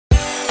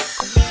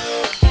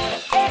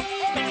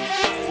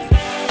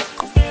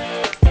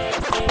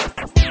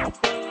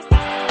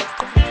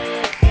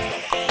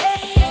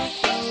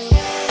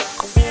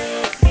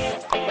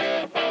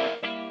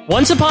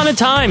Once Upon a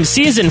Time,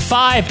 Season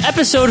 5,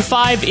 Episode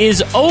 5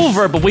 is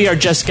over, but we are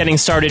just getting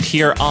started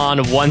here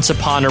on Once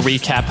Upon a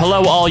Recap.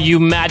 Hello, all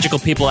you magical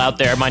people out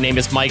there. My name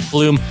is Mike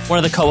Bloom,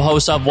 one of the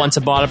co-hosts of Once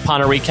Upon a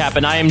Recap,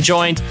 and I am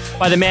joined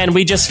by the man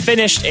we just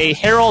finished a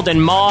Harold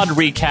and Maude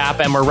recap,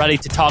 and we're ready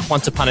to talk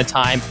Once Upon a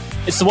Time.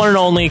 It's the one and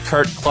only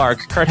Kurt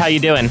Clark. Kurt, how you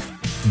doing?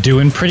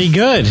 Doing pretty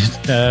good.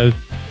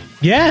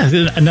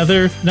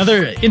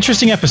 Another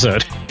interesting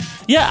episode.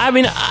 Yeah, I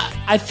mean,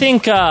 I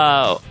think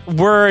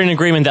we're in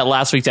agreement that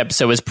last week's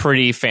episode was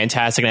pretty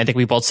fantastic, and I think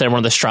we both said one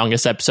of the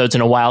strongest episodes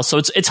in a while, so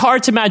it's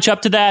hard to match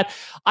up to that.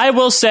 I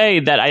will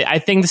say that I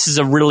think this is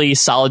a really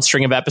solid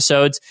string of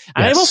episodes,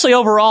 and yes. I will say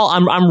overall,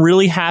 I'm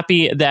really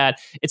happy that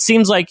it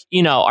seems like,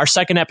 you know, our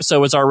second episode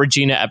was our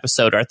Regina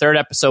episode, our third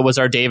episode was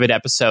our David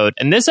episode,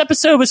 and this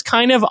episode was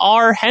kind of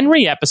our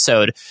Henry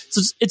episode.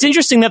 So it's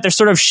interesting that they're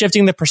sort of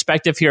shifting the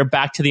perspective here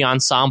back to the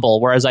ensemble,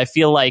 whereas I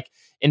feel like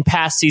in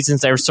past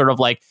seasons, they were sort of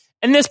like,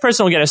 and this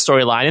person will get a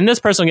storyline, and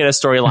this person will get a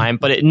storyline,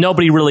 but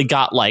nobody really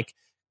got like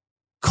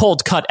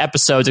cold cut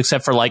episodes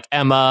except for like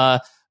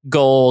Emma,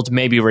 Gold,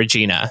 maybe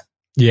Regina.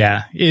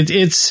 Yeah,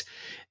 it's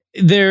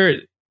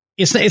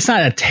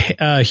not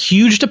a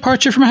huge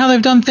departure from how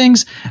they've done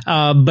things,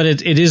 but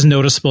it is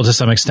noticeable to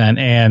some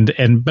extent,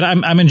 but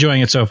I'm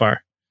enjoying it so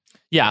far.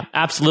 Yeah,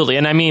 absolutely,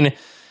 and I mean,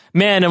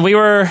 man, we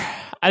were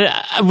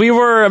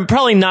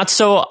probably not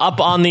so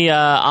up on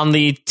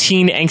the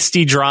teen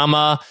angsty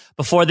drama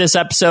before this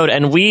episode,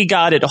 and we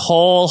got it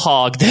whole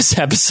hog this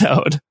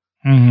episode.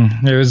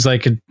 There was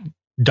like a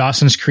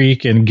Dawson's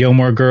Creek and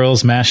Gilmore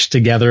Girls mashed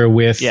together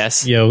with,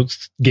 yes,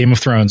 Game of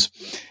Thrones.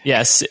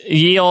 Yes,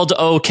 ye old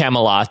O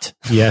Camelot.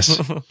 Yes.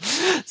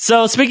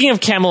 So speaking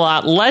of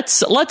Camelot,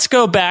 let's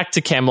go back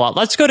to Camelot.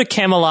 Let's go to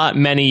Camelot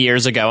many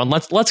years ago, and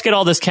let's get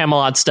all this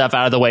Camelot stuff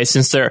out of the way,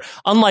 since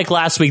unlike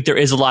last week, there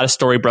is a lot of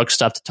Storybrooke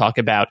stuff to talk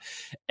about.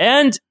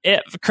 And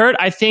Kurt,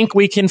 I think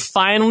we can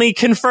finally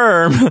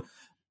confirm,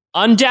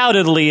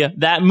 undoubtedly,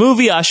 that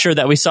movie usher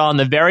that we saw in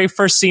the very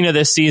first scene of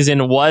this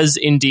season was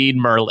indeed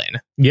Merlin.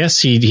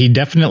 Yes, he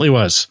definitely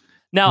was.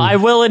 Now, I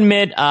will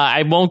admit,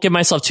 I won't give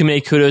myself too many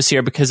kudos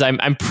here, because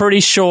I'm pretty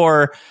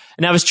sure,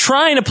 and I was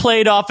trying to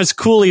play it off as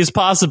coolly as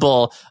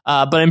possible,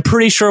 but I'm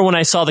pretty sure when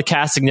I saw the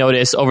casting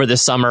notice over the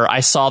summer,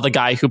 I saw the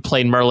guy who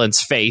played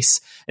Merlin's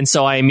face, and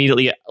so I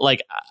immediately,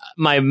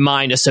 my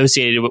mind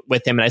associated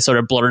with him, and I sort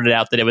of blurted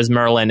out that it was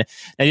Merlin.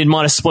 I didn't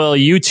want to spoil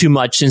you too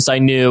much, since I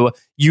knew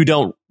you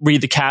don't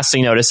read the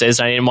casting notices.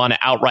 I didn't want to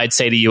outright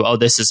say to you, "Oh,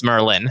 this is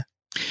Merlin."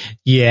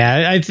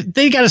 Yeah,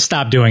 they got to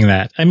stop doing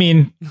that. I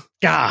mean,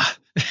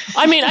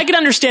 I mean, I can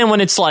understand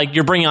when it's like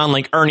you're bringing on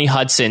like Ernie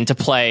Hudson to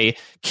play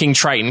King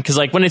Triton, because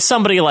like when it's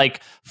somebody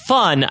like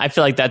fun, I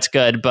feel like that's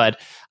good. But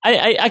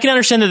I can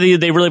understand that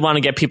they really want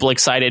to get people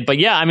excited. But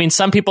yeah, I mean,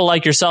 some people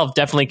like yourself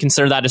definitely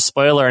consider that a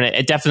spoiler, and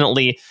it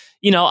definitely,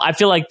 you know, I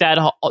feel like that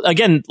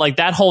again, like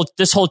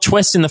this whole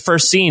twist in the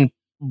first scene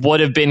would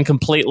have been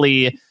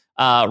completely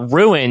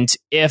ruined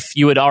if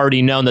you had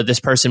already known that this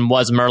person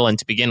was Merlin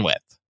to begin with.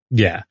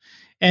 Yeah.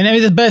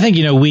 But I think,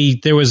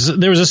 there was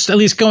at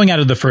least going out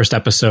of the first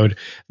episode,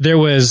 there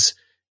was,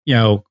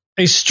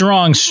 a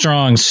strong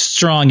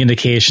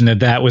indication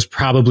that was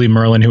probably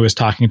Merlin who was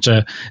talking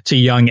to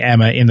young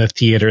Emma in the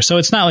theater. So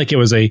it's not like it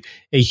was a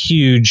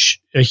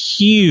huge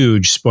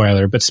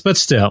spoiler, but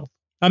still.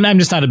 I'm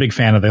just not a big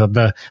fan of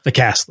the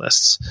cast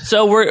lists.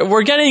 So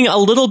we're getting a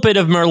little bit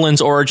of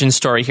Merlin's origin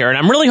story here, and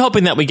I'm really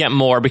hoping that we get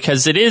more,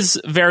 because it is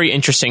very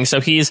interesting. So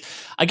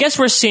I guess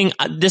we're seeing,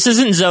 this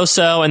isn't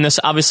Zoso, and this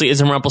obviously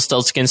isn't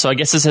Rumpelstiltskin, so I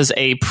guess this is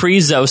a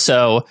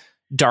pre-Zoso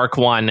Dark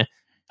One.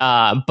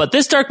 But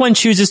this Dark One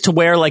chooses to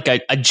wear like a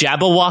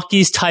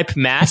Jabberwockies type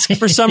mask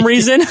for some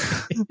reason.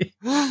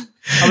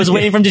 I was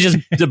waiting for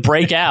him to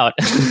break out.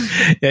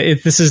 Yeah,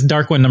 this is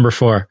Dark One number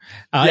 4.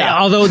 Yeah.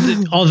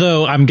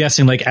 Although I'm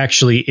guessing, like,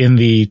 actually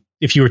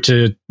if you were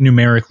to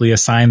numerically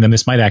assign them,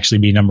 this might actually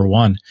be number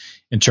 1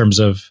 in terms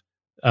of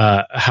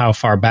how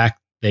far back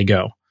they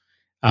go.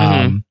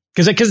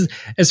 Because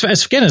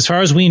as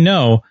far as we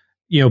know,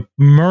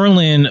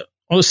 Merlin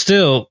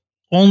still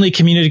only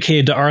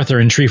communicated to Arthur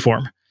in tree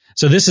form.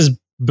 So this is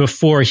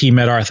before he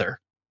met Arthur.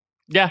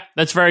 Yeah,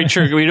 that's very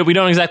true. We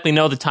don't exactly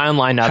know the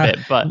timeline of it,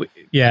 but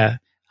yeah.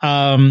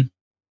 And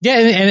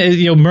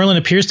Merlin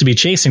appears to be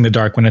chasing the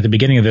Dark One at the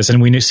beginning of this,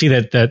 and we see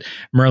that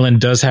Merlin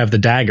does have the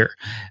dagger,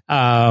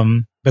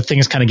 but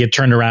things kind of get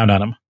turned around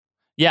on him.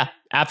 Yeah,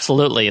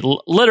 absolutely,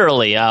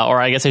 literally,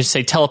 or I guess I should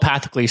say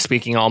telepathically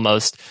speaking,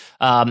 almost.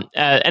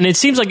 And it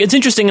seems like it's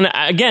interesting. And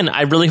again,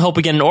 I really hope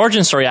we get an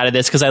origin story out of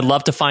this, because I'd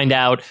love to find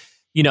out,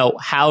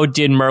 how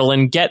did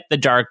Merlin get the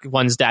Dark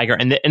One's dagger,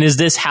 and is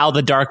this how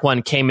the Dark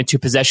One came into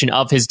possession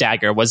of his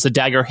dagger? Was the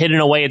dagger hidden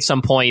away at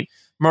some point?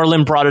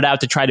 Merlin brought it out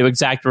to try to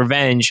exact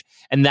revenge,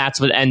 and that's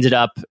what ended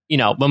up,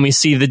 when we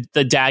see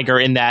the dagger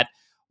in that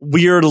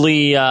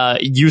weirdly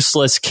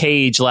useless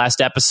cage last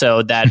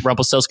episode that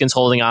Rumpelstiltskin's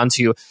holding on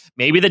to.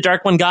 Maybe the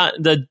dagger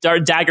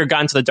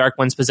got into the Dark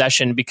One's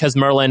possession because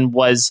Merlin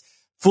was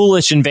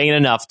foolish and vain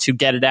enough to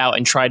get it out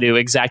and try to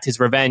exact his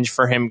revenge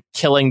for him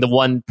killing the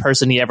one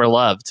person he ever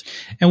loved.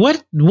 And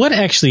what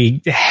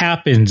actually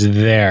happened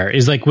there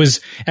is like,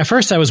 at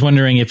first I was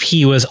wondering if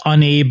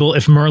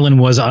Merlin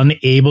was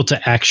unable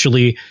to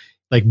actually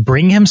like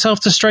bring himself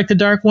to strike the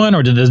Dark One,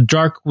 or did the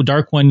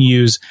Dark One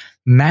use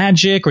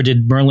magic, or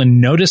did Merlin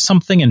notice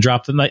something and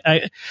drop them?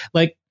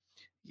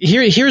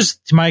 Here's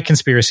my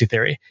conspiracy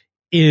theory: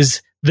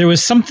 is there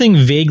was something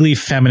vaguely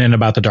feminine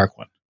about the Dark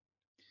One.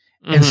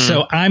 And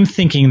so I'm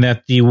thinking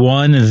that the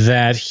one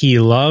that he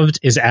loved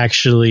is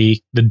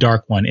actually the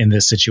Dark One in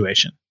this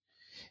situation.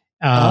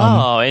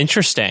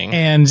 Interesting.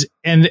 And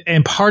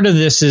part of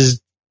this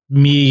is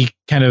me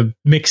kind of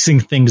mixing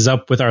things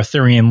up with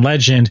Arthurian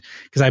legend,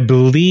 because I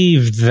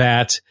believe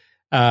that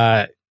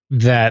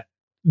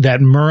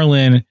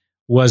Merlin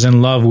was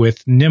in love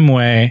with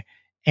Nimue,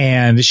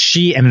 and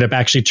she ended up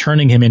actually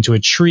turning him into a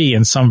tree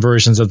in some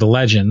versions of the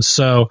legend.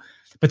 So,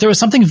 but there was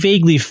something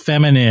vaguely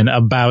feminine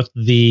about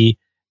the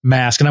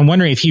mask, and I'm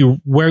wondering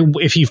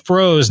if he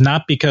froze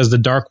not because the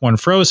Dark One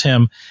froze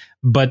him,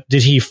 but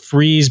did he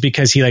freeze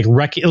because he it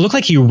looked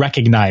like he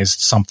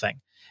recognized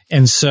something,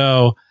 and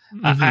so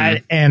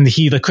and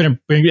he couldn't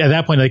bring at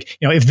that point,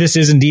 if this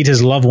is indeed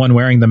his loved one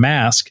wearing the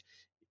mask,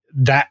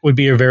 that would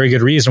be a very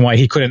good reason why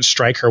he couldn't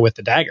strike her with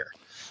the dagger.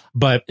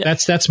 But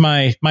that's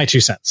my 2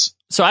 cents.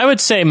 So I would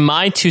say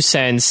my 2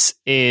 cents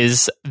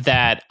is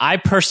that I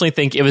personally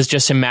think it was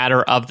just a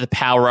matter of the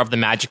power of the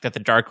magic that the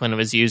Dark One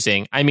was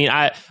using. I mean,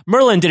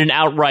 Merlin didn't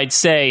outright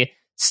say,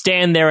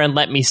 stand there and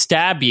let me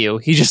stab you.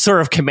 He just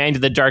sort of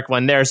commanded the Dark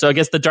One there. So I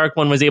guess the Dark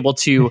One was able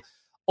to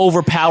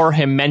overpower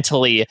him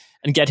mentally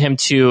and get him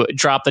to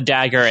drop the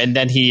dagger. And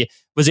then he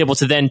was able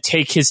to then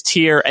take his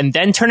tear and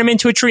then turn him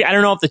into a tree. I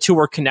don't know if the two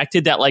were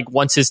connected, that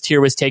once his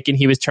tear was taken,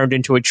 he was turned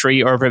into a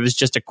tree, or if it was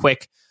just a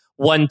quick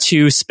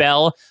 1-2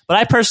 spell. But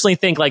I personally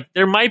think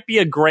there might be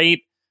a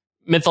great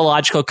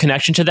mythological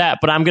connection to that,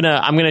 but I'm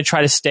gonna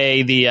try to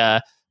stay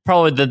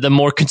probably the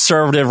more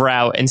conservative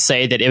route and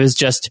say that it was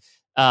just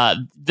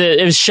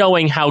it was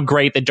showing how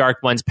great the Dark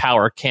One's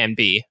power can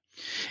be.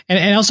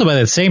 And also by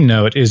that same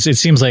note, it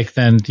seems like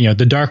then the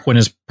Dark One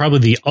is probably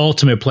the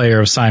ultimate player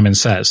of Simon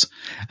Says.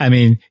 I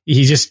mean,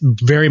 he just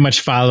very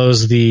much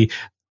follows the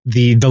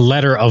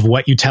letter of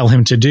what you tell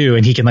him to do,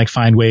 and he can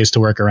find ways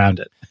to work around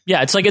it.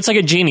 Yeah, it's like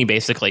a genie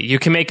basically. You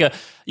can make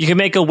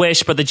a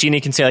wish, but the genie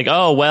can say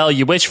oh well,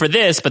 you wish for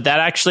this, but that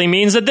actually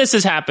means that this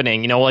is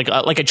happening. Like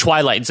a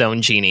Twilight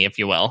Zone genie, if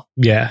you will.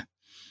 Yeah.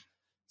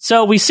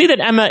 So we see that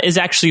Emma is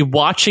actually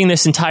watching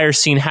this entire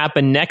scene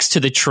happen next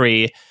to the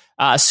tree,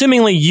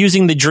 assumingly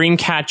using the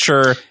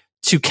Dreamcatcher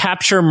to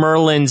capture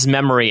Merlin's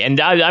memory. And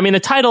I mean,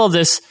 the title of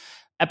this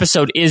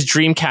episode is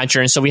Dreamcatcher,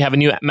 and so we have a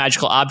new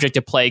magical object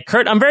to play.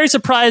 Kurt, I'm very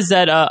surprised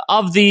that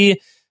of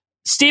the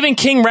Stephen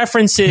King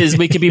references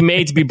we could be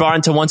made to be brought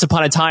into Once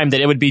Upon a Time,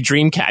 that it would be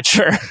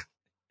Dreamcatcher.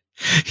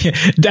 Yeah,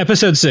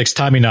 episode 6,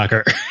 Tommy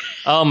Knocker.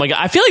 Oh my god!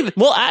 I feel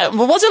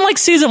wasn't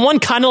season 1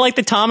 kind of like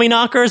the Tommy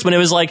Knockers, when it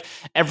was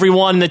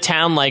everyone in the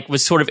town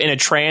was sort of in a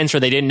trance, or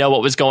they didn't know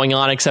what was going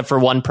on except for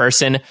one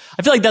person.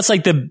 I feel like that's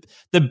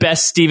the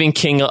best Stephen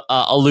King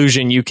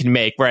illusion you can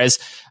make. Whereas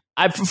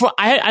I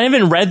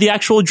haven't read the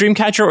actual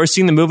Dreamcatcher or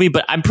seen the movie,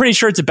 but I'm pretty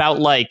sure it's about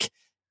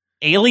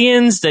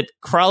aliens that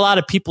crawl out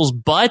of people's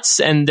butts,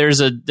 and there's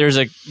a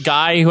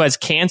guy who has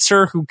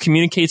cancer who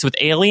communicates with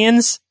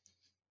aliens.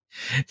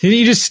 I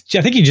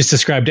think you just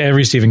described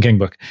every Stephen King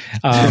book.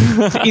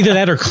 Either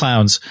that or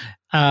clowns.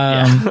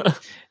 Float.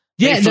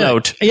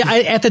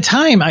 At the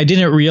time, I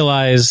didn't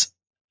realize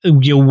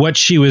what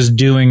she was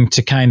doing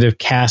to kind of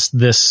cast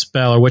this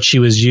spell, or what she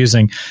was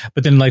using.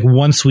 But then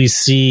once we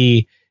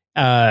see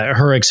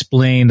her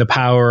explain the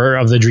power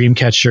of the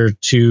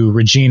Dreamcatcher to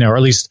Regina, or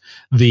at least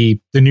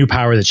the new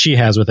power that she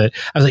has with it,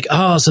 I was like,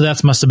 oh, so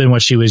that must have been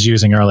what she was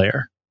using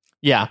earlier.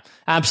 Yeah,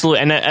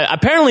 absolutely. And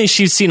apparently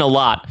she's seen a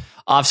lot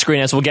off screen,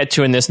 as we'll get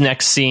to in this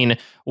next scene,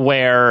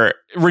 where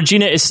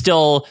Regina is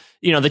still,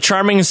 the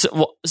Charmings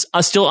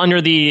are still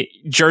under the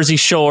Jersey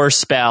Shore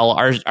spell,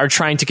 are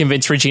trying to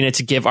convince Regina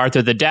to give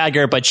Arthur the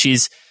dagger, but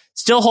she's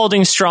still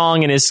holding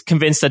strong and is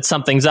convinced that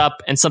something's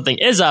up, and something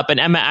is up, and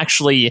Emma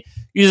actually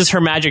uses her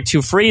magic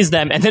to freeze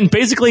them, and then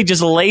basically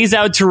just lays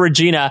out to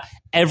Regina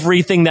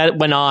everything that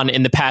went on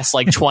in the past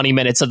 20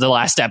 minutes of the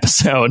last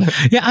episode.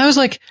 Yeah, I was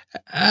like,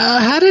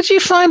 how did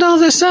you find all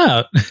this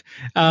out?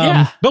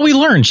 But we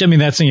learned. I mean,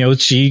 that's,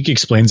 she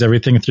explains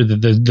everything through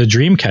the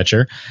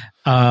Dreamcatcher.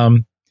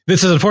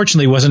 This is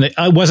unfortunately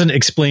wasn't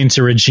explained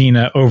to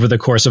Regina over the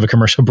course of a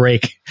commercial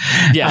break.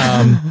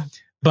 Yeah.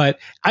 But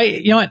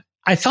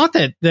I thought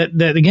that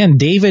again,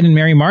 David and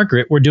Mary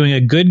Margaret were doing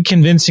a good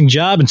convincing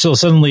job, until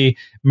suddenly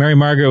Mary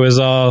Margaret was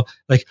all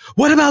like,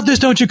 "What about this?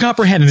 Don't you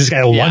comprehend?" And this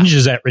guy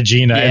lunges at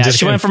Regina. Yeah, and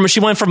she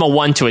went from a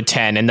 1 to a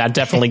 10, and that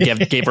definitely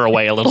gave her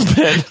away a little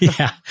bit.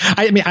 Yeah,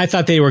 I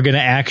thought they were going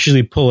to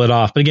actually pull it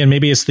off, but again,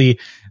 maybe it's the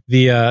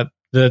I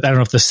don't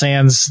know if the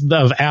sands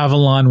of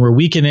Avalon were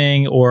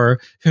weakening,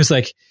 or it was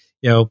I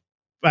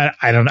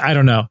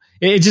don't know.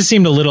 It just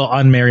seemed a little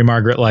un-Mary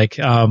Margaret like.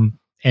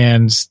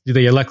 And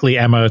luckily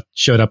Emma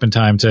showed up in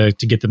time to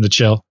get them to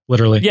chill,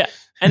 literally. Yeah.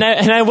 And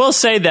I will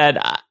say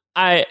that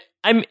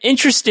I'm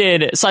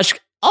interested /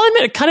 I'll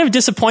admit, kind of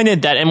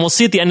disappointed that, and we'll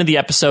see at the end of the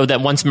episode,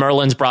 that once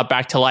Merlin's brought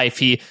back to life,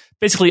 he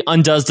basically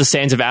undoes the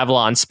Sands of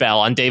Avalon spell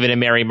on David and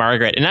Mary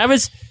Margaret. And I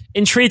was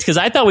intrigued because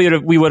I thought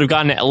we would have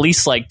gotten at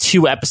least like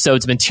 2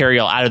 episodes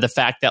material out of the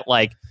fact that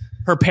like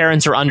her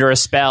parents are under a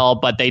spell,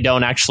 but they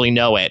don't actually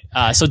know it.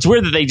 So it's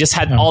weird that they just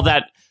had all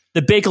that,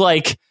 the big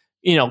like,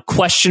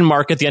 question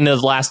mark at the end of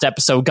the last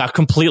episode got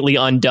completely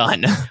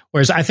undone.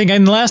 Whereas I think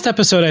in the last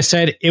episode, I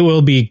said it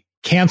will be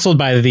canceled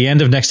by the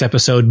end of next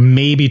episode,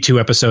 maybe 2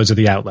 episodes of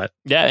the outlet.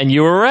 Yeah, and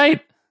you were right.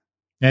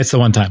 That's the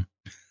one time.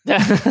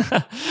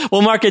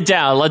 We'll mark it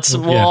down.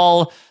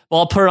 We'll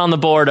all put it on the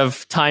board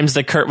of times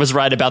that Kurt was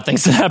right about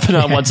things that happened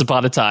on Once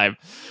Upon a Time.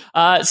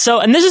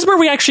 And this is where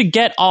we actually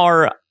get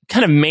our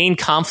kind of main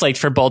conflict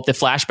for both the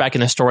flashback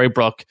and the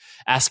Storybrooke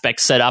aspect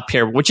set up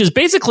here, which is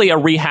basically a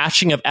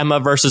rehashing of Emma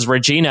versus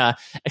Regina,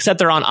 except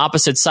they're on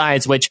opposite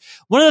sides, which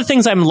one of the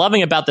things I'm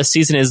loving about this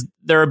season is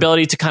their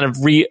ability to kind of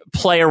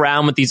play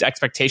around with these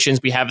expectations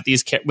we have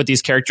with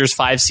these characters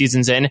 5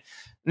 seasons in. And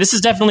this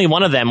is definitely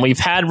one of them. We've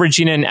had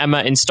Regina and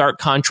Emma in stark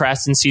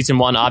contrast in season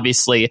 1,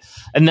 obviously,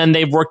 and then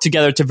they've worked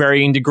together to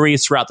varying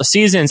degrees throughout the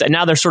seasons, and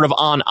now they're sort of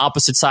on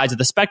opposite sides of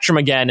the spectrum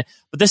again.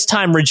 But this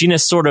time,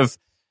 Regina's sort of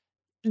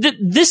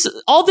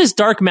all this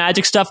dark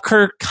magic stuff,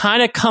 Kurt,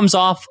 kind of comes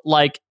off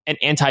like an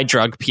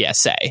anti-drug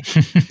PSA.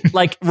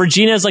 Like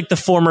Regina's like the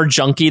former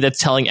junkie that's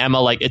telling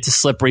Emma like it's a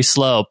slippery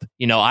slope.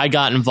 I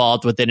got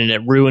involved with it and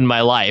it ruined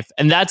my life.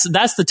 And that's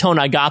the tone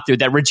I got through,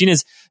 that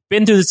Regina's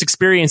been through this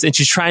experience and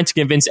she's trying to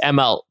convince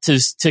Emma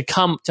to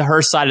come to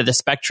her side of the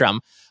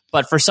spectrum.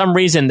 But for some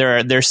reason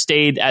they're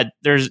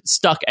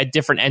stuck at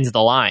different ends of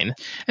the line.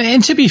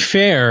 And to be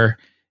fair,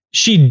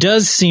 she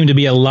does seem to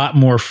be a lot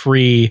more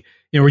free.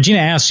 Regina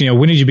asks,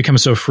 when did you become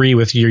so free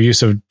with your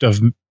use of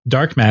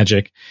dark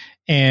magic?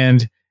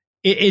 And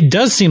it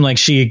does seem like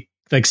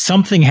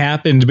something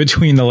happened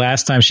between the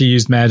last time she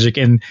used magic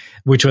and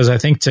which was, I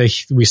think,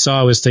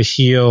 was to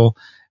heal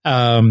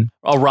Robin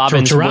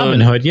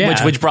Hood,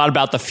 yeah, which brought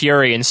about the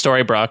fury in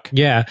Storybrooke.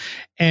 Yeah.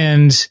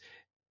 And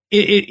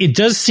it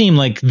does seem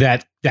like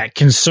that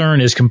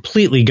concern is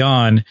completely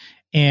gone.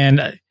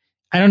 And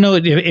I don't know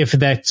if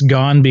that's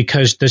gone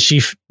because does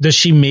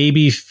she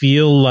maybe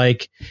feel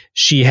like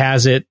she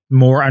has it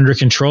more under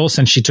control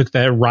since she took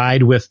that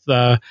ride with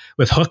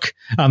Hook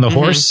on the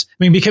horse? I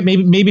mean, because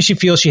maybe she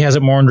feels she has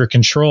it more under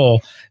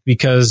control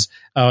because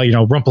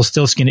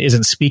Rumpelstiltskin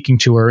isn't speaking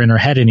to her in her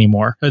head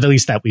anymore, at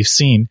least that we've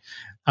seen.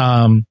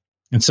 And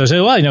so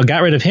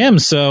got rid of him,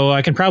 so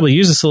I can probably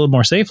use this a little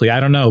more safely. I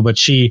don't know, but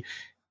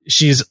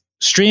she's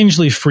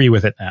strangely free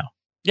with it now.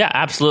 Yeah,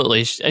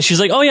 absolutely. She's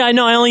like, oh yeah, I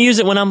know. I only use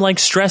it when I'm like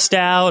stressed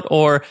out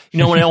or,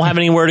 when I don't have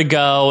anywhere to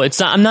go. It's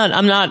not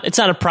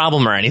a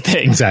problem or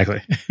anything.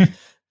 Exactly.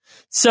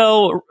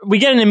 So we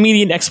get an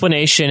immediate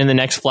explanation in the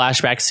next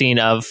flashback scene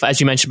of, as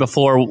you mentioned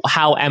before,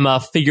 how Emma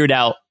figured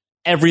out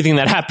everything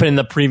that happened in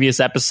the previous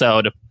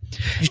episode.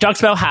 She talks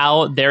about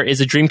how there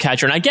is a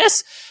Dreamcatcher. And I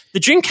guess the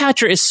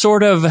Dreamcatcher is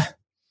sort of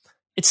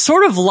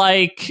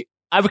like,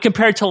 I would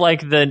compare it to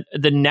like the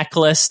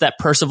necklace that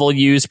Percival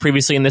used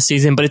previously in this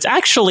season, but it's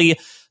actually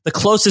the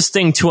closest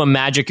thing to a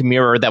magic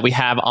mirror that we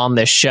have on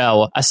this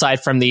show,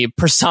 aside from the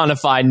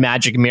personified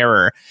magic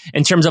mirror.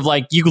 In terms of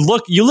like, you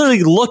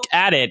literally look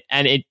at it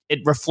and it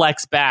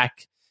reflects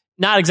back,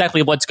 not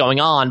exactly what's going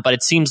on, but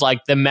it seems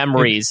like the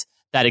memories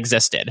that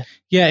existed.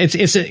 Yeah,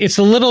 it's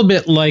a little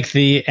bit like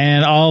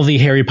and all the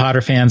Harry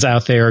Potter fans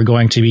out there are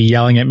going to be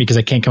yelling at me because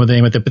I can't come up with the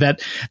name with it,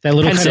 but that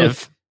little Pensive. Kind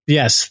of,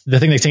 yes, the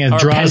thing they say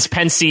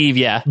pensive,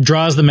 yeah,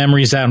 draws the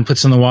memories out and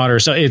puts in the water.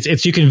 So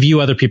it's you can view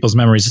other people's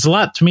memories. It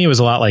was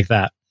a lot like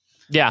that.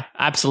 Yeah,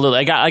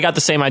 absolutely. I got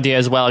the same idea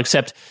as well,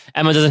 except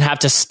Emma doesn't have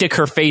to stick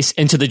her face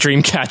into the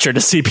Dreamcatcher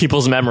to see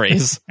people's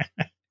memories.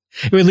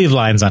 It would leave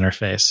lines on her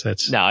face.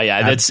 It's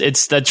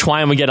the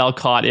twine would get all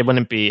caught. It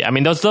wouldn't be. I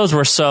mean, those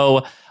were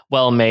so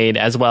well made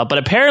as well. But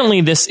apparently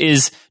this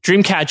is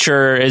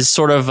Dreamcatcher is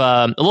sort of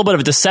a little bit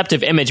of a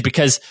deceptive image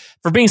because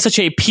for being such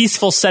a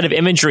peaceful set of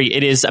imagery,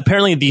 it is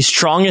apparently the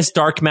strongest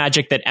dark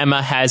magic that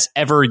Emma has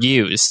ever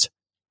used.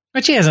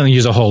 But she hasn't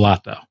used a whole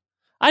lot, though.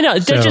 I know.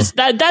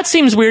 That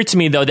seems weird to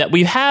me, though, that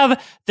we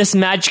have this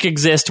magic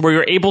exist where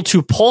you're able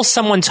to pull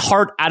someone's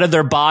heart out of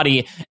their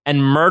body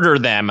and murder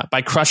them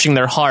by crushing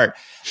their heart.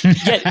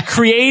 Yet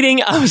creating creating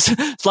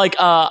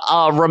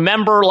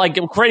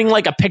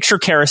like a picture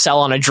carousel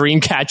on a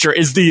Dreamcatcher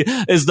is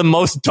the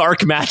most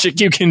dark magic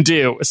you can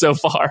do so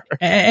far.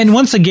 And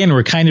once again,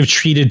 we're kind of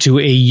treated to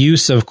a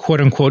use of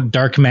quote unquote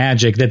dark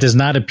magic that does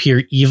not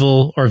appear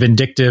evil or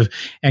vindictive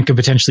and could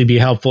potentially be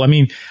helpful. I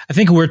mean, I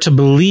think we're to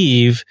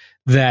believe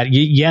that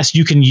yes,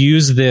 you can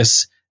use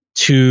this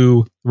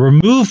to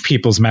remove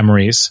people's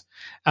memories,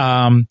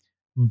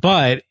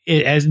 but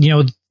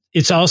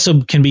it's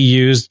also can be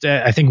used.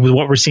 I think with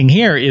what we're seeing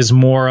here is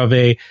more of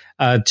a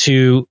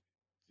to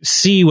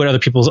see what other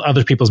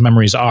people's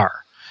memories are,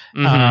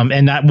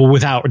 and not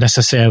without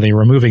necessarily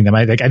removing them.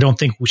 I don't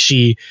think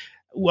she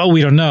well,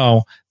 we don't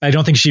know. I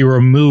don't think she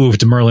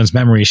removed Merlin's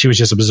memory. She was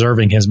just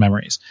observing his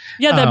memories.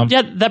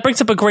 Yeah, that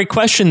brings up a great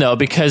question, though,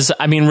 because,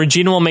 I mean,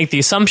 Regina will make the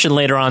assumption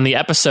later on in the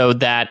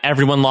episode that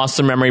everyone lost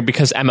their memory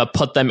because Emma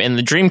put them in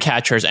the dream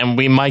catchers, and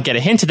we might get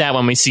a hint of that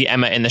when we see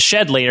Emma in the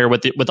shed later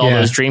with all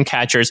those dream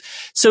catchers.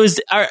 So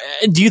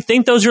do you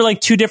think those are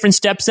like two different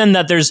steps then,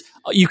 that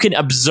you can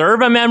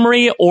observe a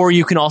memory or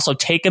you can also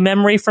take a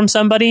memory from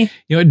somebody?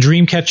 You know,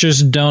 dream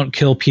catchers don't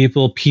kill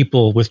people.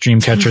 People with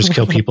dream catchers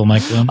kill people,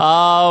 Mike Bloom.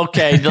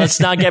 Okay, let's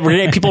not get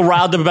people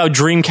riled up about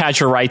dream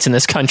catcher rights in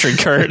this country,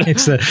 Kurt.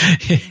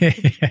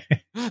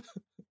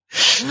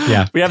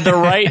 Yeah, we have the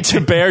right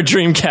to bear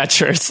dream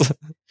catchers.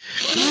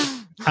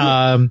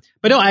 But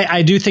no,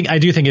 I do think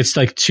it's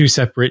like two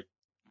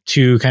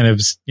kind of,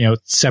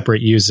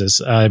 separate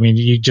uses. I mean,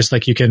 you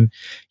can,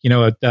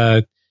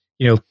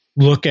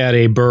 look at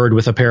a bird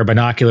with a pair of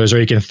binoculars, or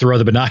you can throw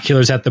the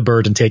binoculars at the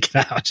bird and take it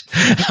out.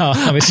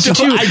 I don't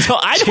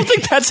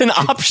think that's an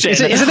option.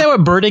 Isn't that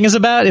what birding is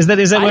about? Is that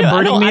what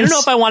birding means? I don't know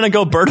if I want to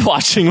go bird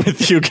watching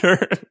with you,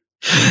 Kurt.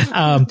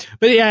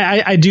 But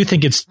yeah, I do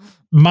think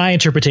my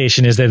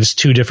interpretation is that it's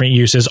two different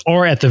uses,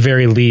 or at the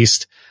very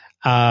least,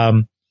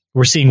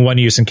 we're seeing one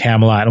use in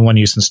Camelot and one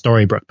use in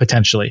Storybrooke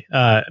potentially.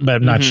 But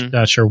I'm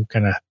not sure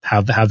kind of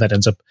how that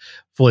ends up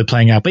fully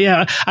playing out. But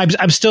yeah,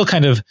 I'm still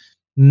kind of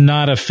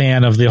not a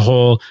fan of the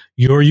whole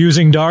 "you're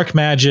using dark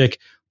magic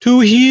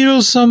to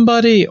heal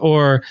somebody"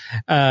 or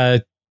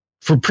for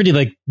pretty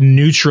like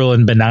neutral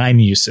and benign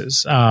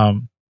uses.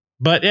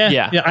 But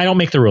yeah, I don't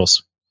make the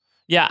rules.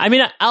 Yeah, I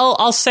mean,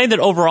 I'll say that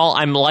overall,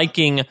 I'm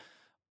liking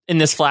in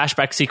this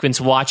flashback sequence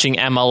watching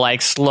Emma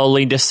like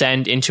slowly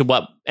descend into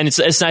and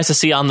it's nice to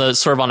see on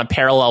a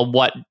parallel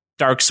what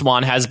Dark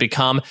Swan has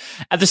become.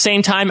 At the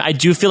same time, I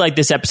do feel like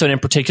this episode in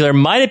particular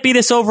might have beat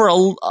us over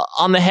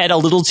on the head a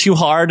little too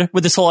hard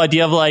with this whole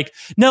idea of like,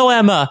 no,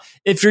 Emma,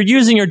 if you're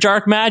using your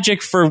dark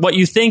magic for what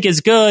you think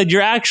is good,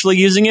 you're actually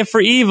using it for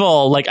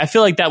evil. Like, I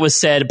feel like that was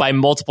said by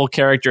multiple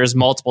characters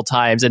multiple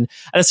times. And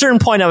at a certain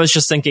point, I was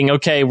just thinking,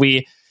 okay,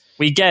 we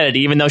get it.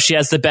 Even though she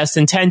has the best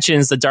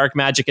intentions, the dark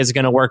magic is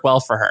going to work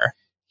well for her.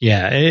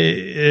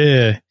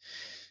 Yeah.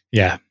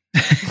 Yeah.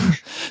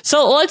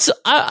 So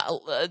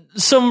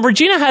so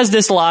Regina has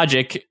this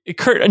logic.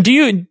 Kurt, do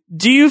you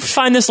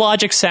find this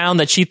logic sound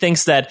that she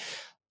thinks that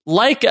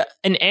like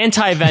an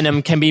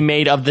anti-venom can be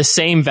made of the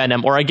same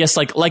venom, or I guess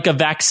like a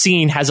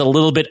vaccine has a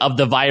little bit of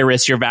the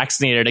virus you're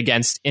vaccinated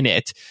against in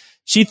it?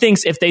 She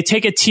thinks if they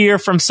take a tear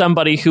from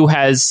somebody who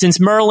has, since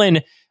Merlin,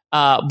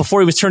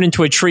 before he was turned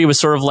into a tree, was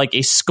sort of like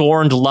a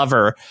scorned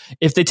lover,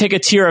 if they take a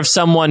tear of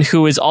someone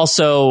who is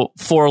also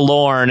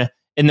forlorn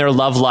in their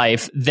love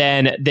life,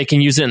 then they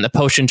can use it in the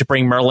potion to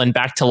bring Merlin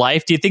back to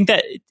life. Do you think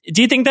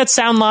that's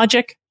sound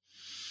logic?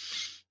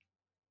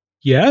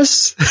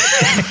 Yes.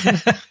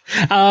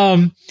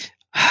 At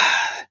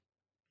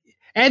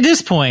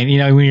this point,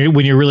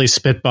 when you're really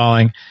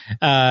spitballing,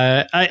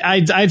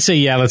 I'd say,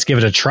 yeah, let's give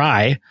it a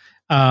try.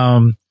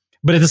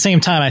 But at the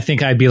same time, I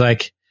think I'd be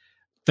like,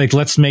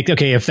 let's make,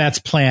 okay, if that's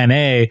plan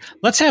A,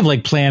 let's have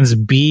like plans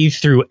B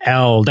through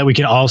L that we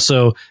can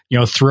also,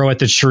 throw at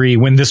the tree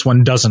when this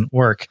one doesn't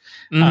work.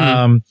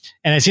 Mm-hmm.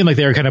 And it seemed like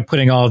they were kind of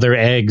putting all of their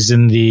eggs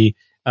in the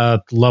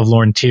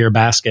lovelorn tear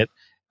basket.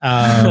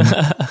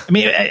 I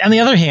mean, on the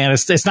other hand,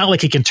 it's not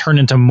like he can turn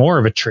into more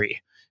of a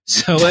tree.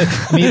 So I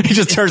mean, he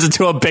just turns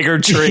into a bigger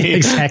tree.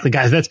 Exactly,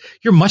 guys.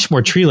 You're much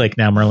more tree-like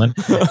now, Merlin.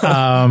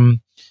 So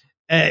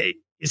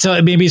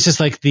maybe it's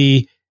just like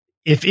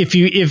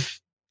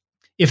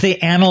if they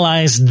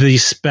analyzed the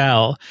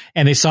spell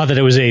and they saw that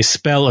it was a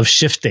spell of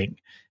shifting,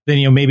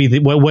 then maybe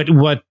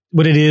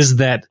what it is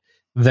that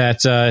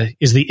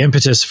is the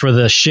impetus for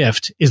the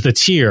shift is the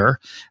tear.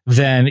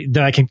 Then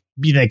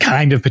that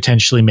kind of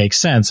potentially makes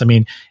sense. I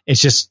mean,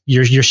 it's just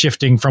you're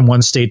shifting from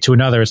one state to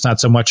another. It's not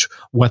so much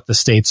what the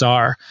states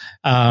are.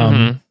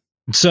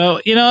 So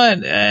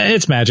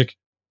it's magic.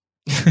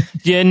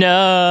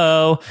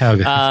 Never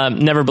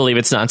believe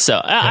it's not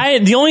so.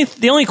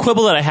 The only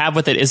quibble that I have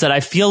with it is that I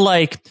feel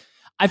like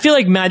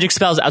magic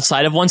spells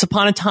outside of Once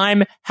Upon a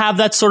Time have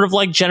that sort of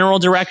like general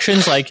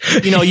directions, like,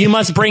 you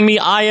must bring me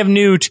Eye of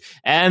Newt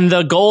and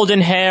the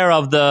golden hair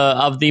of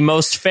the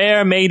most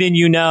fair maiden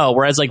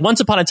whereas like Once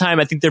Upon a Time,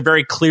 I think they're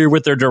very clear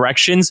with their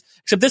directions,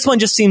 except this one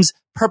just seems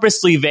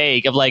purposely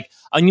vague of like,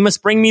 you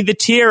must bring me the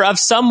tear of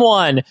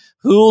someone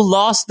who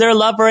lost their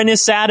lover and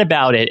is sad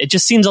about it. It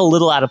just seems a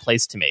little out of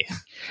place to me.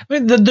 I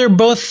mean, they're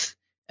both,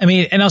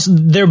 and also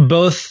they're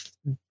both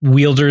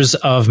wielders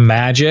of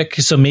magic,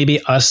 so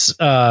maybe us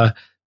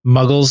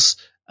muggles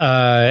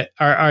are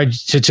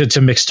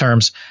to mix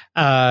terms,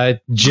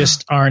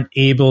 just aren't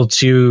able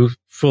to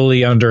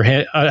fully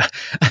underhand,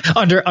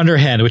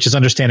 which is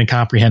understand and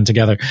comprehend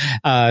together.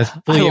 I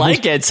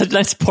like it. It's a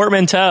nice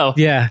portmanteau.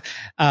 Yeah.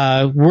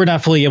 We're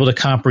not fully able to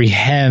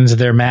comprehend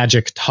their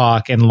magic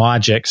talk and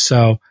logic.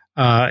 So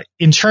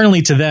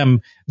internally to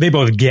them, they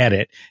both get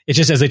it. It's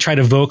just as they try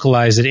to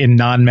vocalize it in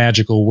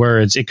non-magical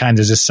words, it kind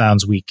of just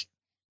sounds weak.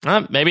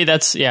 Maybe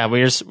that's,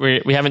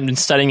 we haven't been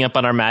studying up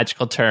on our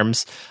magical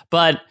terms.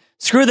 But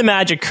screw the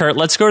magic, Kurt.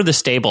 Let's go to the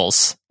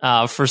stables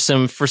for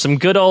some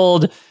good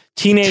old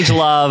teenage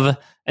love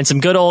and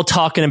some good old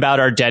talking about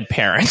our dead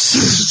parents.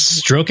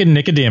 Stroking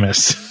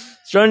Nicodemus.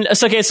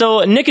 Okay,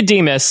 so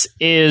Nicodemus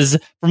is,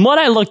 from what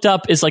I looked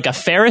up, is like a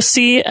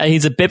Pharisee.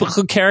 He's a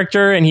biblical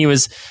character, and he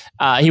was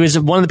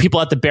one of the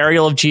people at the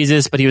burial of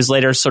Jesus, but he was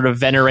later sort of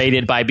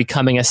venerated by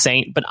becoming a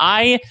saint. But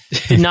I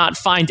did not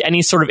find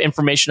any sort of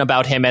information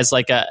about him as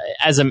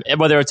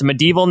whether it's a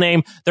medieval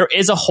name. There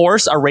is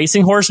a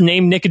racing horse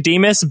named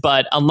Nicodemus,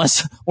 but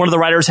unless one of the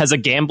writers has a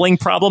gambling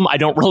problem, I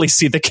don't really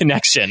see the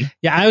connection.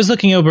 Yeah, I was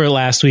looking over it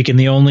last week, and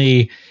the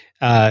only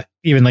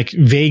even like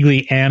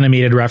vaguely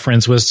animated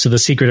reference was to The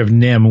Secret of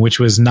Nim,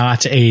 which was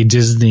not a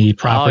Disney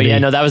property. Oh yeah,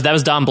 no, that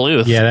was Don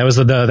Bluth. Yeah,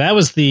 that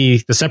was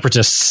the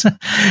Separatists. So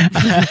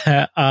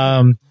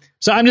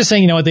I'm just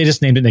saying, you know what? They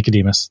just named it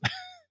Nicodemus.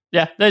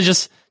 Yeah, that's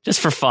just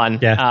for fun.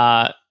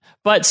 Yeah.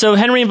 But so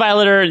Henry and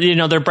Violet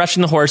are, they're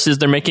brushing the horses.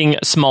 They're making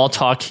small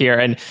talk here,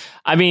 and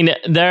I mean,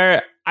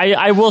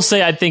 I will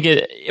say, I think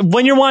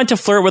when you're wanting to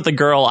flirt with a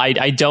girl,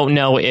 I don't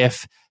know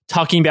if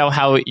talking about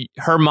how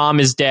her mom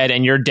is dead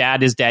and your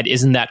dad is dead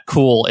isn't that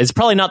cool. It's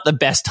probably not the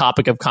best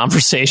topic of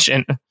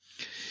conversation.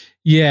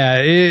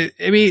 Yeah,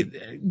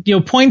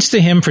 points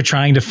to him for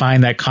trying to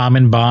find that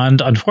common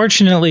bond.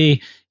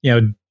 Unfortunately,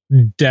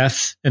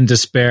 death and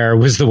despair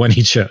was the one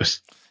he chose.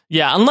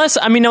 Yeah, unless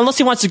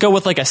he wants to go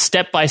with like a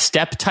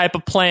step-by-step type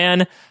of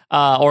plan,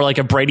 or like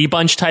a Brady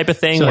Bunch type of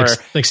thing, so where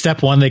like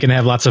step one, they can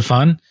have lots of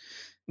fun.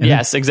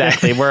 Yes,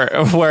 exactly.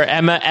 where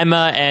Emma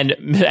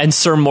and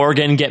Sir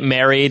Morgan get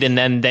married, and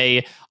then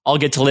they all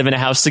get to live in a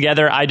house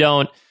together. I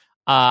don't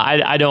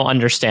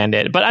understand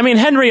it. But I mean,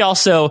 Henry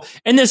also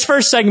in this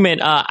first segment,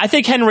 I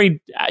think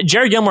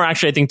Jerry Gilmore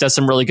actually, I think, does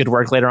some really good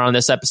work later on in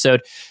this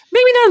episode.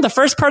 Maybe not in the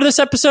first part of this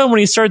episode when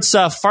he starts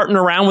farting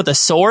around with a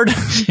sword.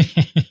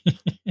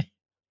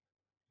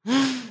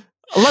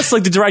 Unless,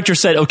 like, the director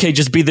said, okay,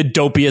 just be the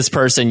dopiest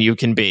person you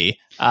can be.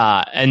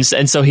 And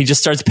so he just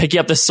starts picking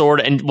up the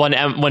sword and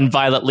when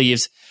Violet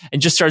leaves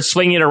and just starts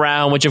swinging it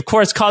around, which of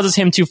course causes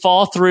him to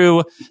fall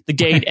through the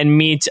gate and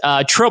meet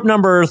trope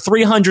number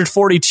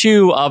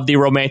 342 of the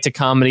romantic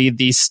comedy,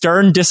 the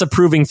stern,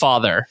 disapproving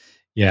father.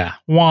 Yeah.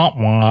 Wah,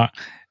 wah.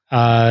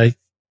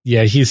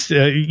 Yeah, he's,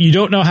 you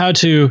don't know how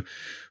to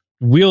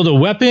wield a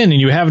weapon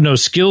and you have no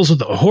skills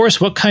with a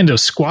horse. What kind of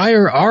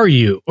squire are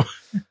you?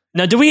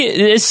 Now,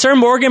 is Sir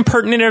Morgan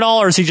pertinent at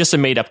all, or is he just a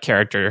made-up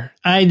character?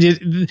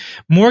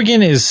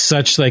 Morgan is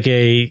such like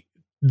there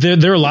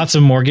are lots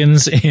of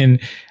Morgans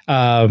in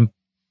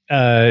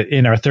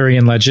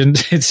Arthurian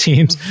legend, it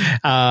seems.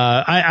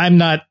 I'm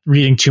not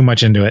reading too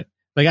much into it.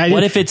 Like,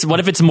 what if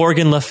it's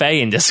Morgan Le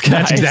Fay in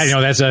disguise?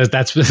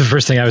 That's the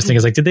first thing I was thinking.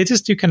 Is like, did they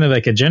just do kind of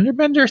like a gender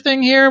bender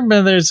thing here?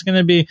 But there's going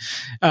to be,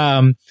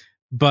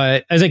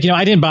 but I was like,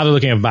 I didn't bother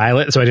looking at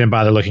Violet, so I didn't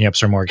bother looking up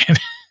Sir Morgan.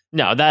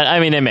 No,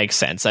 it makes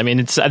sense. I mean,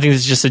 I think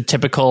it's just a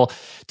typical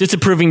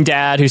disapproving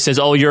dad who says,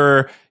 "Oh,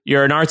 you're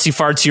an artsy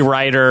fartsy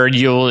writer.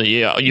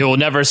 You'll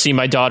never see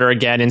my daughter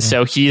again." And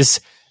so he's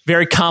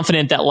very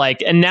confident that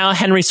and now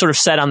Henry's sort of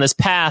set on this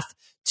path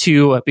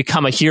to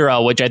become a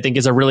hero, which I think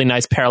is a really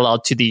nice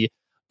parallel to the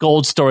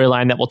Gold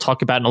storyline that we'll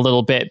talk about in a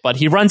little bit. But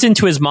he runs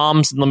into his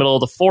mom's in the middle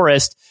of the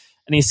forest,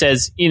 and he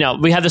says,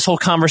 we have this whole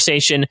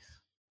conversation.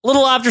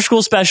 Little after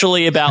school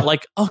specially about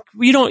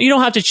you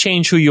don't have to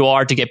change who you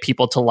are to get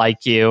people to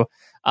like you.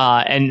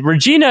 And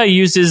Regina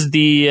uses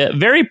the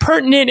very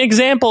pertinent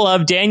example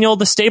of Daniel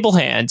the stable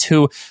hand,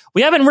 who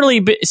we haven't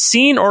really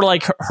seen or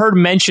heard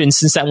mentioned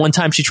since that one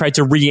time she tried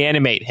to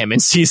reanimate him in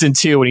season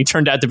 2 when he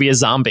turned out to be a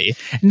zombie.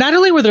 Not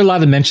only were there a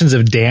lot of mentions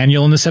of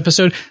Daniel in this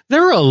episode,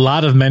 there were a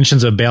lot of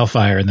mentions of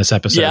Balefire in this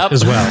episode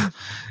as well.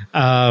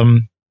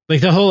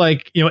 Like the whole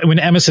when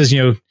Emma says,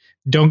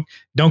 don't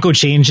go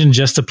changing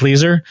just to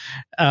please her.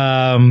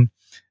 But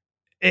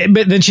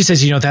then she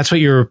says, that's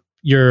what your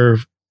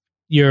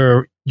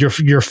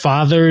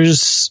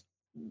father's,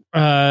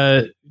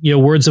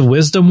 words of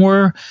wisdom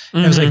were. Mm-hmm.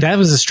 I was like, that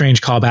was a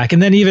strange callback.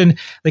 And then even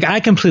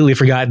I completely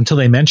forgot until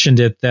they mentioned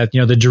it that,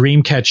 the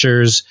dream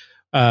catchers,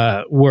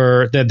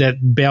 were that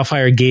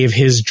Balefire gave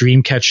his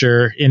dream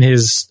catcher in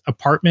his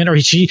apartment, or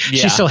she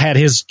still had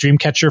his dream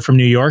catcher from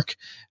New York.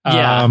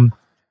 Yeah.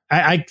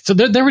 So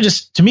there were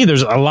just, to me,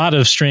 there's a lot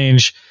of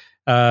strange,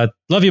 love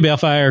you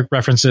Balefire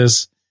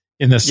references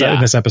in this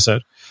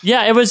episode.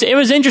 Yeah, it was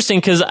interesting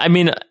because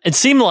it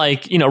seemed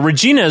like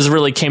Regina's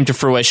really came to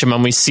fruition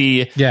when we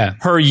see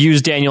her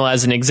use Daniel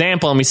as an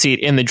example, and we see it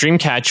in the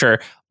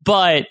Dreamcatcher.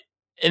 But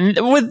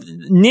with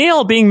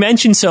Neil being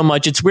mentioned so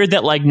much, it's weird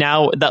that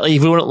now that we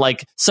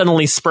wouldn't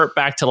suddenly spurt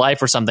back to life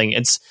or something.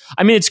 It's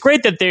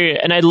great that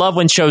and I love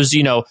when shows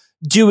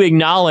do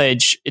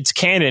acknowledge its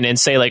canon and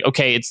say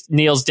okay, it's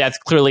Neil's death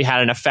clearly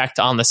had an effect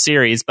on the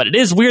series, but it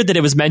is weird that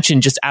it was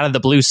mentioned just out of the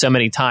blue so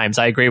many times.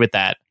 I agree with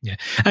that. Yeah,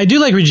 I do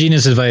like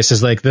Regina's advice is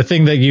the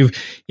thing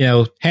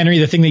that Henry,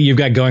 the thing that you've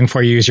got going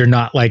for you is you're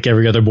not like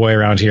every other boy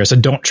around here, so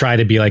don't try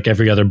to be like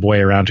every other boy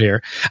around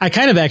here. I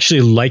kind of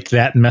actually liked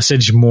that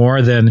message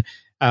more than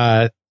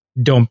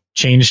don't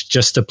change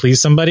just to please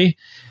somebody.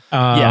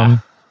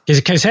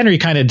 because Henry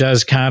kind of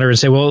does counter and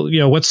say, well,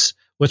 what's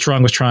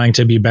wrong with trying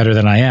to be better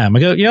than I am? I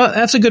go,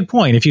 that's a good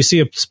point. If you see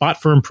a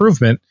spot for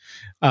improvement,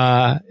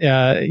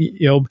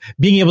 being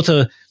able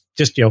to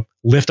just,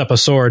 lift up a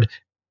sword,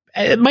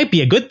 it might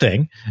be a good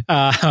thing.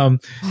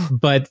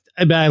 But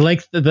I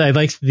like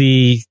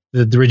the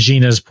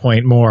Regina's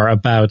point more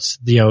about,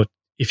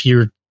 if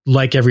you're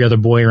like every other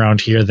boy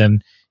around here,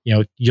 then,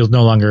 you'll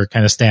no longer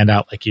kind of stand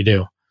out like you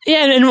do.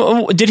 Yeah,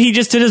 and did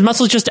his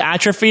muscles just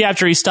atrophy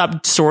after he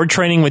stopped sword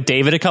training with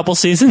David a couple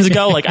seasons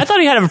ago? Like, I thought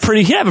he'd have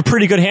a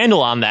pretty good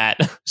handle on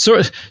that.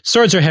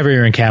 Swords are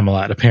heavier in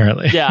Camelot,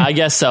 apparently. Yeah, I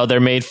guess so. They're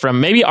made from,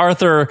 maybe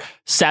Arthur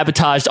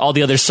sabotaged all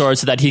the other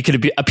swords so that he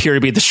could appear to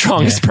be the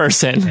strongest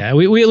person. Yeah,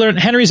 we learned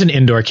Henry's an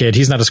indoor kid.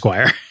 He's not a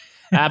squire.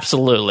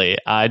 Absolutely.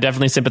 I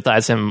definitely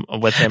sympathize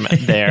with him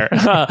there.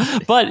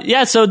 But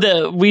yeah, so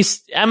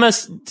Emma,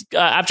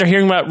 after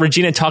hearing about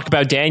Regina talk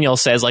about Daniel,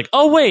 says like,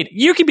 oh wait,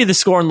 you could be the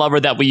scorn lover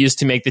that we used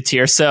to make the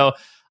tier. So,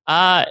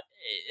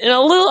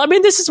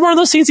 this is one of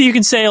those things that you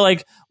can say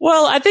like,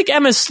 well, I think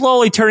Emma's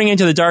slowly turning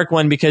into the Dark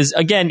One because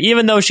again,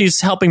 even though she's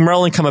helping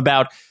Merlin come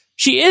about,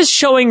 she is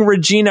showing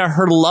Regina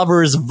her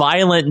lover's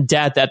violent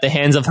death at the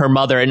hands of her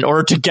mother in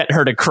order to get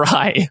her to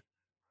cry.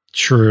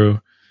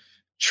 True.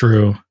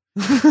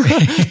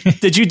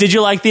 Did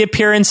you like the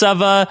appearance of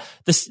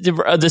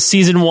the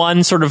season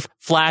 1 sort of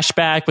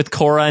flashback with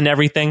Cora and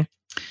everything?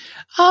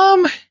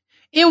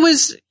 It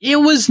was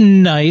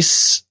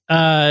nice.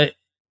 Especially,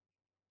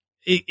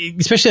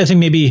 I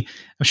think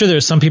I'm sure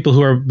there's some people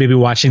who are maybe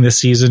watching this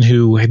season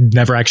who had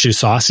never actually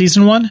saw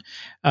season 1.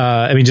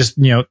 Just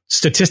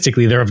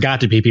statistically, there have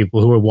got to be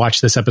people who have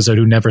watched this episode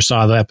who never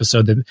saw the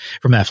episode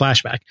from that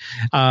flashback.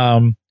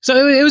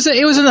 So it was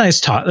a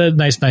nice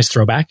nice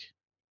throwback.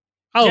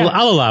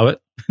 I'll allow it.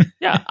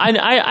 Yeah,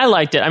 I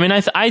liked it. I mean,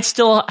 I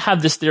still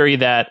have this theory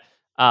that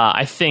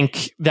I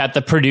think that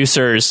the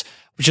producers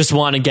just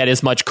want to get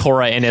as much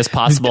Cora in as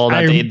possible.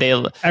 That I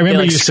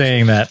remember you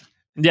saying that.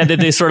 Yeah,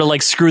 they sort of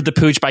like screwed the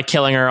pooch by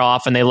killing her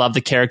off, and they love the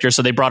character,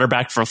 so they brought her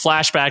back for a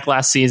flashback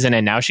last season,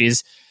 and now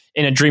she's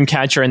in a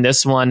Dreamcatcher in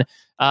this one.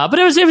 But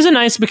it was a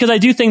nice, because I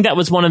do think that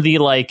was one of the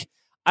like.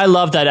 I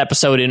love that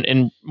episode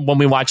in when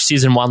we watched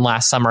season 1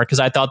 last summer, because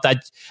I thought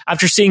that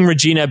after seeing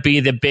Regina be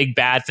the big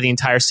bad for the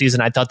entire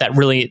season, I thought that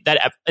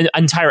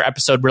entire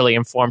episode really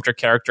informed her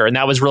character, and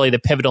that was really the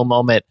pivotal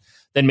moment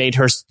that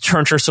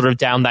turned her sort of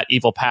down that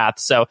evil path.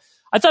 So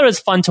I thought it was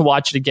fun to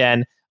watch it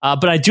again.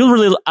 But I do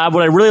what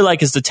I really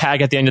like is the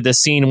tag at the end of this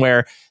scene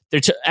where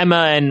Emma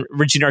and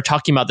Regina are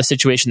talking about the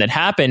situation that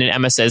happened, and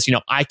Emma says,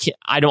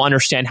 I don't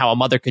understand how a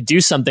mother could do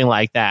something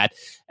like that.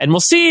 And we'll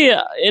see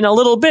in a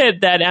little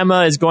bit that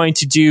Emma is going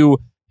to do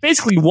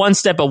basically one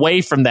step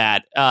away from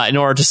that in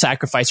order to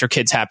sacrifice her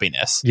kid's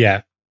happiness.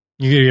 Yeah,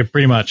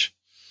 pretty much.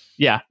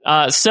 Yeah.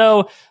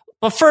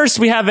 But first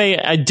we have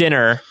a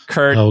dinner,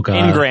 Kurt,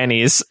 in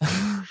Granny's.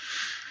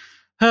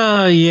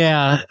 Oh,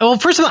 yeah. Well,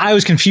 first of all, I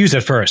was confused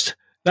at first.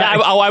 Yeah,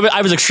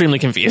 I was extremely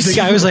confused.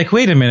 I was like,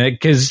 wait a minute,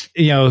 because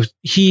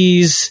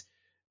he's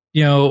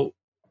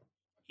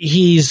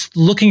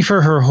looking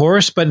for her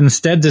horse, but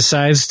instead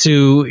decides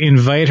to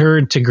invite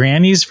her to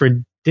Granny's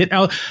for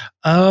dinner.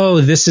 Oh,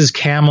 this is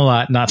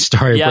Camelot, not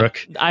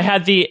Storybrooke. Yeah, I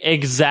had the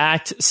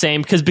exact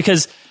same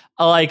because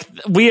like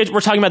we're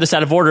talking about this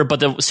out of order,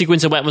 but the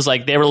sequence it went was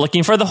like they were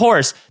looking for the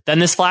horse. Then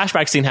this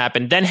flashback scene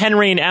happened. Then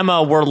Henry and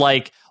Emma were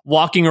like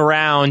walking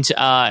around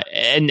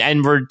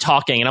and were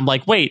talking, and I'm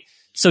like, wait.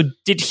 So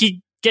did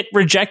he get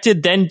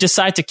rejected, then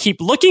decide to keep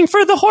looking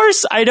for the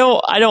horse? I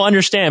don't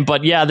understand.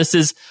 But yeah,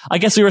 I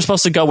guess we were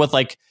supposed to go with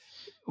like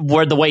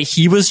where the way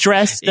he was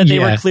dressed, that they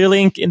were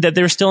clearly that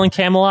they were still in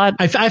Camelot.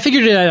 I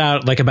figured it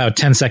out like about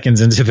 10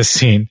 seconds into the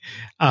scene.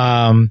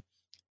 And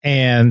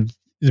it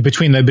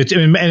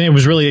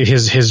was really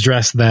his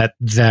dress that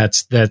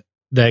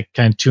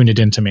kind of tuned it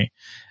into me.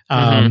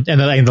 And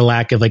the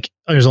lack of like,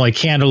 there's only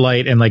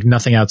candlelight and like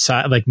nothing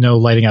outside, like no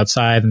lighting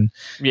outside. And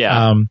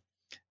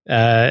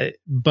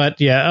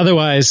but yeah,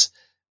 otherwise,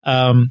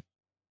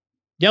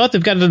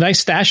 they've got a nice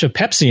stash of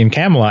Pepsi in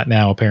Camelot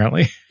now,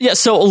 apparently. Yeah.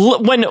 So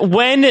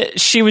when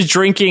she was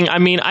drinking, I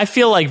mean, I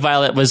feel like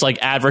Violet was like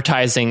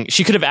advertising.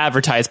 She could have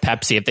advertised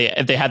Pepsi if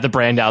they had the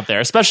brand out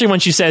there, especially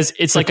when she says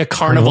it's like a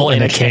carnival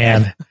in a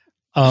can.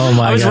 Oh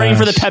my! I was waiting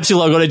for the Pepsi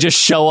logo to just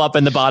show up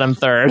in the bottom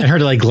third. I heard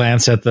her like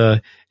glance at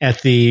the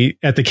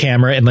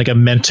camera in like a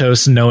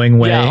Mentos knowing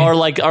way. Yeah, or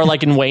like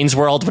in Wayne's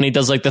World when he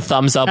does like the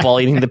thumbs up while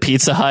eating the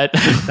Pizza Hut.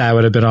 That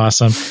would have been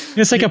awesome.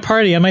 It's like a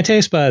party on my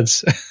taste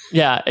buds.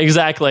 Yeah,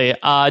 exactly.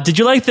 Did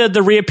you like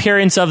the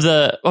reappearance of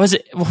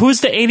who's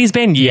the 80s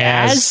band?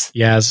 Yaz?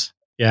 Yaz.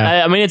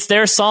 Yeah. I mean, it's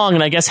their song,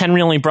 and I guess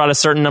Henry only brought a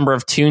certain number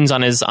of tunes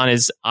on his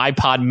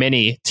iPod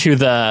Mini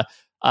to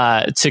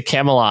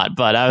Camelot,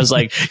 but I was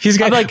like,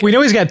 we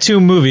know he's got 2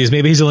 movies.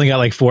 Maybe he's only got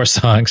like 4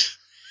 songs.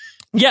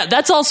 Yeah,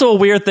 that's also a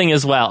weird thing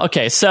as well.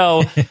 Okay,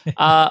 so,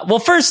 well,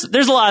 first,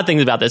 there's a lot of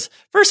things about this.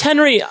 First,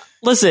 Henry,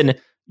 listen,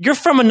 you're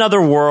from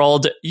another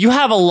world. You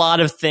have a lot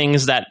of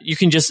things that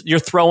you're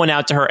throwing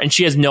out to her, and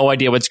she has no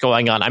idea what's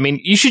going on. I mean,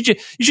 you should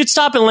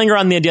stop and linger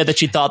on the idea that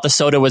she thought the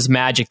soda was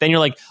magic. Then you're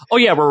like, oh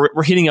yeah,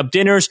 we're heating up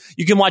dinners.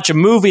 You can watch a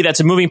movie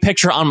that's a moving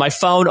picture on my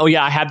phone. Oh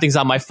yeah, I have things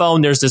on my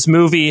phone. There's this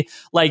movie.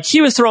 Like,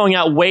 he was throwing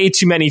out way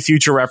too many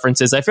future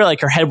references. I feel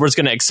like her head was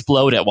going to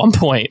explode at one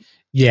point.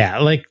 Yeah,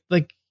 like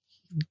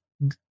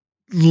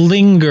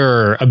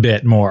linger a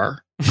bit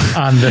more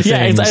on the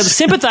things. I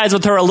sympathize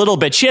with her a little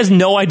bit. She has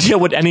no idea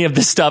what any of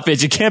this stuff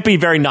is. You can't be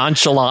very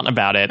nonchalant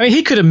about it. I mean,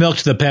 he could have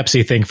milked the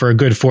Pepsi thing for a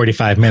good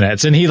 45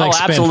 minutes, and he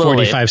spent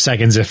absolutely. 45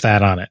 seconds, if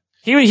that, on it.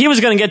 He was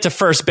going to get to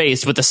first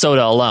base with the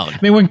soda alone. I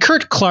mean, when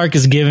Kurt Clark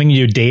is giving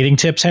you dating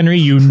tips, Henry,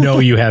 you know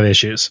you have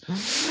issues.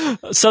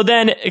 So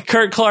then,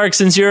 Kurt Clark,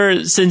 since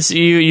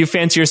you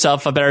fancy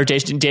yourself a better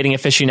dating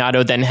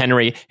aficionado than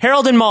Henry,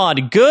 Harold and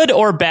Maude, good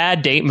or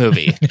bad date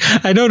movie?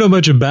 I don't know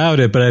much about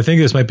it, but I think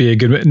this might be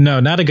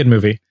not a good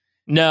movie.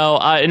 No,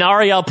 and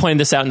Ariel pointed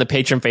this out in the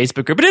Patreon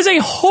Facebook group. It is a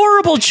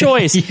horrible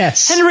choice.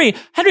 Yes. Henry,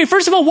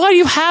 first of all, why do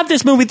you have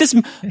this movie?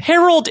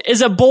 Harold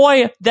is a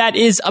boy that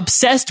is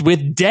obsessed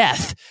with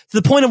death to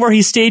the point of where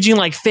he's staging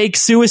like fake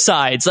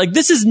suicides. Like,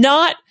 this is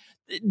not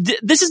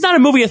a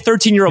movie a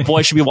 13-year-old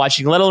boy should be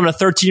watching, let alone a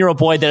 13-year-old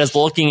boy that is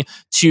looking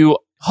to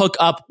hook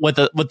up with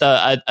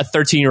a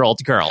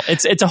 13-year-old girl.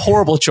 It's a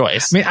horrible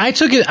choice. I mean, I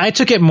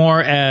took it more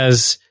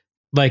as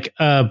like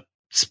a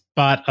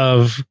spot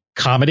of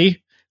comedy.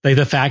 Like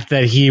the fact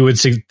that he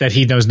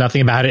knows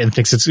nothing about it and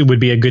thinks it would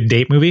be a good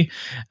date movie.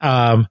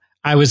 I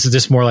was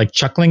just more like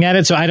chuckling at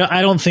it. So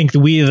I don't think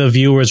we, the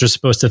viewers, are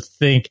supposed to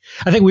think.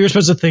 I think we were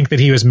supposed to think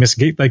that he was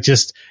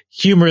just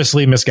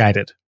humorously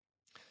misguided.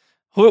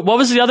 What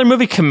was the other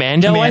movie?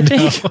 Commando. I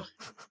think.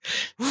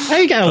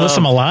 I got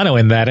Alyssa Milano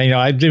in that.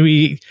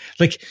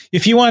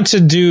 If you want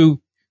to do.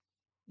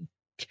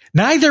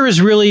 Neither is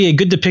really a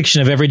good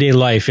depiction of everyday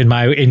life in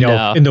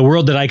the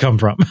world that I come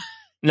from.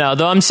 No,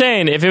 though I'm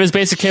saying if it was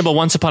basic cable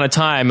Once Upon a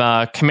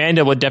Time,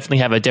 Commando would definitely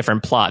have a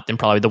different plot than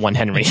probably the one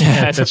Henry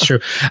had. That's true.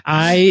 If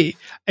I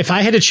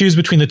had to choose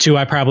between the two,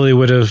 I probably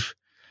would have.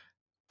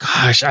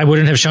 Gosh, I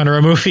wouldn't have shown her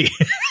a movie.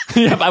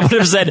 Yeah, I would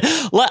have said,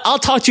 "I'll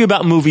talk to you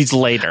about movies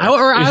later."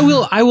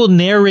 I will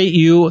narrate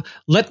you.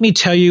 Let me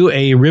tell you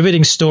a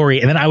riveting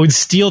story, and then I would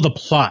steal the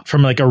plot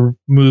from like a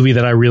movie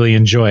that I really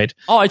enjoyed.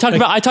 Oh, I talk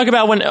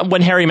about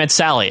when Harry met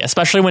Sally,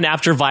 especially when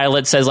after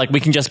Violet says like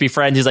we can just be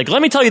friends. He's like,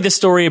 "Let me tell you this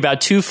story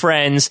about two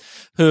friends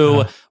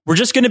who were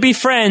just going to be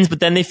friends, but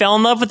then they fell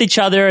in love with each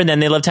other, and then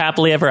they lived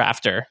happily ever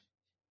after."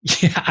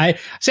 Yeah,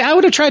 I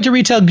would have tried to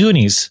retell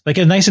Goonies, like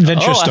a nice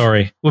adventure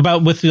story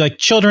with like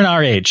children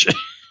our age.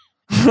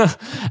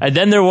 And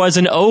then there was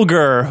an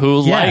ogre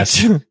who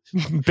liked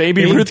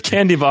Baby Ruth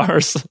candy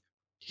bars.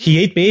 He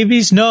ate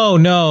babies? No,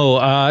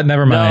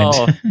 never mind.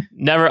 No,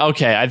 never.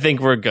 Okay, I think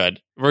we're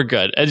good.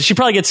 And she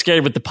probably gets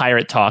scared with the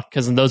pirate talk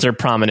because those are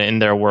prominent in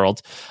their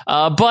world.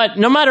 But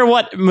no matter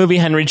what movie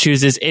Henry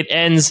chooses, it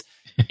ends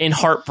in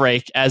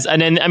heartbreak.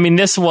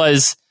 This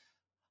was.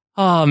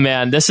 Oh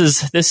man, this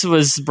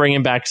was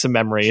bringing back some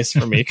memories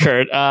for me,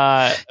 Kurt.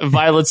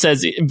 Violet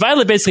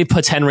basically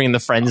puts Henry in the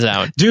friend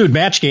zone. Dude,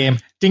 match game.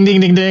 Ding,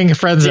 ding, ding, ding.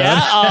 Friend zone.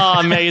 Yeah. Oh,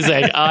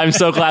 amazing. I'm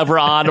so glad we're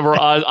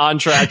on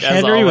track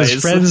as Henry always.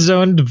 was friend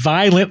zoned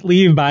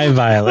violently by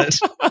Violet.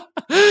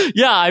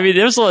 Yeah, I mean,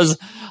 this was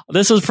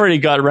pretty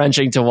gut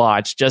wrenching to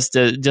watch. Just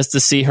to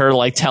see her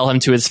like tell him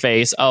to his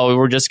face, "Oh,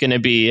 we're just going to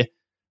be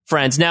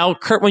friends." Now,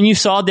 Kurt, when you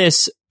saw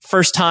this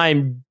first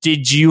time,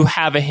 did you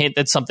have a hint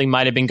that something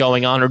might have been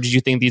going on, or did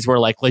you think these were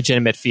like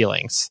legitimate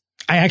feelings?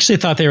 I actually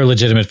thought they were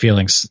legitimate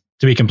feelings,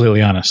 to be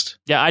completely honest.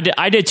 Yeah,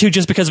 I did too,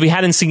 just because we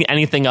hadn't seen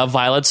anything of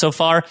Violet so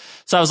far.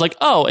 So I was like,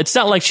 oh, it's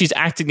not like she's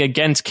acting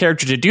against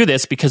character to do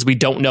this, because we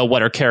don't know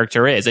what her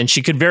character is. And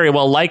she could very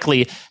well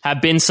likely have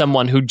been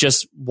someone who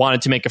just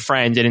wanted to make a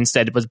friend and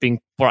instead was being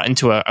brought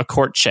into a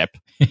courtship.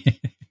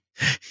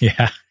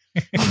 Yeah.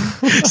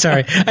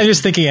 Sorry, I'm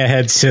just thinking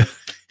ahead to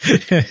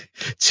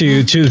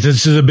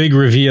the big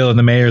reveal in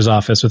the mayor's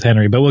office with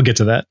Henry, but we'll get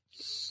to that.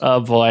 Oh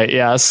boy,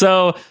 yeah.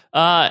 So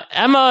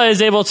Emma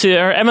is able to,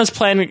 or Emma's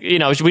plan, we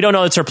don't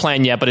know it's her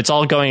plan yet, but it's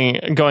all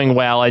going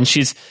well, and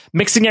she's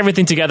mixing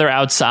everything together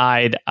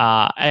outside,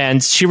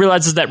 and she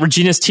realizes that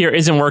Regina's tier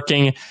isn't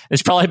working.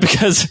 It's probably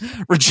because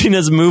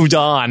Regina's moved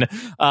on,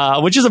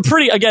 which is a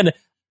pretty, again,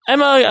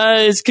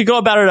 Emma could go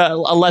about it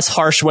a less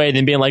harsh way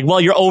than being like,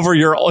 well, you're over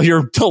your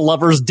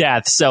lover's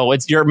death, so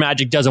your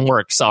magic doesn't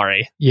work.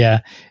 Sorry. Yeah.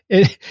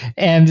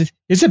 And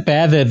is it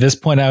bad that at this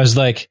point I was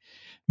like,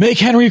 make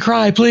Henry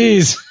cry,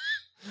 please?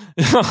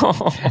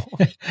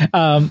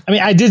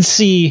 I did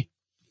see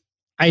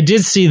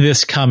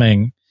this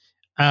coming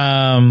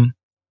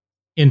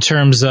in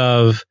terms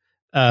of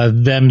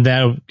them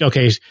now.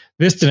 Okay,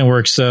 this didn't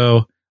work,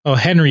 so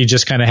Henry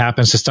just kind of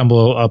happens to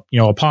stumble up,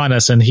 upon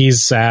us, and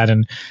he's sad,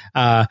 and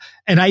I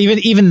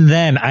even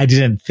then I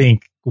didn't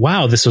think,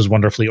 wow, this was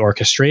wonderfully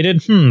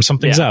orchestrated.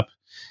 Something's up.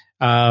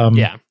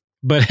 Yeah.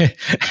 but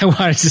I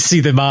wanted to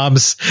see the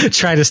moms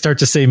try to start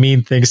to say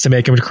mean things to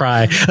make him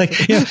cry. Like,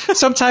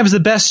 sometimes the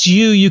best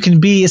you can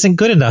be isn't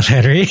good enough,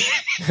 Henry.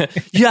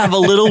 You have a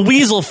little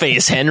weasel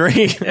face,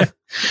 Henry.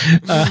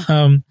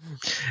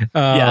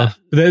 Yeah.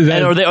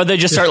 Or they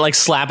just start like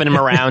slapping him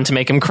around to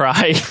make him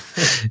cry.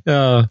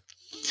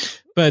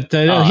 But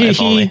they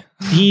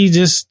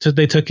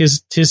took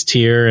his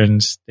tear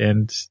and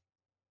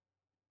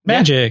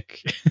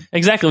magic. Yeah.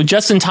 Exactly.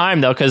 Just in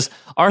time, though, because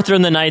Arthur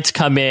and the Knights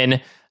come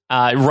in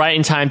right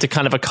in time to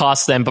kind of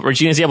accost them. But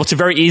Regina's able to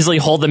very easily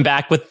hold them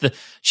back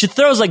she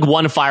throws like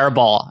one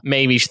fireball,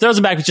 maybe. She throws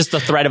them back with just the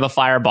threat of a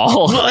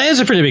fireball. Well, it is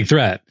a pretty big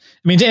threat.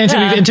 I mean,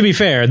 to be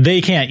fair,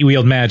 they can't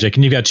wield magic,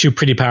 and you've got two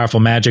pretty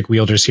powerful magic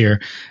wielders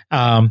here.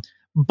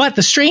 But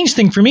the strange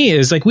thing for me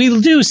is, like,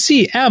 we do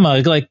see Emma,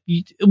 like,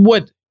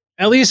 what,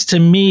 at least to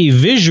me,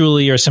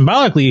 visually or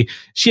symbolically,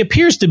 she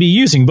appears to be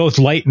using both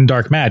light and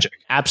dark magic.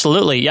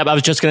 Absolutely. Yep. I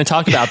was just going to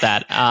talk about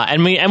that.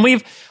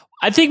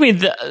 I think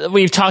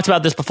we've talked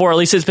about this before. At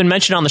least it's been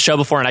mentioned on the show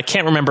before, and I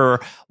can't remember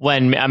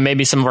when.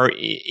 Maybe some of our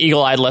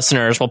eagle-eyed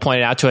listeners will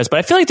point it out to us. But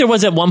I feel like there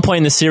was at one point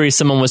in the series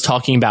someone was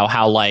talking about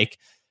how, like,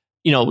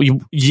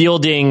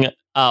 wielding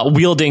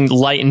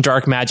light and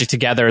dark magic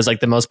together is like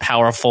the most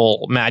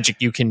powerful magic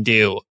you can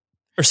do,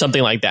 or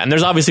something like that. And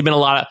there's obviously been a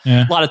lot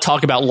of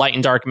talk about light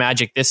and dark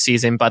magic this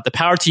season, but the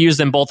power to use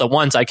them both at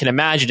once, I can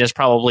imagine, is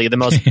probably the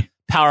most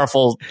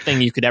powerful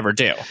thing you could ever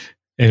do.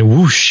 And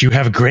whoosh, you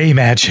have gray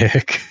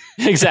magic.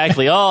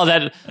 Exactly. Oh,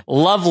 that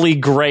lovely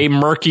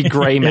murky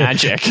gray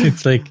magic.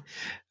 It's like,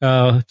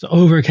 it's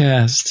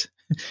overcast.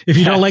 If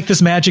you don't like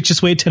this magic,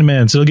 just wait 10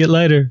 minutes. It'll get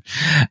lighter.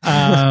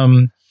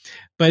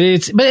 But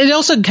it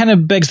also kind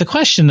of begs the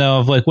question, though,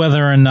 of like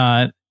whether or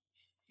not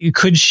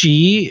could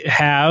she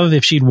have,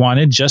 if she'd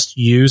wanted, just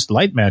used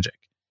light magic?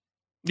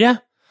 Yeah.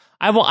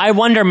 I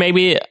wonder,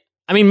 maybe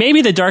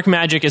the dark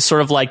magic is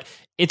sort of like,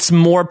 it's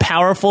more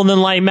powerful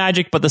than light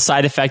magic, but the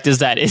side effect is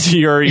that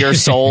your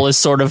soul is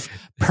sort of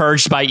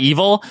purged by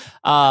evil.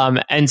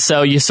 And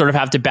so you sort of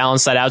have to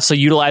balance that out. So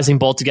utilizing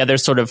both together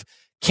sort of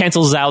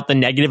cancels out the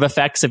negative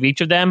effects of each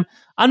of them.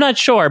 I'm not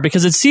sure,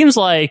 because it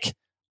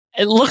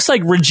looks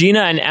like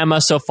Regina and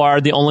Emma so far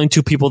are the only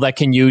two people that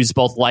can use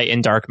both light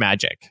and dark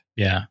magic.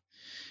 Yeah.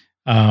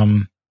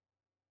 Although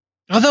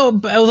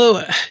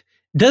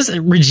does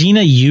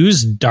Regina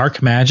use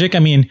dark magic? I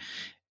mean,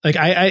 like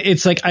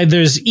it's like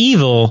there's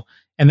evil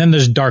and then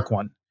there's dark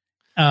one.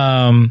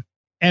 And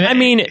I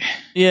mean,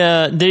 she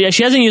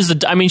hasn't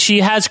used she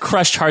has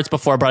crushed hearts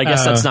before, but I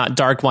guess that's not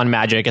dark one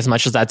magic as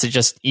much as that's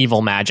just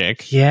evil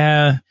magic.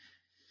 Yeah.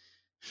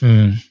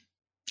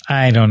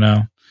 I don't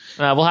know.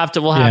 We'll have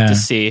to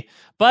see.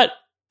 But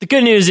the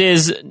good news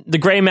is the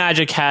gray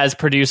magic has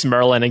produced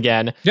Merlin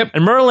again. Yep.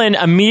 And Merlin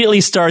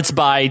immediately starts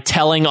by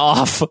telling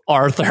off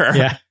Arthur.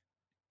 Yeah.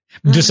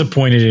 I'm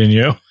disappointed in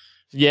you.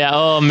 Yeah.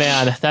 Oh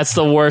man, that's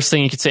the worst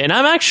thing you could say. And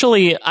I'm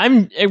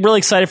really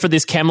excited for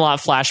these Camelot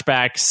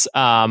flashbacks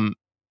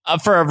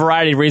for a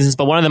variety of reasons,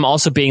 but one of them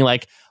also being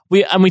like,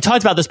 we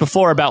talked about this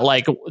before about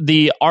like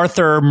the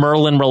Arthur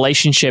Merlin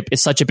relationship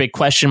is such a big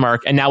question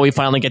mark, and now we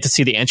finally get to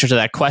see the answer to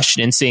that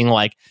question and seeing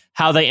like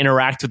how they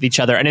interact with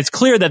each other. And it's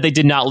clear that they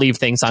did not leave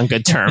things on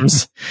good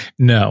terms.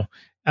 No,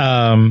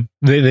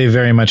 they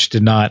very much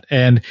did not.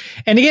 And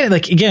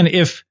again,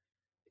 if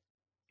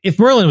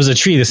Merlin was a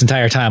tree this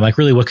entire time, like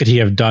really, what could he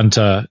have done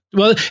to?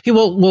 Well,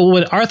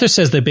 what Arthur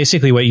says that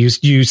basically what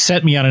you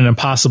set me on an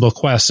impossible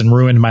quest and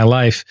ruined my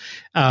life.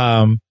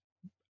 I'm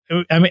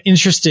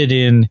interested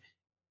in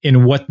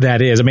what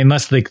that is. I mean,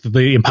 unless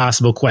the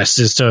impossible quest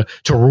is to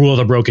rule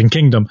the Broken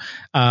Kingdom.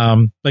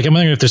 I'm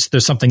wondering if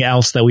there's something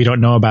else that we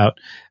don't know about.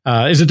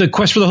 Is it the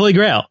quest for the Holy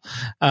Grail?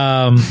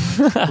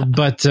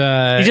 But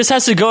he just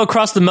has to go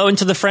across the moat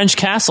into the French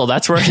castle.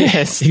 That's where it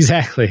is.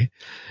 Exactly.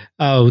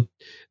 Oh,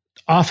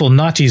 awful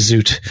naughty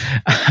zoot.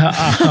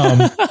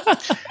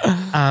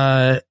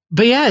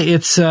 But yeah,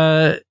 it's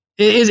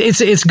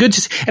good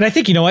to see. And I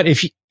think, you know what,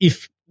 if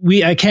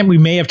we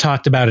may have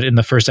talked about it in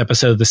the first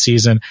episode of the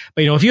season,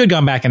 but if you had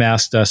gone back and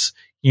asked us,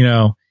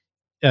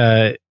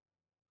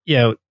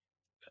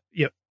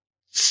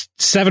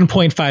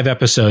 7.5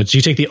 episodes,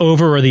 you take the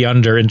over or the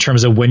under in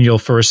terms of when you'll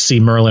first see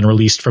Merlin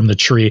released from the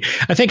tree.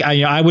 I think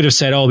I would have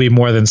said, it'll be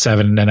more than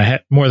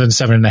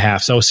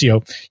 7.5. So,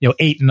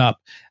 8 and up.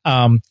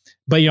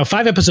 But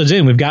 5 episodes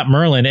in, we've got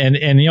Merlin,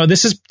 and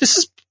this is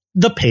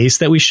the pace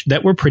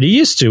that we're pretty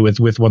used to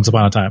with Once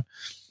Upon a Time.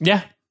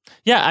 Yeah.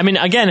 I mean,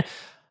 again,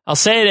 I'll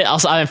say it.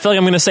 I feel like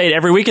I'm going to say it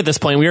every week at this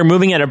point. We are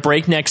moving at a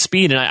breakneck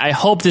speed, and I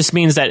hope this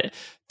means that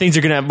things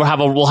are going to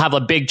we'll have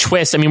a big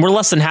twist. I mean, we're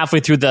less than halfway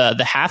through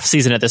the half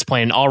season at this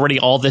point, and already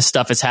all this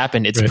stuff has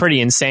happened. It's pretty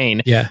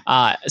insane.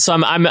 Yeah. So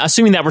I'm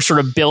assuming that we're sort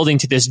of building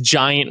to this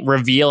giant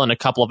reveal in a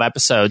couple of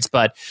episodes.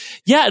 But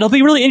yeah, it'll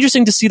be really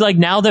interesting to see, like,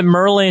 now that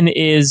Merlin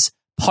is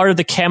part of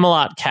the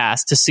Camelot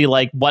cast, to see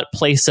like what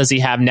place does he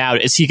have now?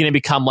 Is he going to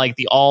become like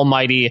the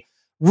almighty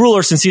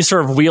ruler, since he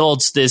sort of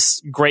wields this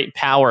great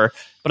power?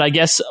 But I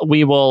guess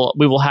we will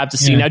have to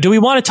see. Yeah. Now, do we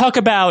want to talk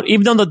about,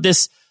 even though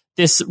this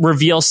this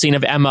reveal scene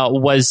of Emma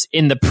was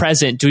in the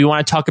present. Do we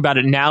want to talk about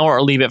it now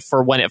or leave it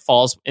for when it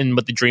falls in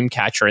with the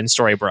Dreamcatcher in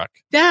Storybrooke?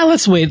 Yeah,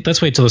 let's wait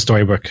till the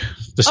Storybook.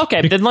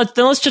 Okay, then we'll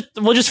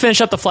just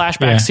finish up the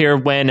flashbacks here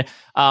when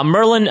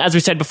Merlin, as we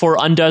said before,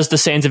 undoes the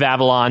Sands of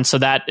Avalon. So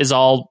that is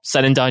all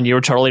said and done. You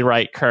were totally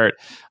right, Kurt.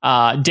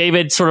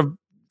 David sort of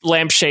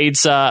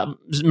lampshades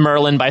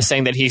Merlin by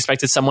saying that he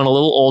expected someone a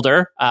little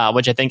older,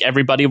 which I think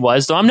everybody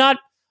was. Though I'm not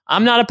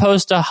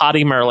opposed to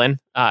hottie Merlin.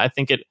 I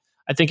think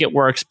it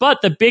works.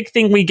 But the big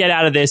thing we get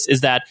out of this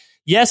is that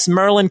yes,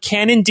 Merlin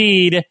can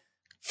indeed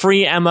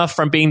free Emma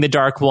from being the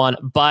Dark One,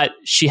 but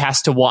she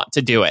has to want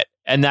to do it,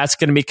 and that's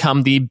going to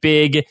become the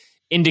big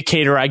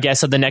indicator, I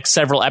guess, of the next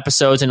several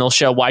episodes, and it'll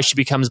show why she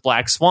becomes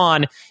Black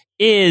Swan.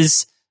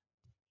 Is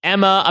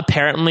Emma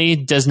apparently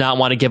does not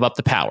want to give up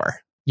the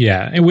power.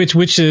 Yeah,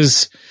 which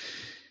is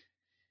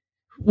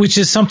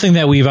something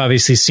that we've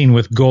obviously seen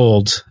with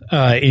Gold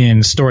in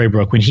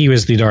Storybrooke when he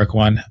was the Dark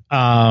One.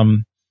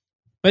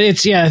 But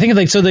it's, I think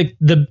like, so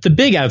the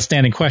big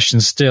outstanding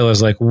question still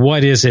is like,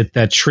 what is it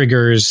that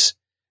triggers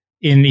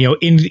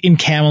in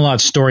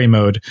Camelot story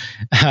mode?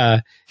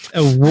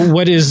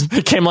 What is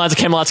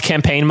Camelot's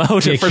campaign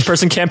mode, first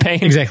person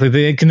campaign? Exactly.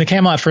 The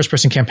Camelot first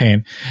person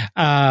campaign.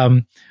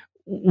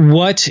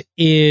 What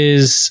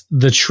is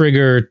the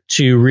trigger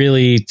to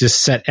really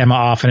just set Emma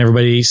off and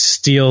everybody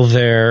steal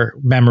their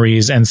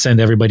memories and send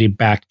everybody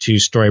back to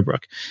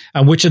Storybrooke?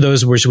 Which of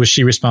those was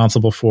she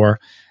responsible for?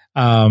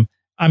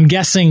 I'm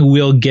guessing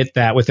we'll get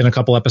that within a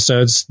couple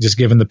episodes, just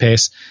given the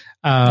pace.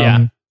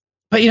 But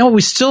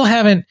we still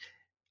haven't.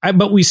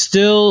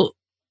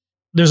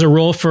 There's a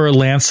role for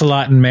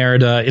Lancelot and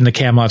Merida in the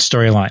Camelot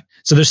storyline,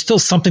 so there's still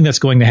something that's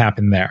going to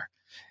happen there,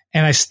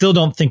 and I still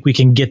don't think we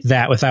can get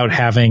that without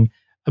having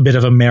a bit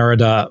of a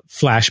Merida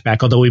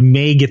flashback, although we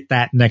may get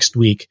that next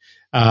week.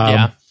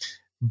 But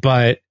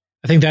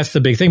I think that's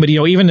the big thing. But,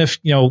 even if,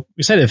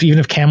 we said even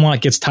if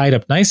Camelot gets tied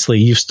up nicely,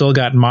 you've still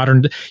got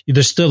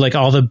there's still like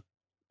all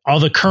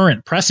the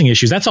current pressing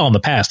issues. That's all in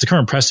the past. The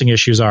current pressing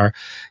issues are,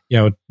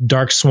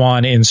 Dark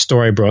Swan in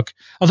Storybrooke,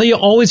 although you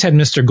always had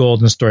Mr.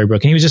 Gold in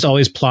Storybrooke, and he was just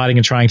always plotting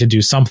and trying to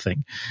do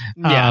something.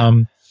 Yeah.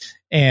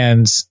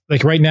 And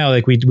like right now,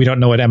 like we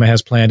don't know what Emma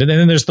has planned. And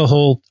then there's the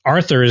whole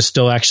Arthur is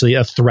still actually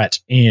a threat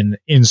in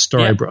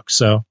Storybrooke. Yeah.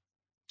 So,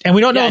 and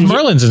we don't know if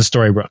Merlin's in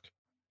Storybrooke.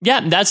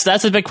 Yeah, that's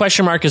a big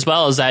question mark as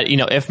well, is that,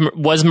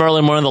 was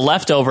Merlin one of the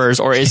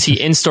leftovers, or is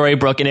he in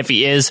Storybrooke? And if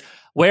he is,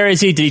 where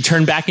is he? Did he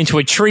turn back into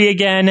a tree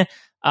again?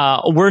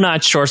 We're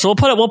not sure. So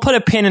we'll put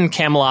a pin in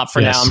Camelot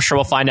for now. I'm sure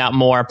we'll find out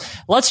more.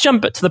 Let's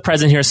jump to the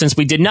present here, since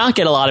we did not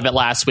get a lot of it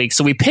last week.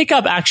 So we pick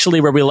up actually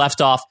where we left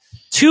off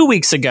 2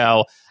 weeks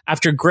ago,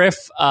 after Griff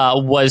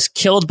was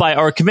killed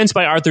convinced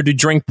by Arthur to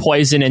drink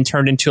poison and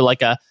turned into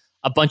like a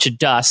bunch of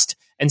dust.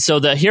 And so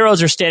the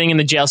heroes are standing in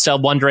the jail cell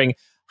wondering,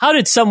 how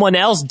did someone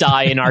else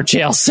die in our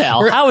jail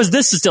cell? How is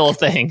this still a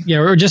thing? Yeah,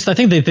 or just, I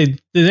think they didn't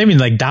even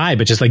like die,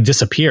 but just like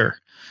disappear.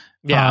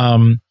 Yeah.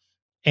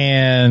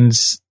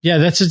 That's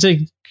just like,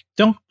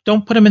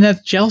 don't put them in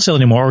that jail cell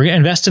anymore, or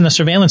invest in a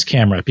surveillance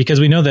camera, because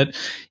we know that,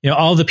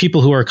 all the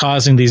people who are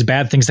causing these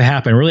bad things to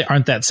happen really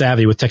aren't that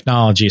savvy with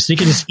technology. So you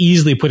can just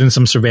easily put in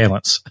some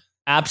surveillance.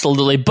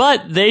 Absolutely.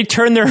 But they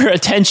turn their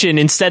attention,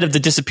 instead of the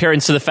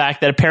disappearance, to the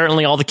fact that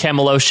apparently all the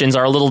Camelosians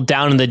are a little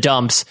down in the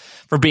dumps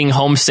for being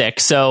homesick.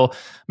 So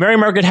Mary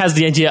Margaret has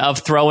the idea of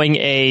throwing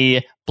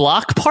a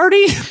block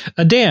party?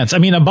 A dance.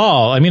 A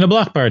ball. A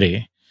block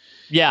party.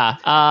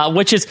 Yeah,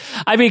 which is,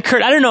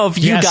 Kurt, I don't know if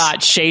you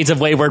got Shades of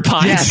Wayward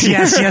Pines.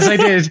 Yes, I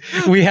did.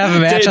 We have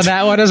a match on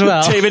that one as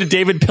well.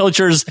 David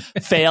Pilcher's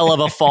fail of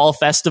a fall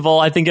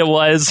festival, I think it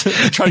was,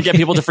 trying to get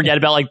people to forget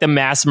about like the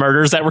mass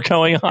murders that were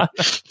going on.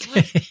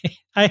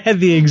 I had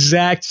the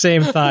exact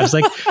same thought. It's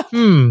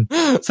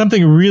like,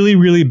 something really,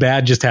 really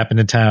bad just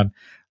happened in town.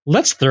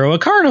 Let's throw a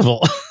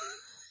carnival.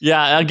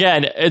 Yeah,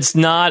 again, it's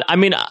not,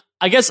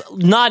 I guess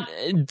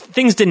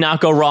things did not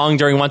go wrong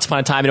during Once Upon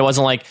a Time, and it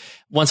wasn't like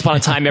Once Upon a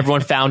Time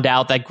everyone found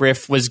out that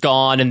Griff was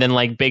gone, and then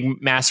like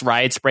big mass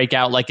riots break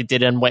out like it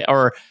did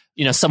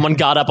someone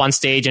got up on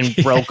stage and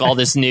broke all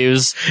this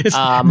news. David's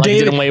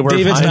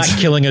not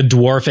killing a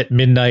dwarf at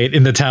midnight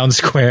in the town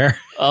square.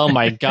 Oh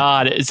my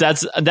God.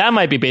 That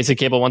might be Basic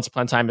Cable Once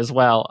Upon a Time as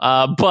well.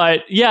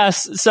 But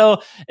yes,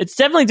 so it's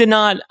definitely did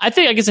not, I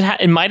guess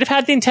it might have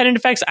had the intended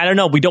effects. I don't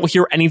know. We don't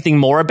hear anything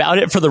more about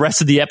it for the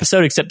rest of the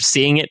episode, except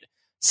seeing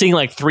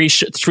like three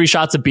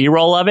shots of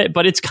B-roll of it.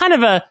 But it's kind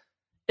of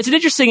it's an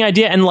interesting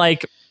idea. And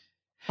like,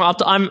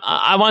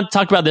 I want to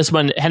talk about this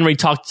when Henry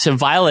talked to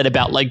Violet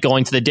about like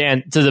going to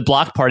the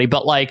block party,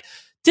 but like,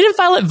 didn't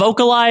Violet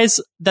vocalize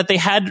that they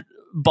had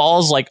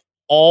balls like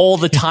all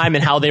the time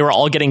and how they were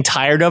all getting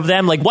tired of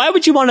them? Like, why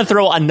would you want to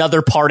throw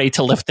another party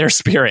to lift their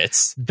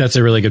spirits? That's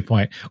a really good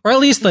point. Or at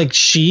least like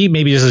she,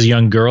 maybe just as a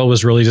young girl,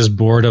 was really just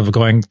bored of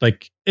going,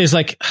 like, is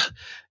like,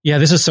 yeah,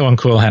 this is so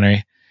uncool,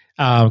 Henry.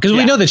 Because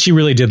we know that she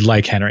really did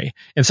like Henry.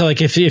 And so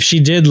like, if she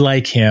did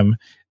like him,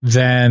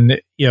 then,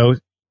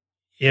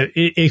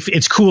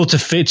 it's cool to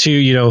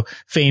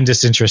feign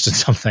disinterest in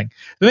something.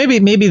 But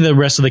maybe the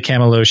rest of the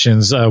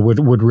Camelosians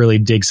would really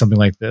dig something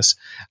like this.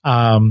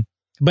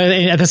 But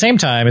at the same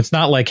time, it's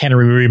not like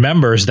Henry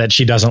remembers that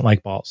she doesn't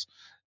like balls.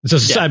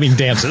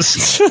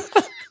 Dances.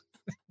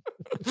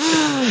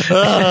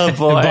 Oh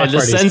boy,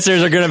 the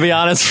censors are going to be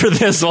honest for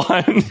this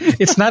one.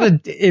 It's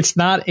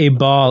not a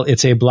ball.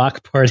 It's a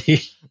block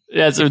party.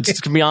 Yeah, so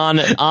it's going to be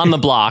on the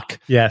block.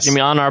 Yes, it's going to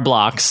be on our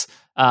blocks.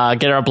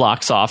 Get our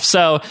blocks off.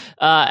 So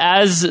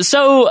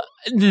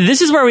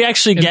this is where we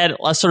actually get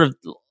a sort of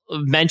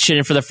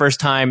mention for the first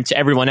time to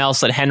everyone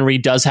else that Henry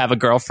does have a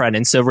girlfriend,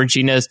 and so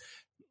Regina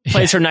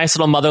plays her nice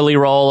little motherly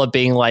role of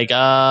being like,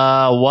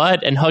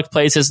 what? And Hook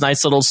plays his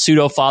nice little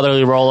pseudo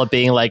fatherly role of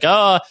being like,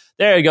 oh,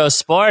 there you go,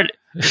 sport.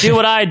 Do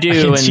what I do.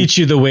 I can teach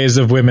you the ways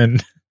of women.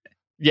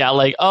 Yeah,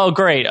 like, oh,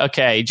 great.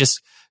 Okay,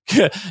 just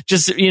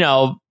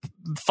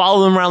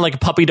follow them around like a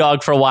puppy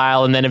dog for a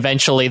while, and then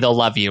eventually they'll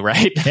love you,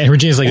 right? And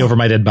Regina's like, over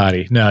my dead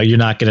body. No, you're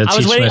not going to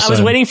teach me. I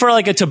was waiting for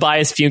like a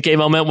Tobias Funke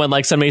moment when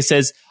like somebody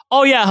says,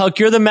 oh yeah, Hook,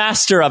 you're the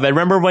master of it.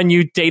 Remember when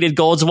you dated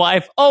Gold's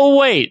wife? Oh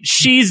wait,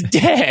 she's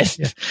dead.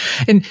 Yeah.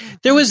 And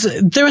there was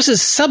a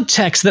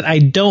subtext that I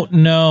don't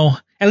know,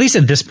 at least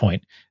at this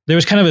point. There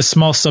was kind of a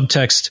small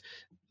subtext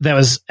that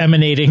was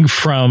emanating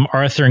from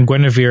Arthur and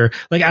Guinevere.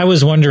 Like, I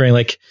was wondering,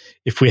 like,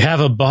 if we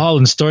have a ball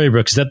in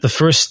Storybrooke, is that the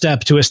first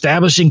step to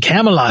establishing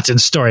Camelot in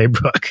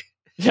Storybrooke?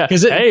 Yeah.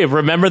 Hey,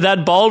 remember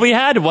that ball we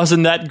had?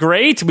 Wasn't that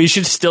great? We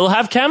should still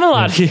have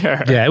Camelot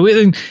here. Yeah.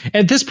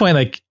 At this point,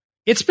 like,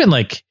 it's been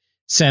a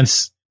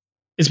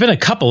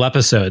couple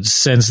episodes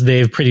since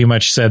they've pretty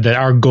much said that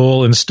our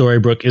goal in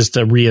Storybrooke is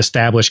to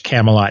reestablish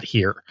Camelot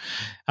here.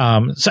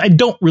 So I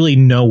don't really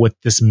know what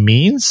this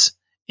means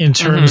in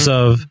terms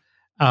of,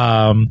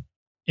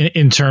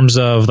 in terms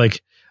of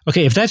like,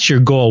 okay, if that's your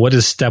goal, what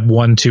is step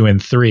 1, 2,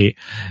 and 3?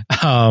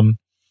 Not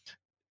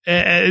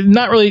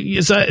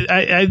really.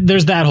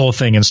 There's that whole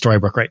thing in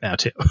Storybrooke right now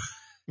too.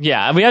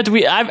 Yeah,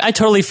 I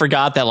totally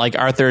forgot that like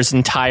Arthur's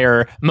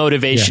entire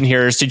motivation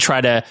here is to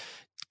try to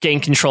gain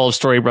control of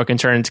Storybrooke and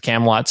turn it into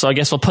Camelot. So I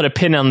guess we'll put a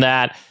pin on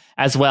that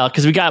as well,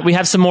 because we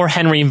have some more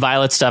Henry and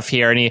Violet stuff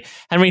here, and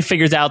Henry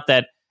figures out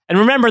that. And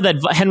remember that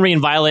Henry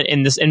and Violet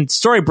in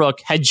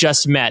Storybrooke had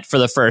just met for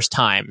the first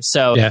time.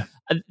 So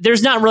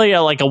there's not really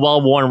a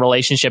well-worn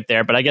relationship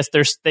there, but I guess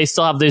they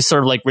still have these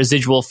sort of like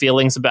residual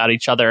feelings about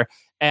each other.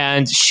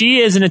 And she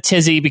is in a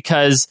tizzy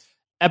because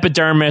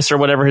Epidermis or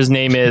whatever his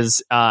name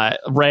is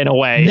ran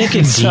away.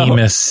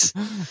 Nicodemus.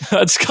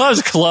 It's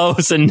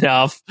close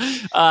enough.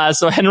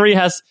 So Henry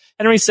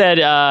said,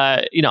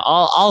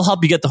 I'll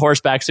help you get the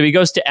horse back. So he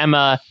goes to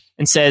Emma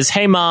and says,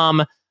 hey,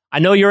 Mom, I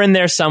know you're in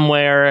there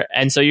somewhere,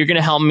 and so you're going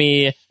to help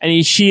me. And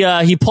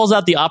he pulls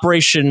out the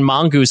Operation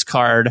Mongoose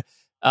card.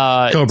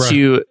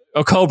 Cobra.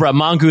 Cobra.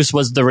 Mongoose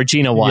was the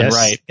Regina one, yes.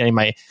 Right? Getting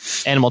my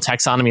animal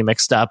taxonomy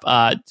mixed up.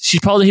 He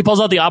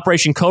pulls out the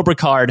Operation Cobra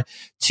card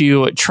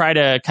to try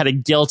to kind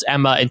of guilt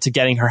Emma into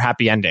getting her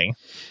happy ending.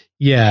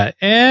 Yeah,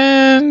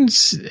 and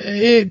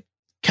it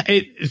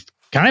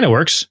kind of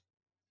works.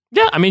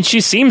 Yeah, I mean, she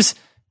seems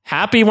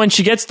happy when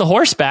she gets the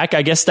horse back.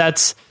 I guess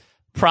that's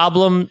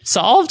problem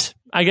solved.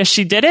 I guess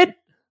she did it.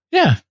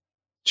 Yeah,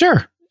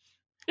 sure.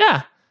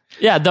 Yeah.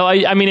 Though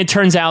I mean, it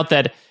turns out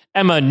that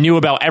Emma knew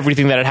about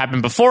everything that had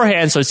happened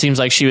beforehand, so it seems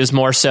like she was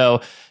more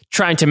so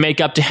trying to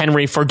make up to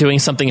Henry for doing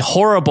something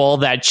horrible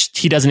that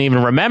he doesn't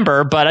even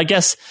remember. But I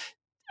guess,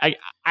 I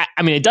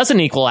mean, it doesn't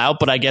equal out,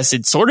 but I guess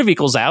it sort of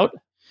equals out.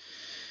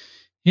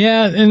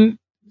 Yeah, and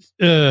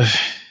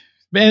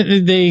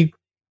they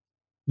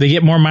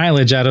get more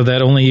mileage out of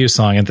that Only You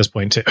song at this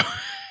point too.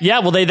 Yeah,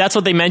 well, that's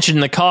what they mentioned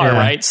in the car,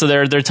 right? So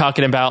they're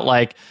talking about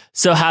like,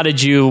 so how did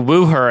you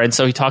woo her? And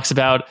so he talks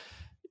about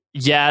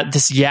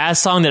this Yaz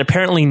song that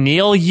apparently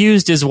Neil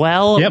used as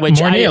well. Yep,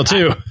 more Neil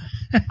too.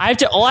 I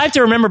have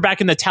to remember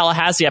back in the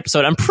Tallahassee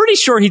episode, I'm pretty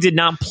sure he did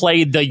not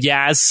play the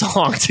Yaz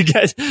song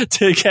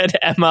to get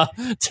Emma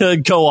to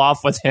go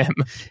off with him.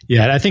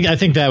 Yeah, I think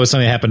that was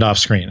something that happened off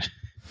screen.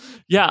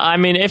 Yeah, I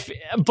mean,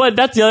 but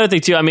that's the other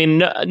thing too. I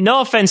mean, no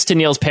offense to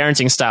Neil's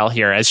parenting style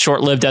here, as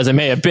short-lived as it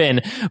may have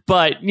been,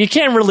 but you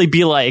can't really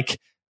be like,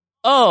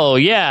 oh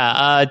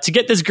yeah, to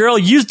get this girl,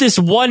 use this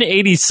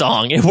 180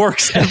 song. It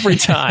works every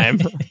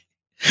time.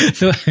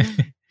 So,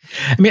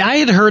 I mean, I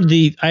had heard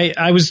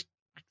I was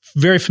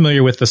very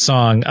familiar with the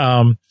song,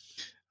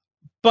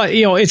 but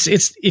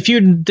it's if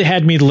you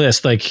had me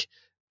list like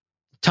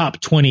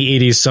top 20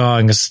 80s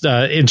songs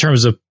in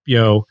terms of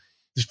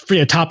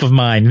top of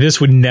mind, this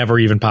would never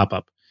even pop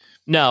up.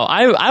 No,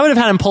 I would have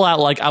had him pull out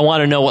like I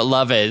Want to Know What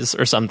Love Is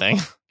or something.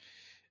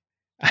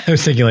 I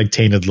was thinking like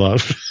Tainted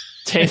Love.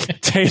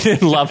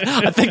 Tainted Love.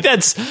 I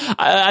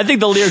think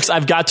the lyrics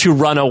I've got to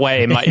run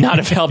away might not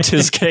have helped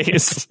his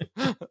case.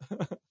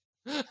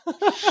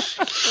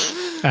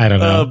 I don't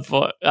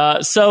know.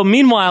 So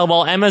meanwhile,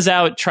 while Emma's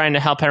out trying to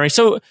help Henry,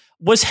 so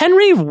was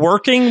Henry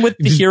working with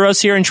the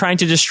heroes here and trying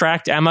to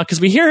distract Emma?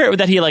 Because we hear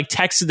that he like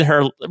texted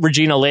her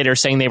Regina later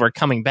saying they were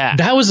coming back.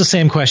 That was the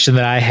same question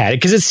that I had,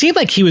 because it seemed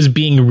like he was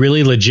being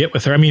really legit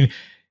with her. I mean,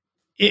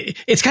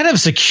 it's kind of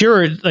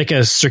secure, like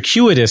a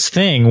circuitous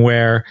thing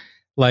where,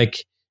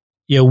 like,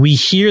 we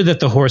hear that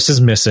the horse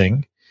is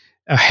missing.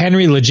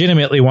 Henry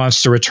legitimately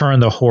wants to return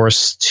the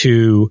horse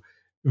to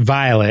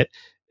Violet.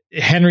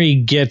 Henry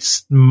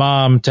gets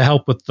Mom to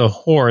help with the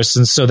horse,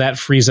 and so that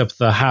frees up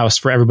the house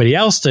for everybody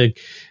else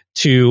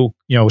to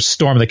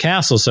storm the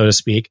castle, so to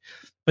speak.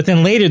 But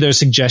then later there's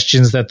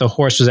suggestions that the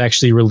horse was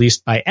actually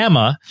released by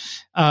Emma.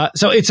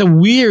 So it's a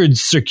weird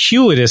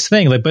circuitous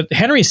thing. But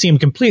Henry seemed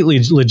completely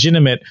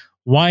legitimate,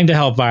 wanting to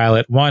help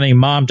Violet, wanting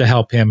Mom to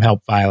help him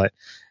help Violet.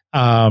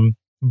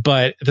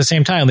 But at the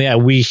same time,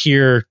 we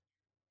hear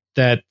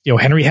that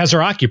Henry has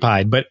her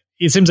occupied, but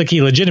it seems like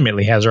he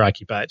legitimately has her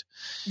occupied.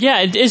 Yeah,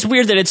 it is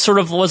weird that it sort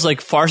of was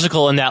like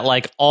farcical in that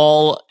like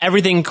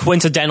everything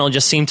coincidental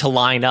just seemed to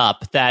line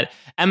up. That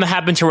Emma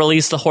happened to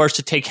release the horse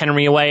to take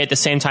Henry away. At the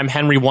same time,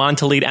 Henry wanted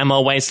to lead Emma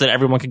away so that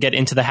everyone could get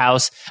into the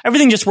house.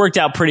 Everything just worked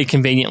out pretty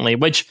conveniently,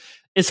 which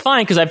is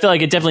fine because I feel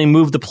like it definitely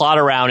moved the plot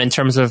around in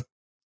terms of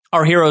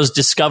our heroes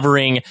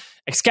discovering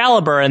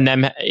Excalibur and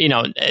them,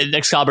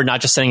 Excalibur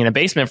not just sitting in a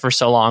basement for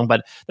so long.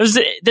 But there's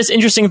this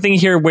interesting thing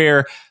here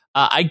where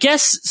I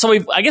guess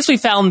we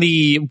found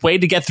the way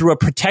to get through a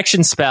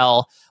protection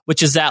spell,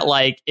 which is that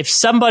like if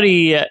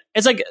somebody,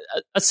 it's like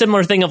a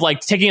similar thing of like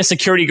taking a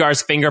security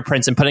guard's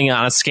fingerprints and putting it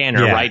on a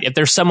scanner, right? If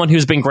there's someone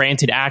who's been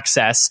granted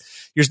access,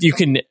 you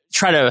can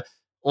try to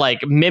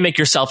like mimic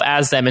yourself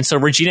as them. And so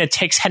Regina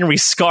takes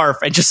Henry's scarf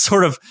and just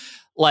sort of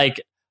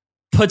like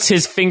puts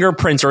his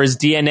fingerprints or his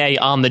DNA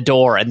on the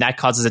door, and that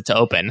causes it to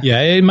open.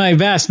 Yeah, in my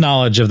vast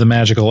knowledge of the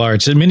magical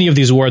arts, and many of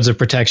these wards of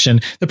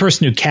protection, the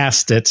person who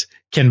cast it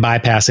can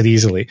bypass it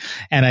easily.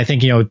 And I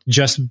think,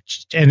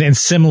 and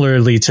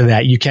similarly to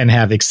that, you can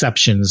have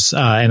exceptions.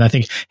 And I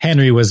think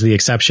Henry was the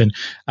exception.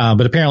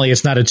 But apparently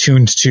it's not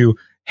attuned to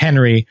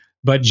Henry,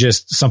 but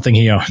just something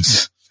he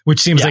owns,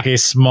 which seems like a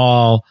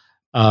small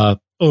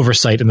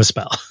oversight in the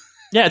spell.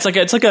 Yeah, it's like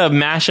a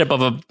mashup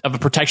of a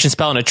protection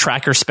spell and a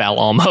tracker spell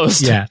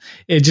almost. Yeah,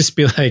 it'd just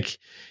be like,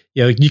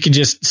 you can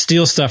just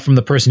steal stuff from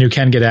the person who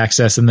can get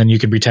access, and then you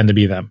can pretend to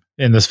be them,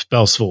 and the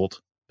spell's fooled.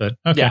 But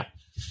okay. Yeah,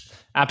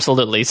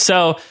 absolutely.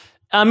 So,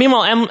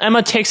 meanwhile,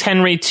 Emma takes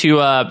Henry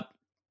to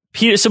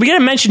Peter. So we get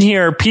a mention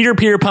here,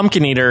 Peter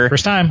Pumpkin Eater.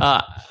 First time.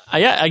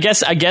 Yeah, I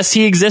guess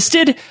he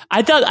existed.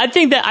 I thought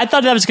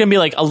that was going to be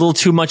like a little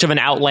too much of an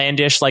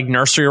outlandish like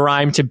nursery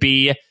rhyme to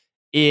be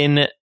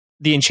in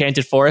the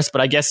Enchanted Forest,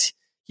 but I guess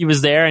he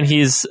was there, and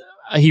he's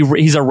a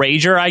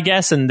rager, I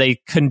guess, and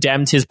they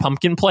condemned his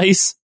pumpkin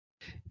place.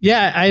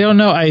 Yeah, I don't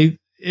know. I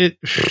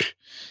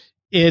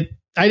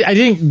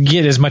didn't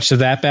get as much of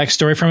that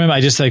backstory from him.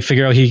 I just like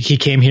figure out he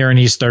came here and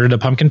he started a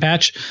pumpkin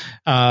patch.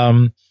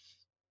 But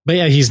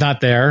yeah, he's not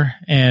there,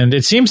 and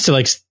it seems to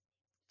like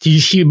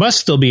he must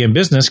still be in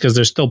business because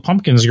there's still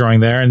pumpkins growing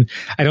there, and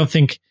I don't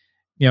think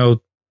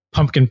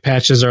pumpkin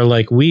patches are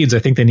like weeds. I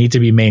think they need to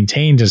be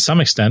maintained to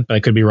some extent, but I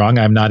could be wrong.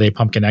 I'm not a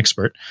pumpkin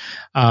expert.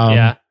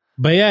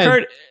 But yeah,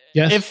 Kurt,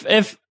 yes.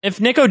 If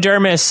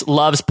Nicodermus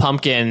loves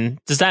pumpkin,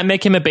 does that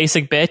make him a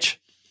basic bitch?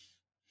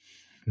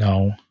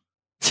 No.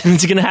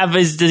 Is he gonna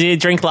does he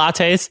drink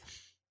lattes?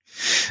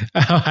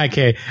 Oh,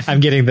 okay. I'm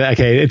getting that.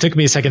 Okay. It took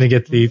me a second to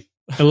get the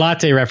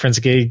latte reference.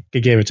 Gave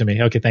it to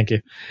me. Okay. Thank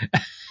you.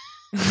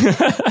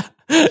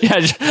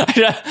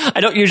 Yeah,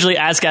 I don't usually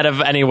ask out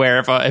of anywhere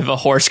if a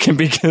horse can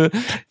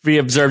be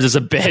observed as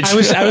a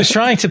bitch. I was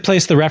trying to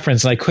place the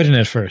reference and I couldn't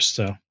at first.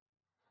 So,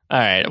 all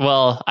right.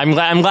 Well, I'm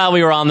glad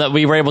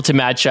we were able to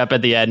match up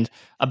at the end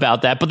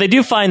about that. But they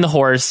do find the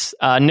horse.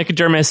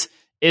 Nicodermus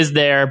is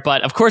there,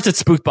 but of course it's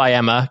spooked by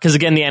Emma because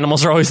again the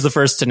animals are always the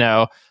first to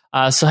know.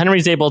 So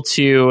Henry's able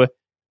to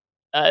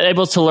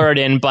lure it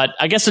in, but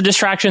I guess the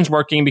distraction's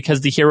working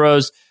because the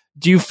heroes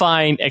do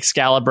find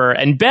Excalibur,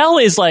 and Belle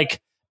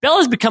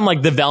has become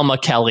like the Velma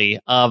Kelly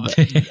of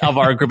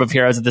our group of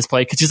heroes at this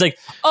point because she's like,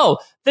 oh,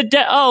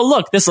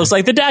 look, this looks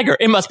like the dagger.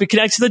 It must be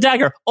connected to the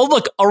dagger. Oh,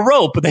 look, a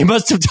rope. They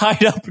must have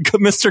tied up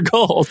Mr.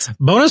 Gold.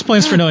 Bonus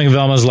points for knowing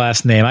Velma's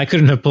last name. I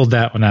couldn't have pulled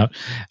that one out.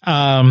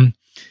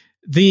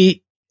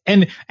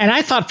 And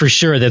I thought for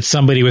sure that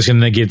somebody was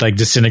going to get like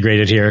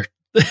disintegrated here.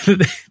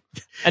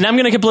 And I'm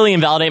going to completely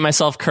invalidate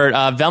myself, Kurt.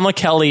 Velma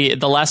Kelly,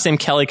 the last name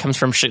Kelly comes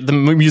from the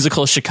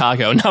musical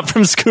Chicago, not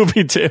from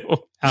Scooby-Doo.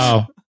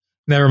 Oh,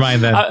 never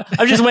mind then.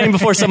 I'm just waiting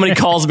before somebody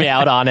calls me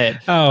out on it.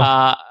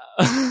 Oh.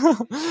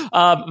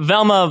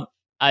 Velma,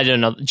 I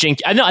don't know.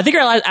 I think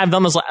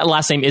Velma's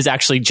last name is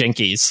actually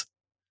Jinkies.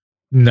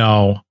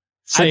 No.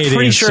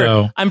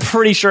 I'm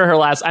pretty sure her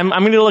last. I'm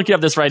going to look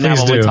up this right now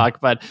while we talk.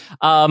 But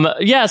I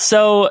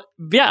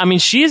mean,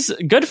 she's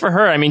good for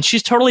her. I mean,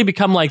 she's totally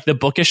become like the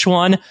bookish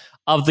one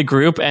of the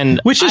group, and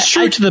which is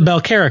true to the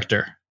Belle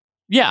character.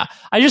 Yeah,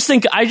 I just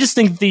think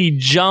the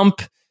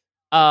jump,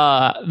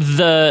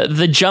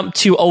 the jump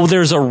to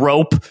there's a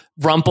rope.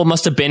 Rumpel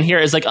must have been here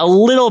is like a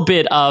little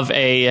bit of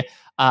a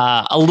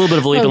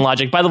leap in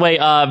logic. By the way,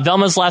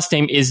 Velma's last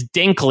name is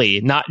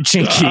Dinkley, not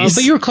Jinkies.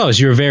 But you were close.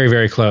 You were very,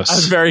 very close. I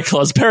was very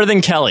close. Better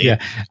than Kelly.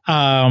 Yeah.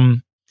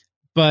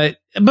 But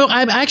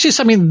I actually,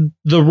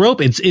 the rope.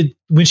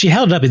 When she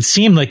held it up, it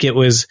seemed like it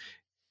was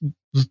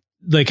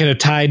like kind of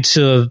tied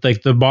to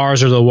like the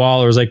bars or the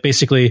wall, or was like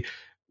basically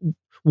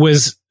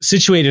was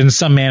situated in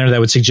some manner that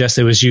would suggest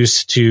it was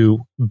used to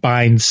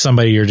bind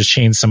somebody or to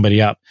chain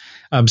somebody up.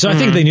 So I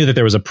think they knew that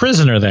there was a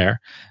prisoner there.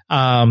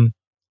 And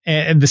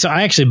so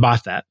I actually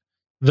bought that.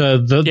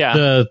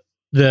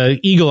 The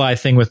eagle eye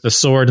thing with the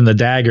sword and the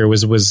dagger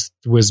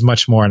was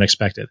much more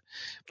unexpected.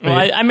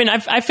 Well,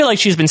 I feel like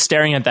she's been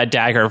staring at that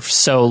dagger for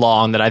so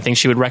long that I think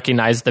she would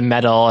recognize the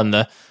metal and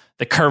the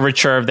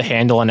curvature of the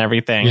handle and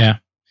everything. Yeah.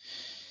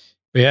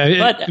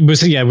 But it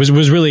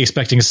was really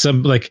expecting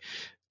some like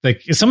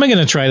is someone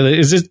going to try?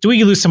 Do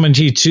we lose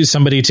somebody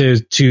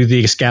to the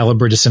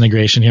Excalibur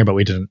disintegration here? But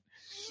we didn't.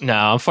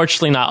 No,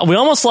 unfortunately not. We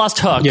almost lost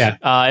Hook. Yeah.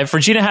 If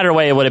Regina had her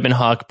way, it would have been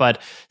Hook. But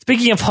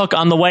speaking of Hook,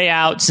 on the way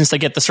out, since they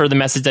get the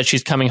message that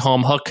she's coming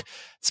home, Hook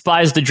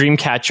spies the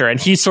Dreamcatcher, and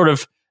he sort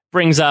of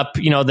brings up,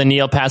 the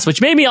Neil Pass,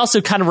 which made me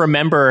also kind of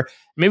remember,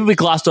 maybe we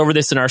glossed over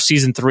this in our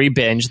season 3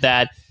 binge,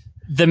 that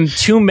the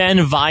two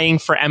men vying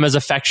for Emma's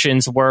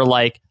affections were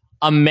like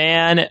a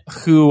man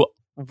who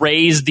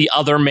raised the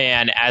other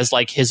man as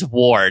like his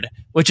ward,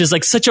 which is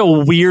like such a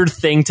weird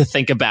thing to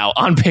think about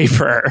on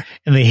paper.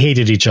 And they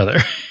hated each other.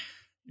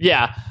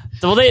 Yeah.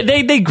 Well,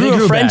 they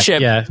grew a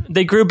friendship. Back, yeah.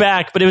 They grew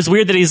back, but it was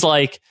weird that he's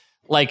like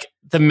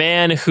the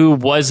man who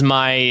was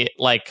my,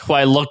 like, who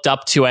I looked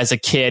up to as a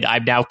kid,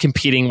 I'm now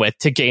competing with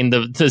to gain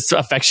the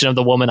affection of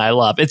the woman I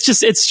love.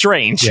 It's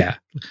strange. Yeah.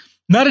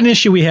 Not an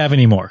issue we have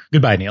anymore.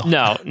 Goodbye, Neil.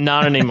 No,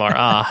 not anymore.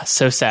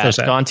 So sad. So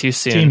sad. Gone too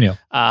soon. Team Neil.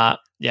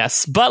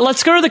 Yes. But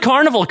let's go to the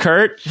carnival,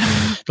 Kurt.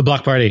 The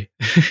block party.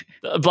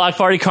 The block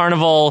party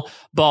carnival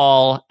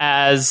ball,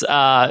 as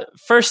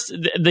first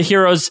the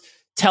heroes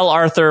tell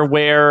Arthur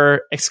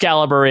where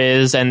Excalibur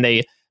is, and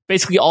they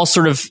basically all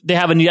they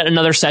have yet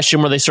another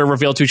session where they sort of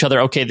reveal to each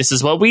other, okay, this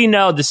is what we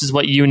know, this is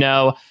what you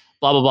know,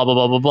 blah, blah, blah,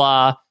 blah, blah,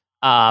 blah,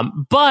 blah.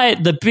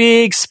 But the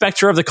big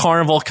specter of the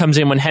carnival comes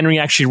in when Henry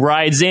actually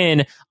rides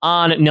in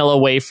on Nilla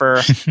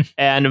Wafer,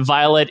 and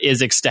Violet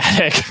is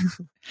ecstatic.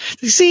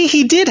 See,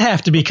 he did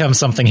have to become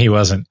something he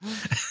wasn't.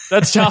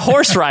 That's a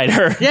horse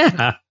rider.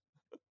 Yeah.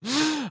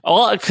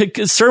 Well,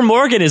 Sir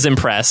Morgan is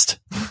impressed.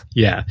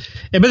 Yeah.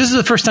 But this is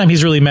the first time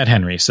he's really met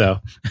Henry, so.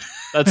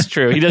 That's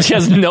true. He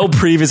has no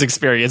previous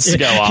experience to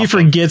go off. He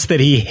forgets that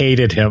he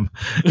hated him.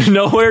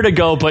 Nowhere to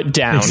go but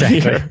down.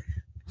 Exactly. Here.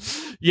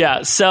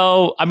 Yeah.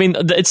 So,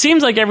 it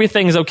seems like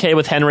everything's okay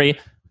with Henry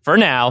for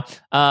now.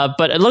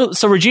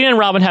 So Regina and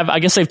Robin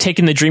they've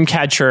taken the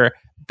Dreamcatcher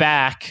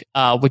back,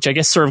 which I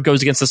guess sort of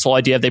goes against this whole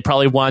idea of they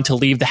probably wanted to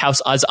leave the house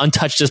as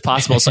untouched as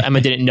possible, so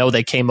Emma didn't know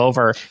they came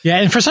over. Yeah,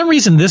 and for some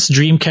reason this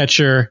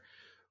Dreamcatcher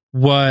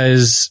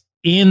was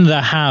in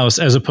the house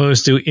as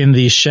opposed to in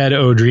the shed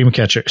o'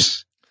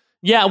 Dreamcatchers.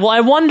 Yeah, well,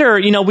 I wonder,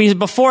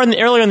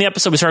 earlier in the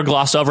episode we sort of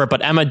glossed over it,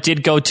 but Emma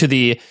did go to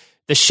the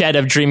shed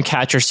of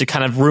Dreamcatchers to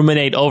kind of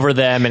ruminate over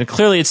them, and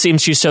clearly it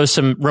seems she shows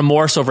some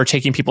remorse over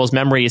taking people's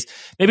memories.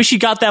 Maybe she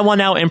got that one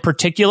out in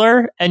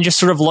particular and just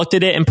sort of looked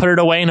at it and put it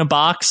away in a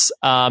box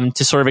to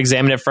sort of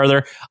examine it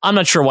further. I'm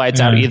not sure why it's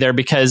out either,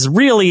 because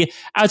really,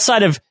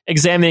 outside of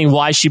examining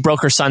why she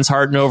broke her son's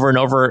heart and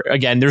over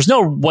again, there's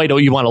no way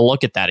you want to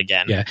look at that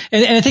again. Yeah,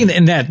 and I think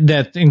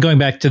in going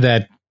back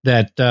to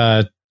that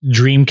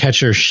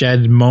Dreamcatcher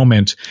shed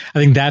moment, I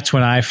think that's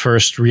when I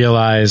first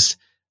realized,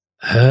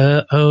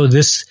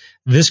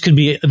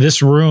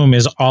 this room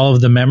is all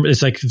of the memories.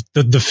 It's like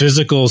the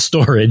physical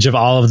storage of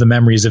all of the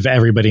memories of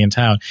everybody in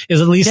town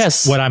is at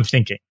least what I'm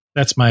thinking.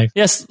 That's my...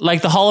 Yes,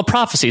 like the Hall of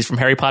Prophecies from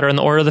Harry Potter and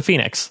the Order of the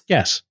Phoenix.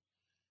 Yes.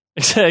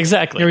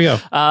 Exactly. Here we go.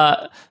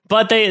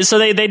 But they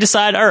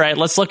decide, all right,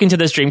 let's look into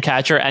this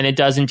Dreamcatcher, and it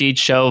does indeed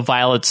show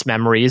Violet's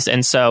memories.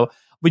 And so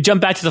we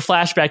jump back to the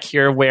flashback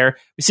here where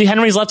we see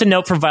Henry's left a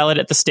note for Violet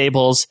at the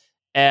stables.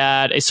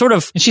 At a sort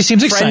of, and she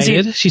seems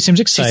excited. She seems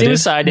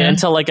excited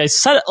until like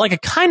a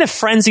kind of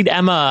frenzied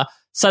Emma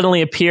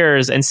suddenly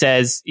appears and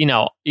says, you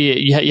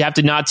have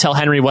to not tell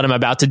Henry what I'm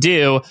about to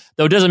do.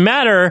 Though it doesn't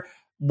matter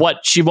what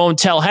she won't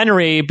tell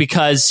Henry,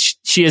 because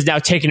she has now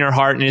taken her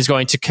heart and is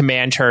going to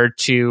command her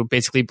to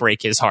basically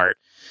break his heart.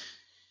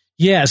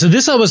 Yeah. So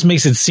this almost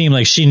makes it seem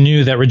like she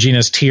knew that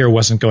Regina's tear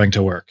wasn't going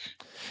to work.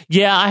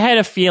 Yeah, I had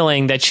a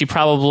feeling that she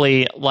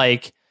probably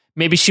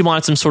maybe she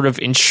wanted some sort of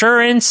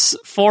insurance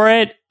for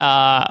it,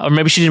 or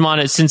maybe she didn't want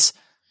it since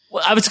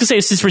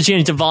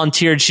Regina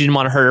volunteered, she didn't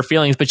want to hurt her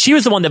feelings, but she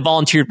was the one that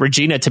volunteered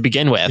Regina to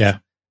begin with. Yeah.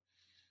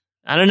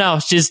 I don't know.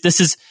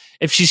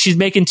 If she's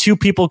making two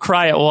people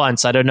cry at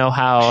once, I don't know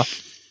how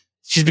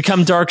she's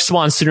become Dark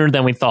Swan sooner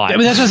than we thought.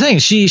 That's what I'm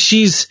saying.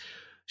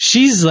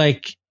 She's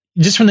like,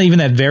 just from even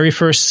that very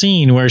first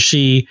scene where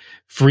she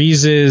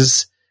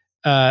freezes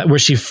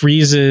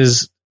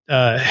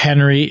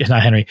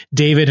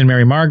David and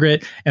Mary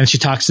Margaret, and she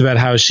talks about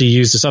how she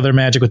used this other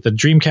magic with the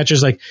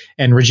Dreamcatchers,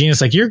 and Regina's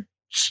like, you're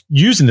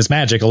using this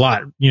magic a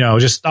lot,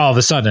 just all of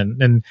a sudden.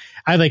 And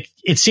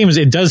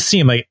it does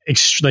seem like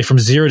from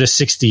 0 to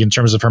 60 in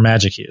terms of her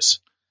magic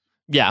use.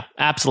 Yeah,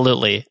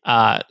 absolutely.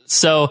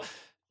 So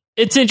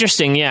it's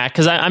interesting. Yeah.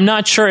 Cause I'm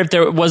not sure if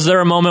there was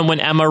a moment when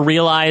Emma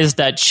realized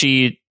that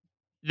she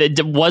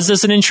was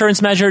this an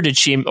insurance measure? Did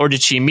she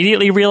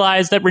immediately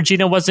realize that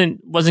Regina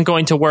wasn't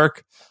going to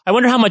work? I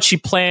wonder how much she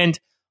planned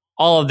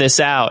all of this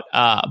out.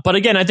 But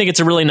again, I think it's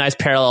a really nice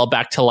parallel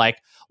back to like,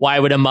 why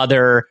would a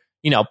mother,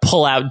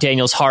 pull out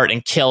Daniel's heart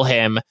and kill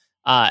him?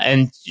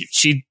 And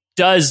she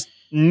does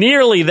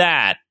nearly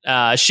that.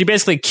 She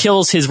basically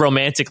kills his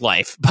romantic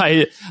life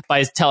by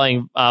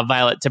telling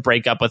Violet to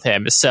break up with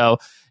him. So,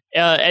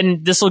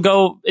 and this will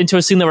go into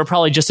a scene that we're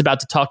probably just about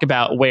to talk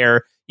about,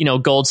 where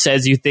Gold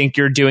says, "You think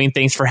you're doing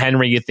things for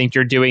Henry. You think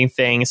you're doing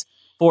things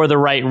for the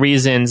right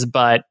reasons,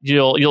 but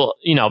you'll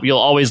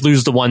always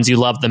lose the ones you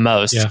love the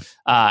most." Yeah.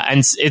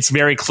 And it's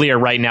very clear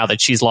right now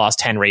that she's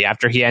lost Henry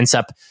after he ends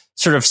up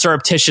sort of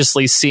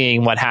surreptitiously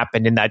seeing what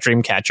happened in that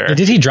dream catcher.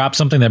 Did he drop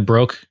something that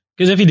broke?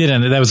 Because if he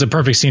didn't, that was a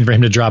perfect scene for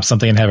him to drop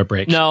something and have it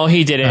break. No,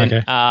 he didn't.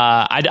 Okay.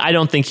 I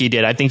don't think he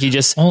did. I think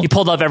he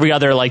pulled up every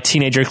other like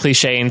teenager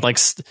cliche and like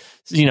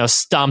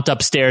stomped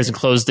upstairs and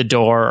closed the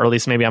door, or at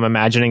least maybe I'm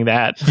imagining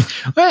that.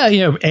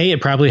 Well, A,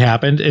 it probably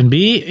happened, and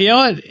B,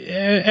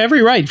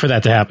 every right for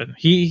that to happen.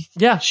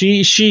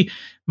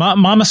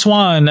 Mama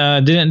Swan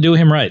didn't do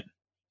him right.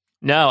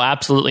 No,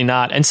 absolutely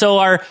not. And so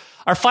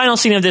our final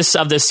scene of this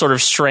sort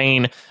of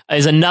strain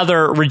is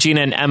another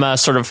Regina and Emma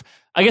sort of.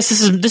 I guess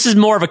this is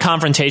more of a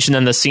confrontation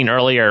than the scene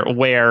earlier,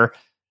 where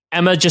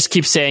Emma just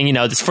keeps saying,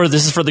 this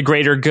is for the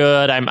greater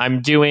good.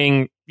 I'm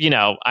doing,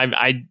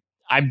 I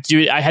had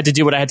to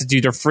do what I had to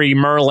do to free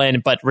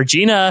Merlin, but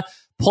Regina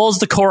pulls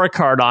the Cora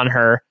card on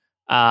her,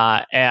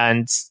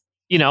 and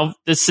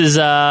this is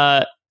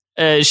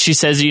she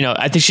says,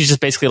 I think she's just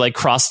basically like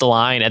crossed the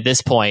line at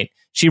this point.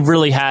 She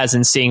really has,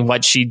 in seeing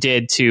what she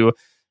did to,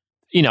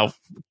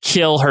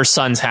 kill her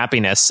son's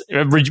happiness,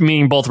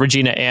 meaning both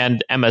Regina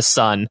and Emma's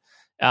son.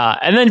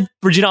 And then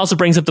Regina also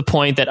brings up the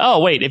point that,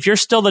 oh, wait, if you're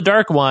still the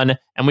Dark One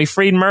and we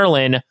freed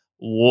Merlin,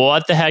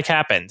 what the heck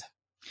happened?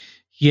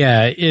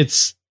 Yeah,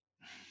 it's...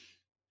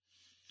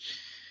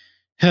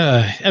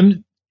 there's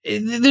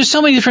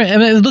so many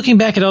different... looking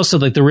back at also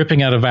like the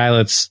ripping out of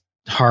Violet's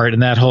heart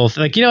and that whole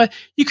thing, like,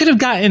 you could have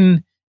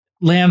gotten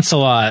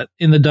Lancelot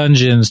in the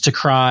dungeons to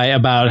cry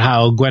about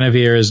how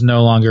Guinevere is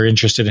no longer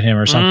interested in him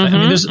or something.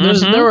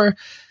 Mm-hmm,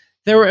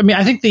 there were.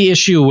 I think the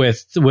issue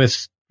with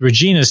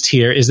Regina's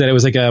tear is that it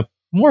was like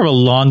more of a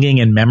longing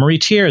and memory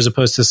tear, as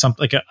opposed to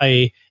something like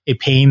a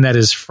pain that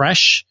is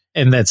fresh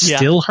and that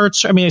still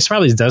hurts her. I mean, it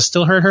probably does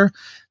still hurt her,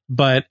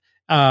 but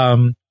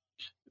I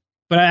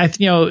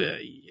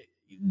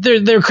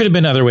there could have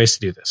been other ways to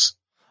do this.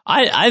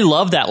 I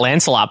love that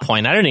Lancelot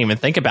point. I didn't even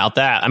think about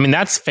that. I mean,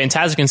 that's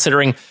fantastic,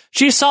 considering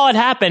she saw it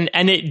happen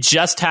and it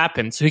just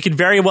happened. So he could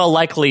very well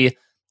likely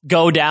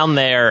go down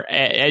there,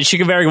 and she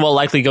could very well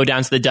likely go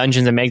down to the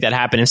dungeons and make that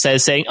happen, instead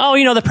of saying,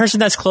 oh, the person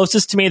that's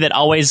closest to me, that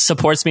always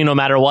supports me no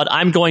matter what,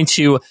 I'm going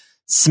to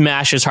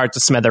smash his heart to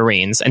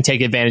smithereens and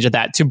take advantage of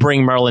that to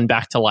bring Merlin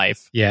back to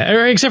life.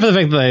 Yeah, except for the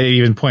fact that I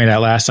even pointed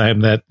out last time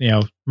that,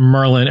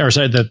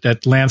 that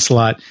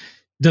Lancelot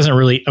doesn't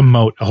really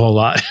emote a whole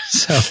lot.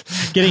 So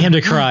getting him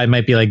to cry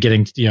might be like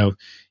getting,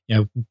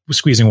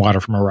 squeezing water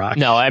from a rock.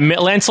 No,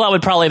 Lancelot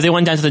would probably, if they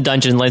went down to the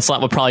dungeon,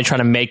 Lancelot would probably try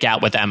to make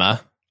out with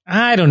Emma.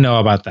 I don't know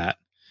about that.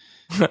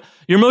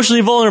 You're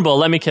emotionally vulnerable.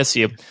 Let me kiss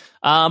you.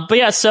 But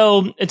yeah,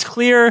 so it's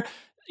clear,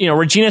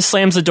 Regina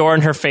slams the door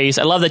in her face.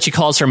 I love that she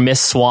calls her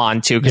Miss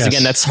Swan too, because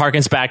again, that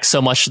harkens back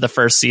so much to the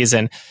first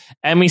season.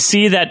 And we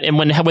see that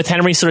with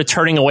Henry sort of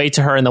turning away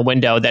to her in the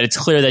window, that it's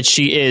clear that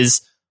she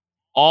is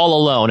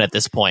all alone at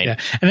this point. Yeah.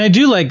 And I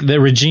do like that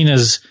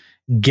Regina's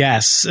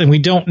guess, and we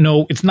don't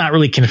know, it's not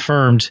really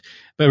confirmed,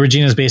 but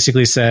Regina's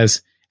basically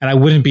says, and I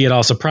wouldn't be at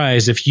all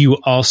surprised if you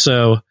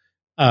also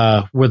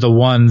were the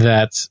one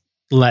that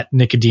let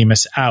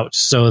Nicodemus out,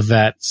 so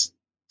that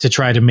to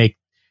try to make,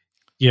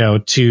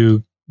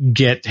 to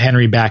get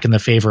Henry back in the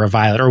favor of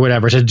Violet or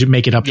whatever, to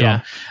make it up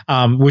to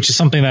him, which is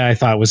something that I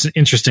thought was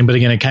interesting. But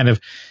again, I kind of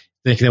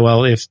think that,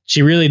 well, if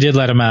she really did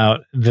let him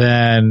out,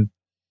 then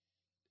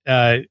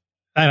I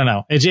don't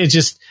know.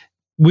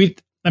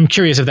 I'm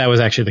curious if that was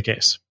actually the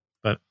case.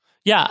 But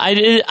yeah,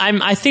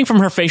 I think from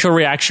her facial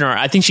reaction, or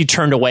I think she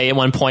turned away at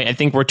one point. I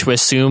think we're to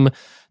assume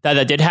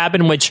that did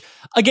happen, which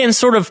again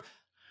sort of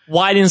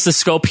widens the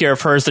scope here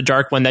of her as the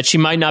Dark One, that she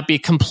might not be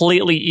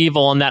completely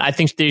evil, and that I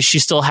think that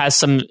she's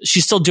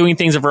still doing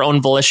things of her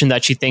own volition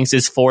that she thinks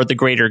is for the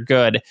greater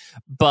good.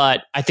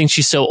 But I think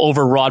she's so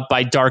overwrought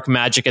by dark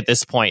magic at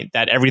this point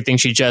that everything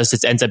she does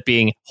just ends up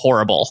being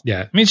horrible.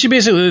 Yeah, I mean,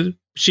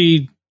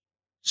 she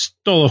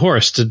stole a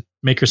horse to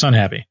make her son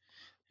happy.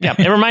 Yeah,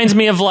 it reminds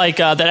me of like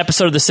that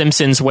episode of The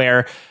Simpsons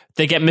where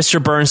they get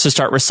Mr. Burns to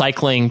start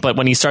recycling, but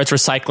when he starts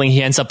recycling,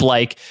 he ends up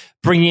like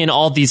bringing in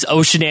all these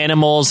ocean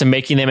animals and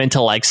making them into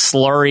like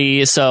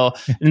slurry. So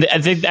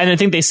I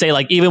think they say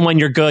like even when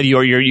you're good,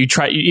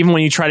 even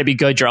when you try to be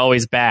good, you're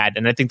always bad.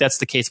 And I think that's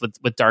the case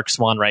with Dark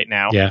Swan right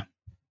now. Yeah.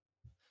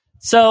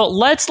 So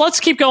let's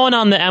keep going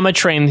on the Emma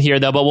train here,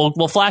 though. But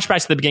we'll flash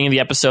back to the beginning of the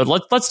episode.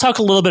 Let's talk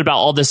a little bit about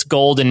all this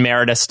Gold and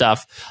Merida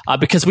stuff,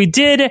 because we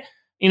did.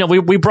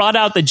 we brought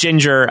out the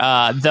ginger,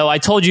 though I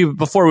told you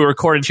before we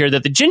recorded here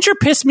that the ginger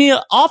pissed me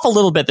off a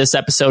little bit this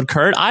episode,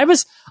 Kurt.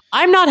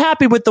 I'm not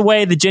happy with the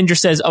way the ginger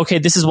says, okay,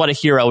 this is what a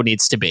hero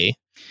needs to be.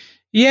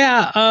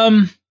 Yeah,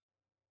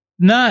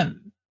 not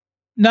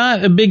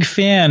a big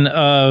fan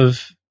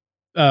of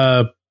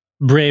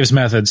Brave's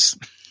methods.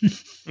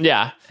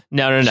 Yeah,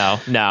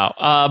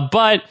 no.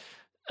 But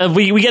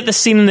we get the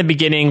scene in the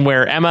beginning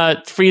where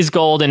Emma frees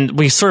Gold, and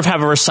we sort of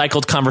have a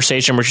recycled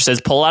conversation where she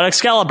says, "Pull out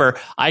Excalibur.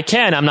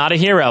 I'm not a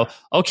hero."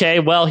 Okay,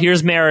 well,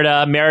 here's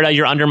Merida. Merida,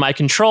 you're under my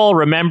control.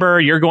 Remember,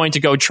 you're going to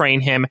go train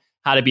him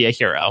how to be a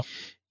hero.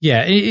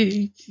 Yeah,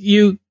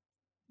 you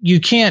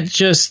can't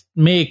just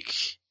make.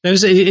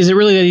 Is it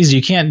really that easy?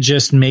 You can't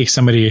just make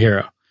somebody a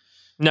hero.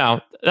 No,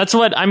 that's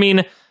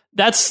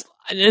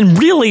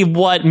really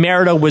what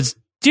Merida was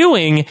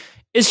doing,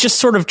 is just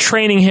sort of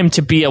training him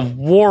to be a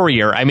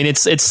warrior. I mean,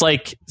 it's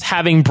like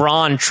having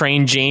Bronn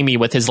train Jaime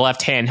with his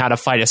left hand how to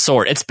fight a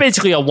sword. It's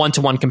basically a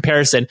one-to-one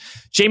comparison.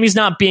 Jaime's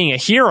not being a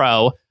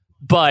hero,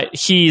 but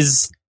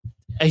he's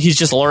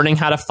just learning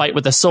how to fight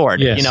with a sword.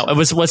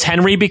 Yes. Was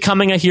Henry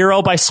becoming a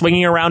hero by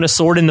swinging around a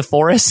sword in the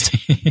forest?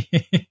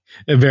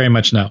 Very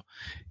much no.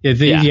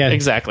 Yeah,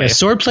 exactly. Yeah,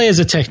 swordplay is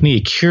a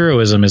technique.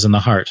 Heroism is in the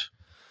heart.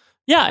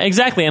 Yeah,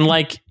 exactly. And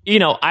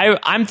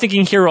I'm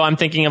thinking hero. I'm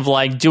thinking of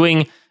like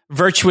doing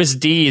virtuous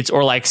deeds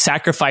or like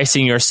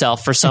sacrificing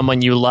yourself for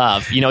someone you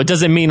love. It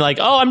doesn't mean like,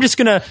 oh, I'm just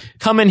going to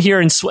come in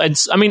here and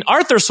I mean,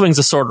 Arthur swings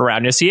a sword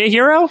around. Is he a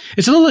hero?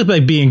 It's a little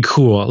like being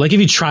cool. Like if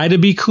you try to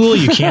be cool,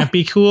 you can't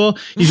be cool.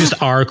 You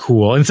just are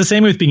cool. And it's the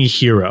same with being a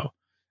hero.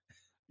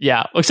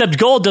 Yeah. Except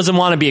Gold doesn't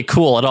want to be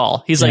cool at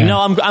all. He's like, no,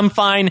 I'm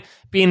fine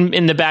being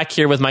in the back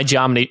here with my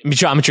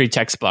geometry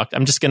textbook.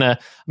 I'm going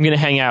to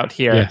hang out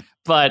here. Yeah.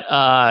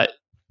 But,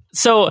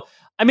 so,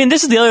 I mean,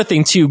 this is the other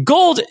thing too.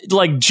 Gold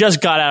like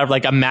just got out of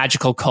like a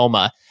magical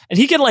coma, and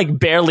he can like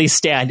barely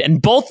stand. And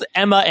both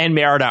Emma and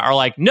Merida are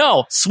like,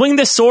 no, swing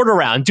this sword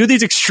around, do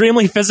these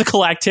extremely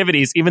physical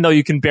activities, even though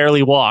you can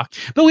barely walk.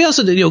 But we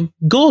also did,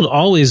 Gold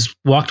always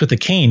walked with a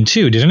cane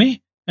too, didn't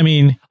he? I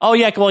mean, oh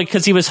yeah, well,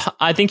 because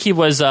I think it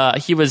was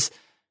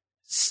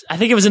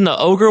in the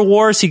Ogre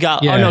Wars. He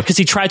got, because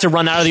he tried to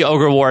run out of the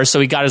Ogre Wars, so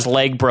he got his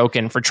leg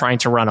broken for trying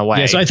to run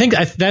away. Yeah, so I think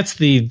that's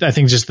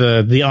just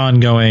the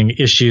ongoing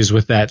issues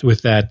with that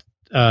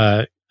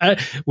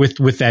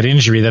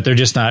injury, that they're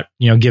just not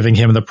giving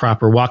him the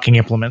proper walking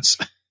implements.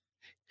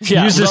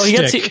 Yeah,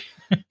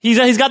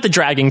 he's got the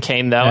dragon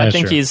cane though. Yeah,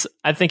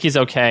 I think he's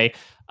okay.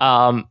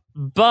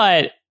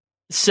 But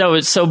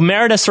so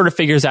Merida sort of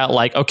figures out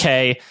like,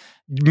 okay,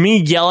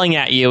 me yelling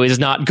at you is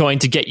not going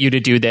to get you to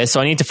do this, so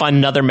I need to find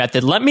another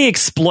method. Let me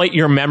exploit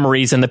your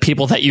memories and the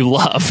people that you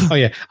love. Oh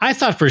yeah, I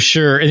thought for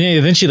sure, and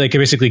then she like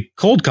basically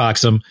cold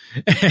cocks him.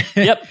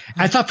 Yep.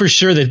 I thought for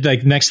sure that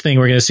like next thing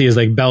we're going to see is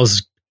like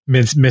Belle's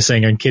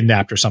missing and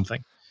kidnapped or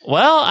something.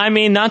 Well, I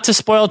mean, not to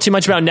spoil too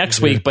much about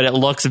next week, but it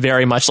looks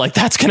very much like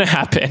that's going to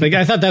happen. Like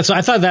I thought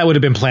that would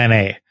have been Plan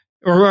A,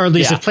 or at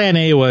least if Plan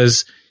A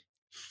was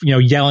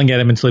yelling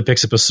at him until he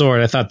picks up a sword.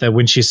 I thought that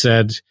when she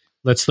said,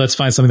 Let's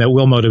find something that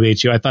will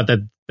motivate you, I thought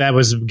that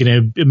was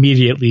going to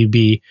immediately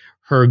be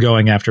her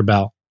going after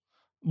Belle.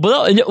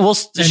 Well,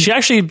 she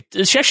actually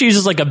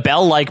uses like a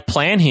Belle-like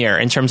plan here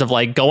in terms of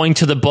like going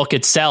to the book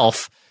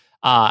itself,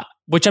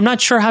 which I'm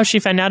not sure how she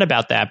found out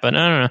about that, but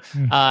I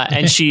don't know.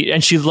 And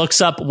she looks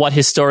up what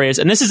his story is,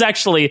 and this is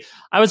actually,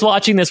 I was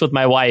watching this with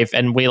my wife,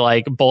 and we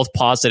like both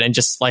paused it and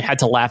just like had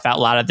to laugh out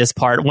loud at this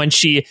part when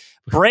she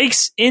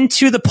breaks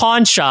into the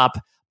pawn shop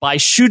by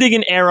shooting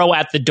an arrow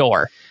at the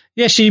door.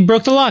 Yeah, she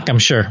broke the lock, I'm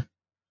sure.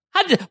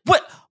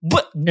 What?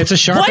 It's a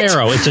sharp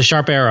arrow. It's a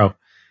sharp arrow.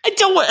 I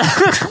don't.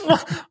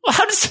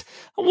 How does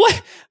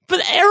what?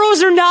 But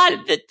arrows are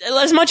not,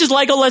 as much as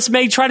Legolas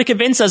may try to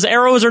convince us,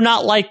 arrows are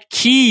not like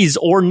keys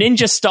or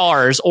ninja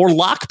stars or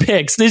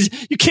lockpicks.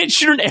 You can't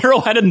shoot an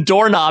arrow at a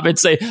doorknob and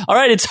say, "All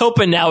right, it's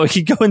open now. We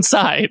can go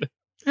inside."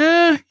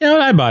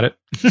 I bought it.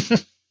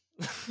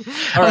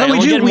 All right,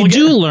 we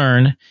do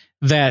learn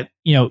that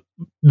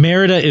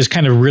Merida is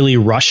kind of really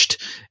rushed,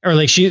 or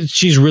like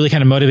she's really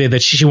kind of motivated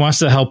that she wants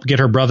to help get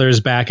her brothers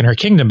back and her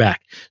kingdom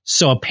back.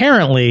 So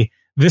apparently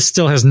this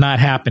still has not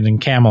happened in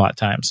Camelot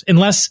times,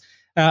 unless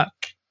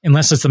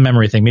it's a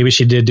memory thing. Maybe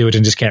she did do it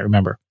and just can't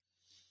remember.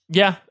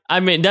 Yeah, I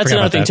mean that's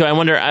another thing too. I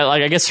wonder.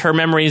 I guess her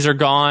memories are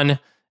gone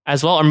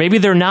as well, or maybe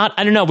they're not.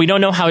 I don't know. We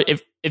don't know how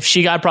if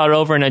she got brought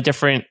over in a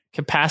different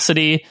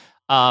capacity,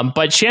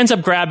 but she ends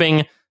up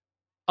grabbing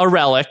a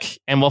relic,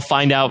 and we'll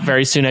find out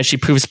very soon as she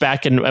poofs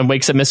back and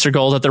wakes up Mr.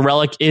 Gold that the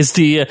relic is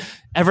the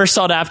ever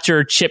sought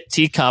after chipped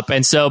teacup.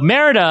 And so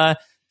Merida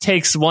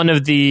takes one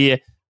of the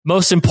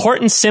most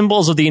important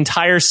symbols of the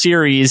entire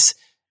series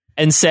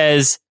and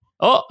says,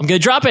 "Oh, I'm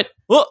going to drop it.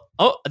 Oh,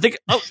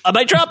 I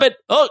might drop it.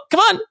 Oh, come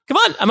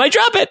on, I might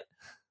drop it."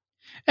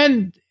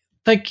 And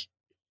like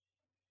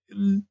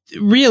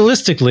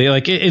realistically,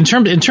 like in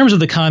terms of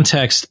the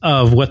context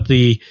of what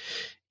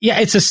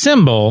it's a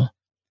symbol.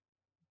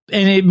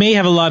 And it may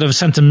have a lot of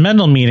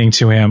sentimental meaning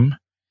to him,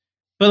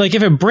 but like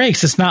if it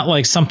breaks, it's not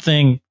like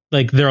something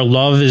like their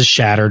love is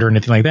shattered or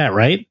anything like that,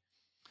 right?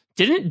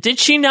 Did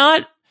she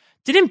not?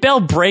 Didn't Belle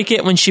break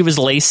it when she was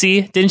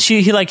Lacey? Didn't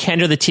she? He like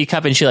handed her the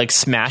teacup and she like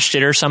smashed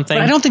it or something.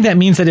 But I don't think that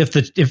means that if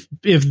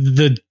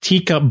the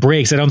teacup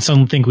breaks, I don't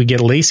think we get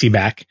Lacey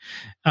back.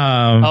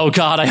 Oh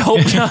God, I hope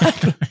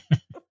not.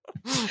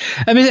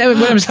 I mean,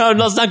 let's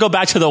not go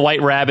back to the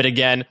White Rabbit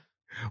again.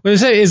 What I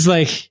say is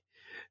like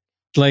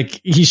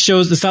he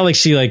shows. It's not like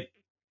she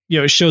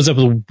shows up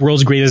with the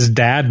world's greatest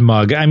dad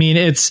mug. I mean,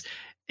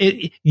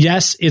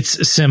 yes,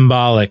 it's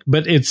symbolic,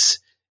 but it's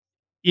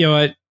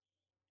what.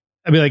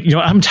 I'd be like,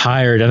 I'm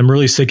tired and I'm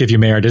really sick of you,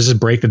 Merida. Just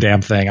break the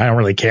damn thing. I don't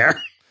really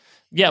care.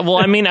 Yeah, well,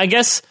 I mean, I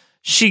guess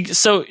she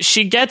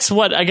gets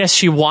what I guess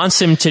she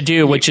wants him to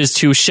do, which is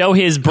to show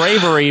his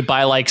bravery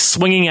by like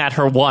swinging at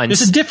her once.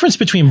 There's a difference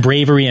between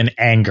bravery and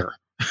anger.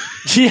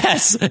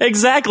 Yes,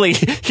 exactly.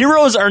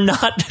 Heroes are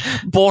not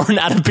born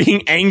out of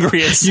being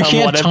angry at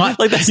someone.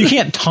 You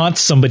can't taunt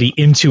somebody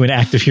into an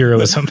act of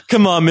heroism.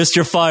 Come on,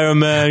 Mr.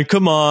 Fireman.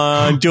 Come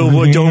on.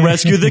 Don't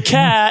rescue the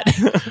cat.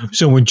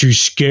 So weren't you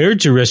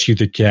scared to rescue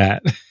the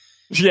cat?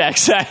 Yeah,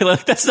 exactly.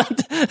 That's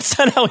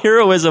not how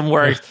heroism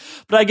works.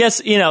 But I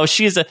guess,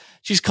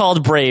 she's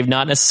called brave,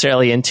 not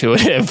necessarily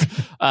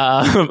intuitive.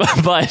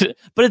 But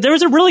there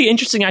was a really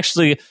interesting,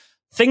 actually,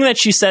 thing that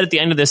she said at the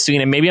end of this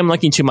scene, and maybe I'm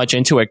looking too much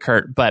into it,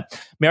 Kurt, but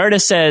Merida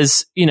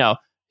says, yeah,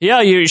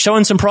 you're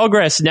showing some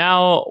progress.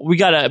 Now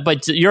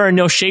but you're in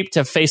no shape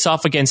to face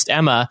off against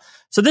Emma.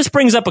 So this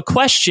brings up a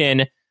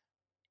question.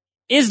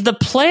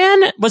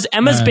 Was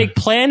Emma's big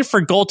plan for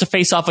Gold to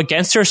face off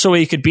against her so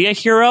he could be a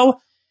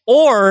hero?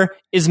 Or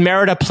is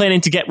Merida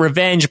planning to get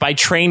revenge by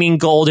training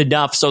Gold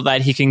enough so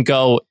that he can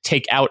go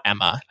take out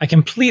Emma? I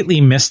completely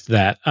missed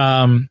that.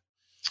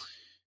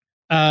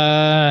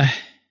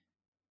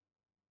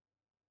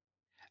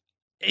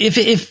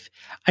 If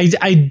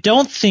I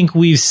don't think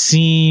we've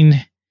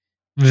seen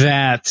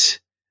that.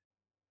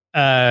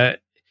 I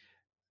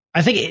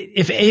think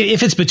if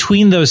it's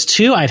between those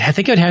two, I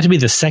think it would have to be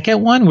the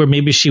second one, where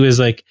maybe she was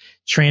like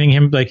training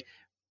him, like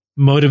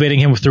motivating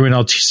him through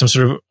some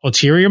sort of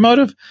ulterior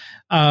motive.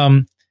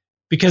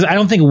 Because I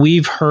don't think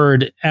we've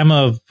heard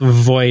Emma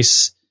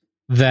voice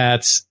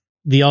that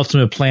the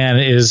ultimate plan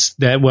is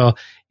that,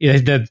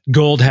 that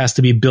Gold has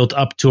to be built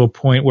up to a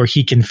point where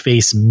he can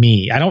face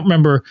me. I don't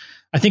remember.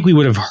 I think we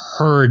would have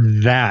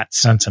heard that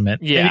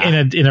sentiment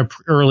in a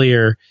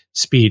earlier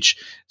speech.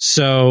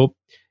 So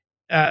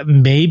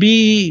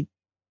maybe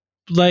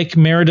like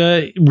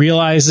Merida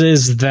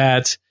realizes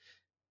that,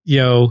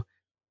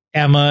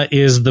 Emma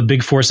is the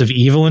big force of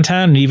evil in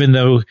town. And even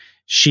though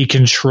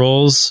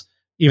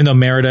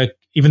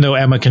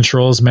Emma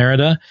controls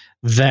Merida,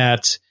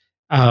 that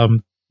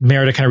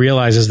Merida kind of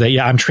realizes that,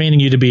 I'm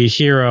training you to be a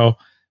hero,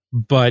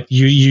 but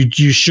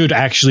you should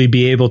actually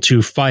be able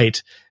to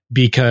fight,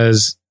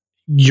 because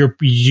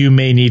you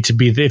may need to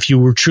be, if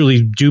you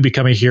truly do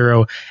become a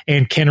hero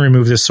and can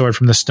remove this sword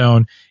from the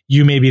stone,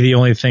 you may be the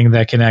only thing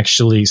that can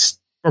actually,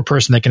 or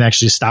person that can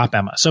actually stop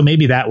Emma. So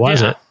maybe that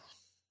was it.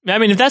 I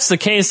mean, if that's the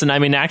case, then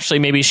actually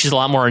maybe she's a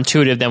lot more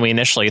intuitive than we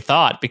initially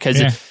thought, because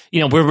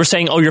we're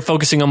saying, you're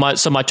focusing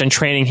so much on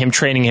training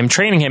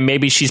him.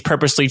 Maybe she's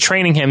purposely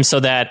training him so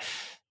that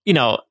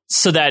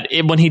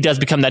when he does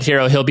become that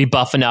hero, he'll be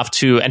buff enough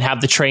and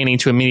have the training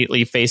to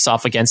immediately face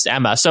off against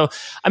Emma. So,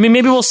 I mean,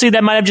 maybe we'll see.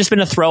 That might have just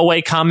been a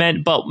throwaway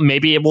comment, but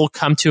maybe it will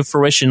come to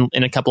fruition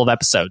in a couple of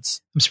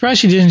episodes. I'm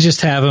surprised she didn't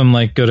just have him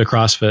go to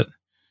CrossFit.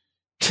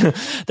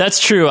 That's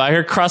true. I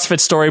heard CrossFit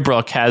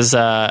Storybrooke has,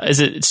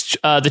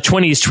 the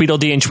Twinnies,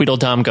 Tweedledee and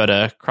Tweedledum go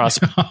to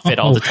CrossFit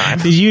all the time.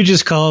 Did you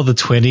just call the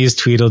Twinnies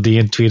Tweedledee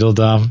and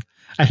Tweedledum?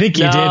 I think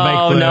you did,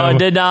 Mike. No, I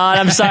did not.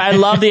 I'm sorry. I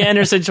love the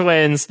Anderson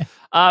twins.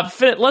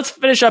 Let's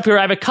finish up here.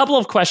 I have a couple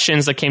of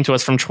questions that came to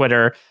us from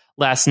Twitter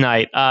last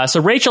night. So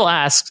Rachel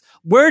asks,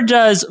 where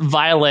does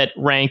Violet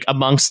rank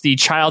amongst the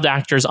child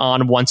actors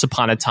on Once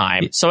Upon a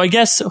Time? So I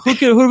guess who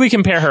do we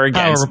compare her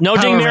against? No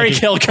Ding Mary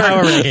Kill,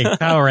 Kurt.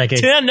 Power ranking.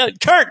 No,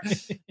 Kurt,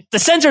 the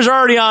censors are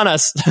already on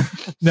us.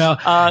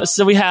 No.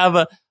 So we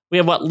have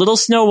what? Little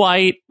Snow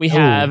White. We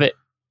have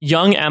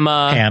young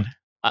Emma. Pan.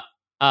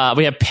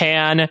 We have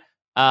Pan.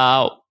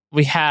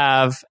 We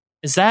have.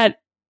 Is that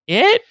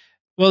it?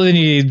 Well, then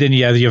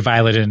you have your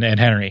Violet and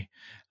Henry.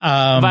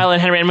 Violet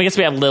and Henry, and I guess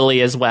we have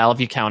Lily as well, if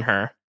you count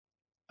her.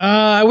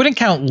 I wouldn't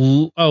count.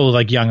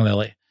 Like young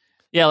Lily.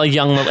 Yeah, like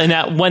young Lily. In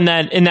that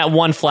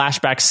one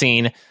flashback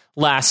scene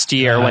last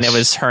year when it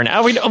was her.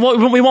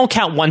 We won't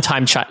count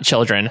one-time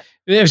children.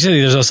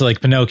 There's also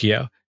like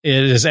Pinocchio. It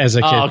is as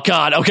a kid. Oh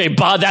God. Okay,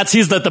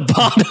 he's at the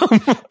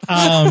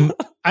bottom.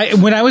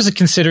 When I was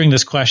considering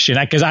this question,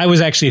 because I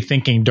was actually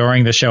thinking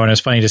during the show, and it was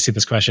funny to see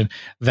this question,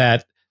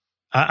 that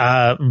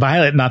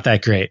Violet not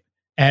that great.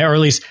 Or at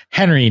least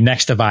Henry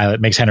next to Violet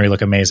makes Henry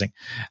look amazing.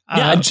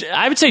 Yeah,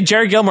 I would say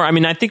Jared Gilmore. I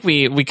mean, I think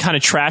we kind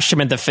of trashed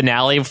him at the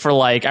finale for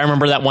I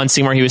remember that one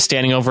scene where he was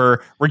standing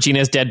over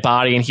Regina's dead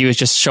body and he was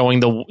just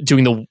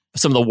doing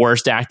some of the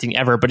worst acting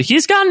ever. But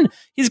he's gotten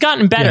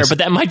better. Yes. But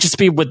that might just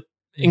be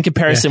in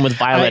comparison with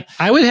Violet.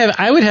 I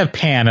would have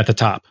Pan at the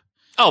top.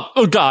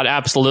 Oh God,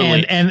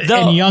 absolutely. And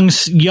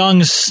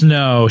young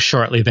Snow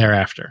shortly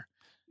thereafter.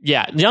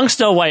 Yeah, young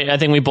Snow White, I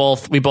think we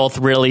both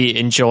really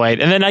enjoyed.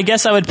 And then I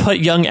guess I would put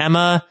young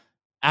Emma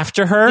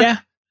after her. Yeah.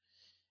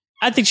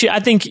 I think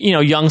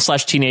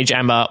young/teenage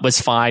Emma was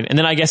fine. And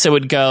then I guess it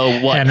would go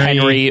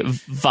Henry,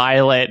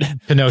 Violet,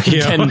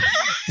 Pinocchio. And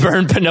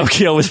burn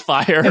Pinocchio with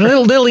fire. And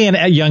Lily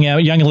and young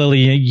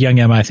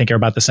Emma, I think, are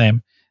about the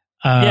same.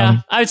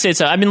 Yeah, I would say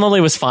so. I mean,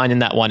 Lily was fine in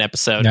that one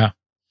episode. Yeah.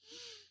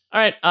 All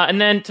right, and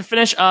then to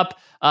finish up,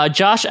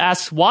 Josh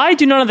asks, why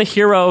do none of the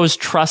heroes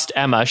trust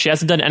Emma? She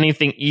hasn't done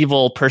anything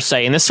evil per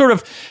se. And this sort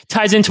of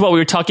ties into what we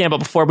were talking about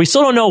before. We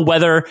still don't know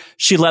whether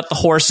she let the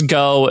horse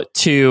go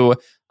to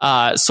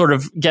sort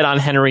of get on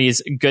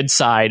Henry's good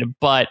side.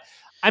 But,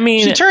 I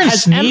mean... She turned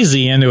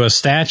Sneezy into a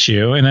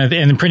statue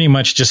and pretty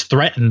much just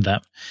threatened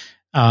them.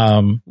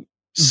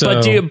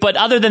 But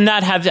other than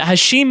that, has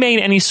she made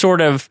any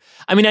sort of...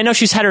 I mean, I know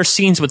she's had her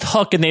scenes with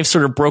Hook and they've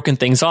sort of broken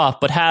things off,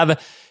 but has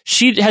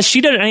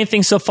she done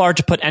anything so far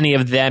to put any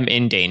of them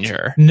in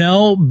danger?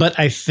 No, but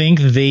I think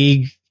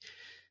they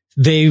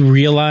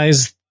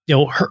realized,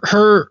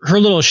 her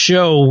little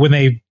show when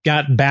they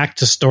got back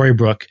to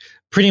Storybrooke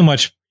pretty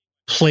much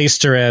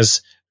placed her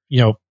as,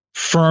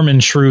 firm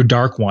and true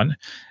Dark One.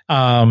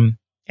 And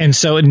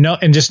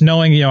just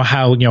knowing,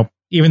 how,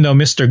 even though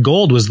Mr.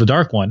 Gold was the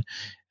Dark One,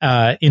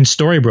 in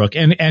Storybrooke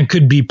and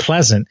could be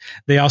pleasant,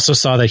 they also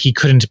saw that he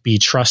couldn't be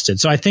trusted.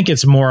 So I think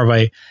it's more of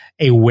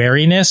a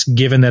wariness,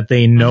 given that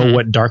they know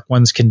what Dark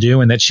Ones can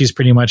do and that she's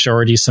pretty much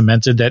already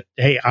cemented that,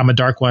 hey, I'm a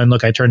Dark One.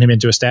 Look, I turned him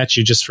into a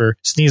statue just for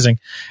sneezing.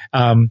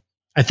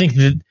 I think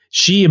that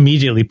she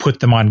immediately put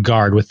them on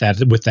guard with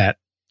that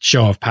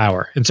show of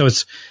power. And so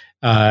it's,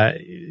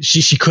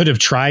 she could have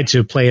tried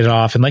to play it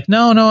off and like,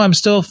 no, I'm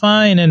still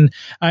fine. And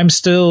I'm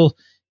still,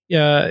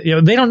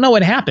 they don't know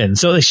what happened.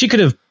 So she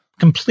could have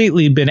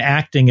completely been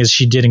acting as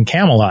she did in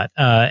Camelot,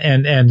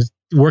 and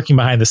working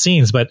behind the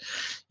scenes. But,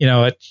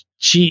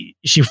 she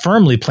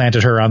firmly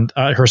planted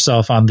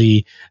herself on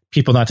the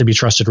people not to be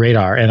trusted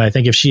radar. And I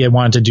think if she had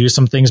wanted to do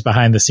some things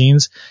behind the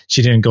scenes,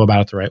 she didn't go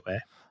about it the right way.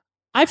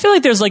 I feel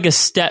like there's like a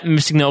step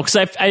missing though, because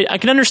I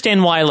can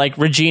understand why like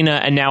Regina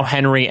and now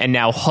Henry and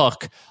now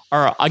Hook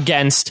are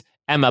against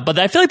Emma, but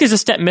I feel like there's a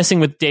step missing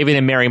with David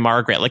and Mary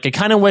Margaret. Like, I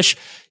kind of wish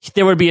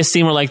there would be a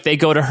scene where like they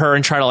go to her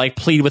and try to like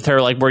plead with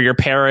her, like, we're your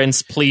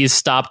parents, please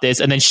stop this,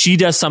 and then she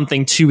does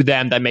something to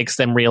them that makes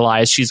them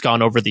realize she's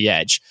gone over the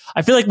edge.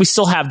 I feel like we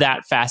still have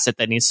that facet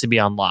that needs to be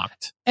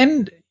unlocked.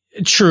 And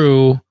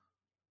true,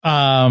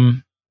 yeah,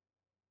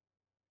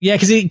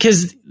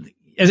 because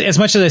as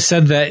much as I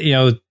said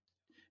that,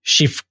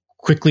 she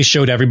quickly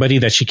showed everybody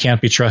that she can't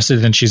be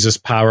trusted and she's this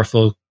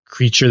powerful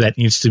creature that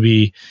needs to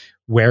be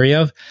wary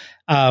of.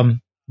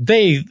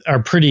 They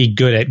are pretty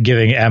good at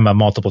giving Emma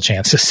multiple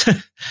chances.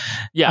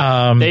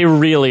 Yeah, they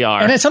really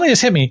are. And it's something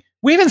that's hit me.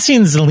 We haven't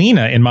seen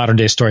Zelena in modern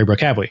day Storybrooke,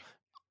 have we?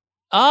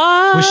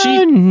 Was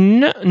she?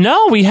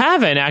 No, we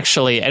haven't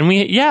actually. And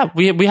we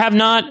have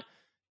not.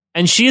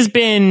 And she's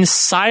been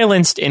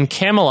silenced in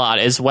Camelot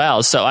as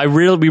well. So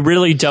we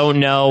really don't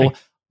know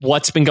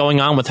what's been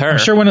going on with her. I'm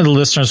sure one of the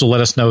listeners will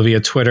let us know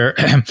via Twitter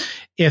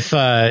if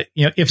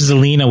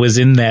Zelena was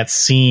in that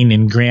scene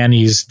in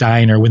Granny's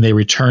diner when they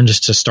returned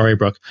to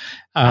Storybrooke.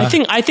 I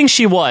think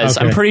she was.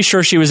 Okay. I'm pretty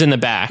sure she was in the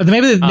back. But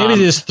maybe they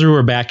just threw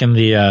her back in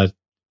the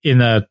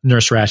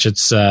Nurse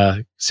Ratchet's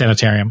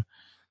sanitarium.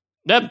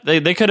 Yep,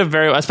 they could have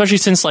especially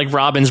since like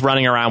Robin's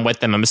running around with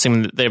them. I'm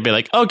assuming that they'd be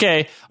like,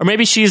 okay, or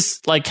maybe she's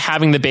like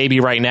having the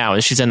baby right now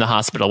and she's in the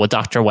hospital with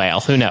Dr.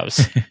 Whale. Who knows?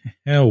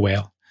 Oh,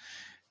 Whale.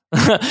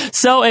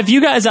 So if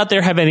you guys out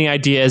there have any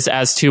ideas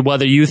as to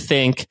whether you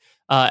think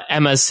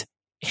Emma's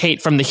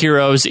hate from the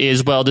heroes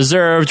is well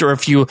deserved, or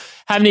if you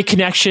have any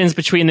connections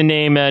between the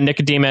name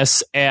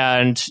Nicodemus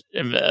and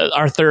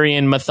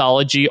Arthurian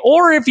mythology,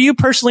 or if you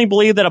personally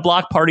believe that a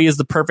block party is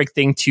the perfect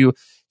thing to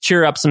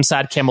cheer up some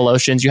sad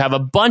Camelosians, you have a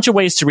bunch of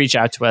ways to reach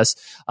out to us.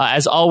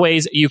 As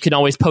always, you can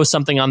always post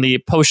something on the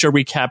Post Show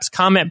Recaps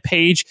comment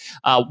page.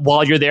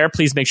 While you're there,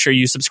 please make sure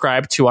you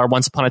subscribe to our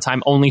Once Upon a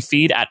Time only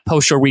feed at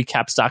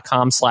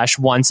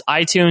postshowrecaps.com/once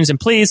iTunes. And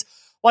please,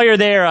 while you're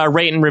there,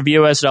 rate and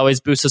review us. It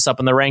always boosts us up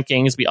in the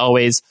rankings. We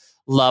always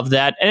love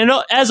that. And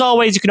as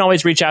always, you can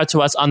always reach out to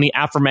us on the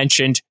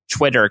aforementioned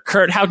Twitter.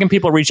 Kurt, how can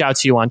people reach out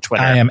to you on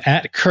Twitter? I am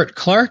at Kurt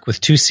Clark with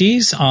 2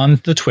 C's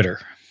on the Twitter.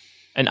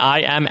 And I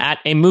am at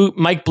a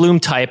Mike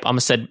Bloom type. I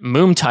almost said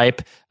Moom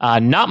type,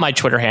 not my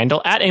Twitter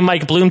handle, at a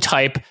Mike Bloom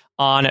type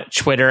on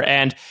Twitter.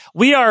 And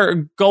we are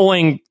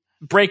going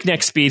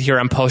breakneck speed here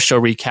on Post Show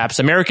Recaps.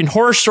 American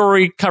Horror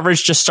Story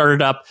coverage just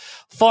started up.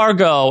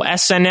 Fargo,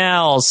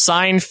 SNL,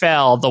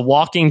 Seinfeld, The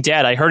Walking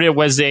Dead. I heard it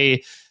was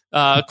a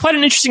quite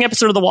an interesting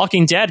episode of The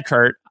Walking Dead,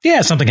 Kurt.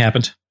 Yeah, something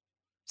happened.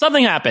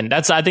 Something happened.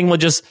 I think we'll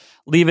just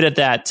leave it at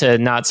that to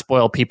not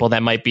spoil people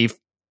that might be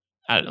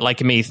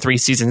like me 3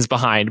 seasons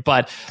behind.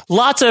 But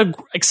lots of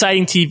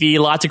exciting TV,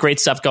 lots of great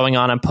stuff going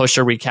on Post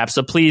Show Recap.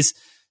 So please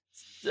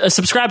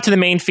subscribe to the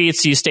main feed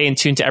so you stay in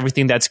tune to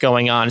everything that's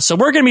going on. So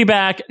we're going to be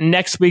back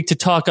next week to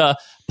talk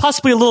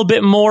possibly a little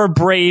bit more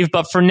brave,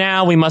 but for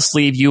now, we must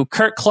leave you.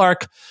 Kurt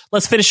Clark,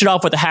 let's finish it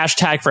off with a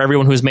hashtag for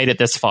everyone who's made it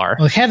this far.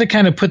 Well, I had to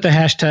kind of put the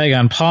hashtag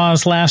on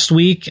pause last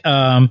week,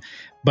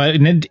 but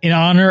in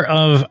honor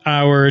of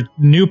our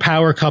new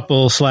power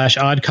couple /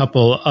 odd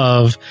couple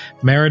of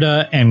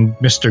Merida and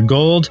Mr.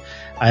 Gold,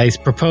 I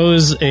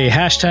propose a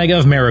hashtag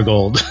of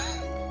Marigold.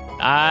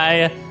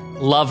 I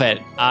love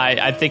it.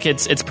 I think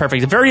it's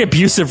perfect. A very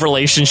abusive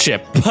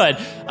relationship, but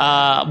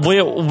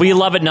we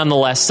love it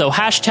nonetheless. So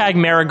hashtag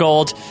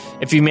Marigold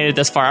if you made it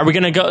this far. Are we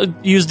going to go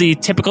use the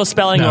typical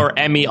spelling or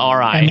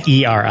MERI?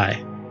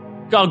 MERI.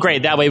 Oh,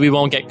 great. That way we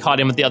won't get caught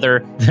in with the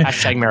other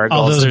hashtag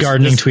Marigolds. All those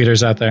gardening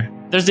tweeters out there.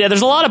 There's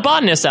a lot of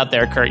botanists out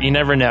there, Kurt. You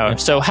never know.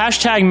 So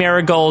hashtag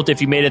Marigold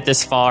if you made it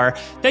this far.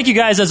 Thank you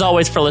guys, as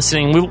always, for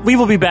listening. We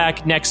will be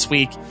back next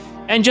week.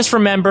 And just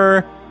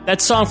remember,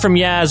 that song from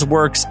Yaz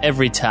works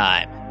every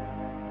time.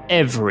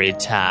 Every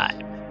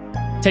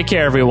time. Take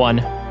care, everyone.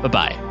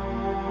 Bye-bye.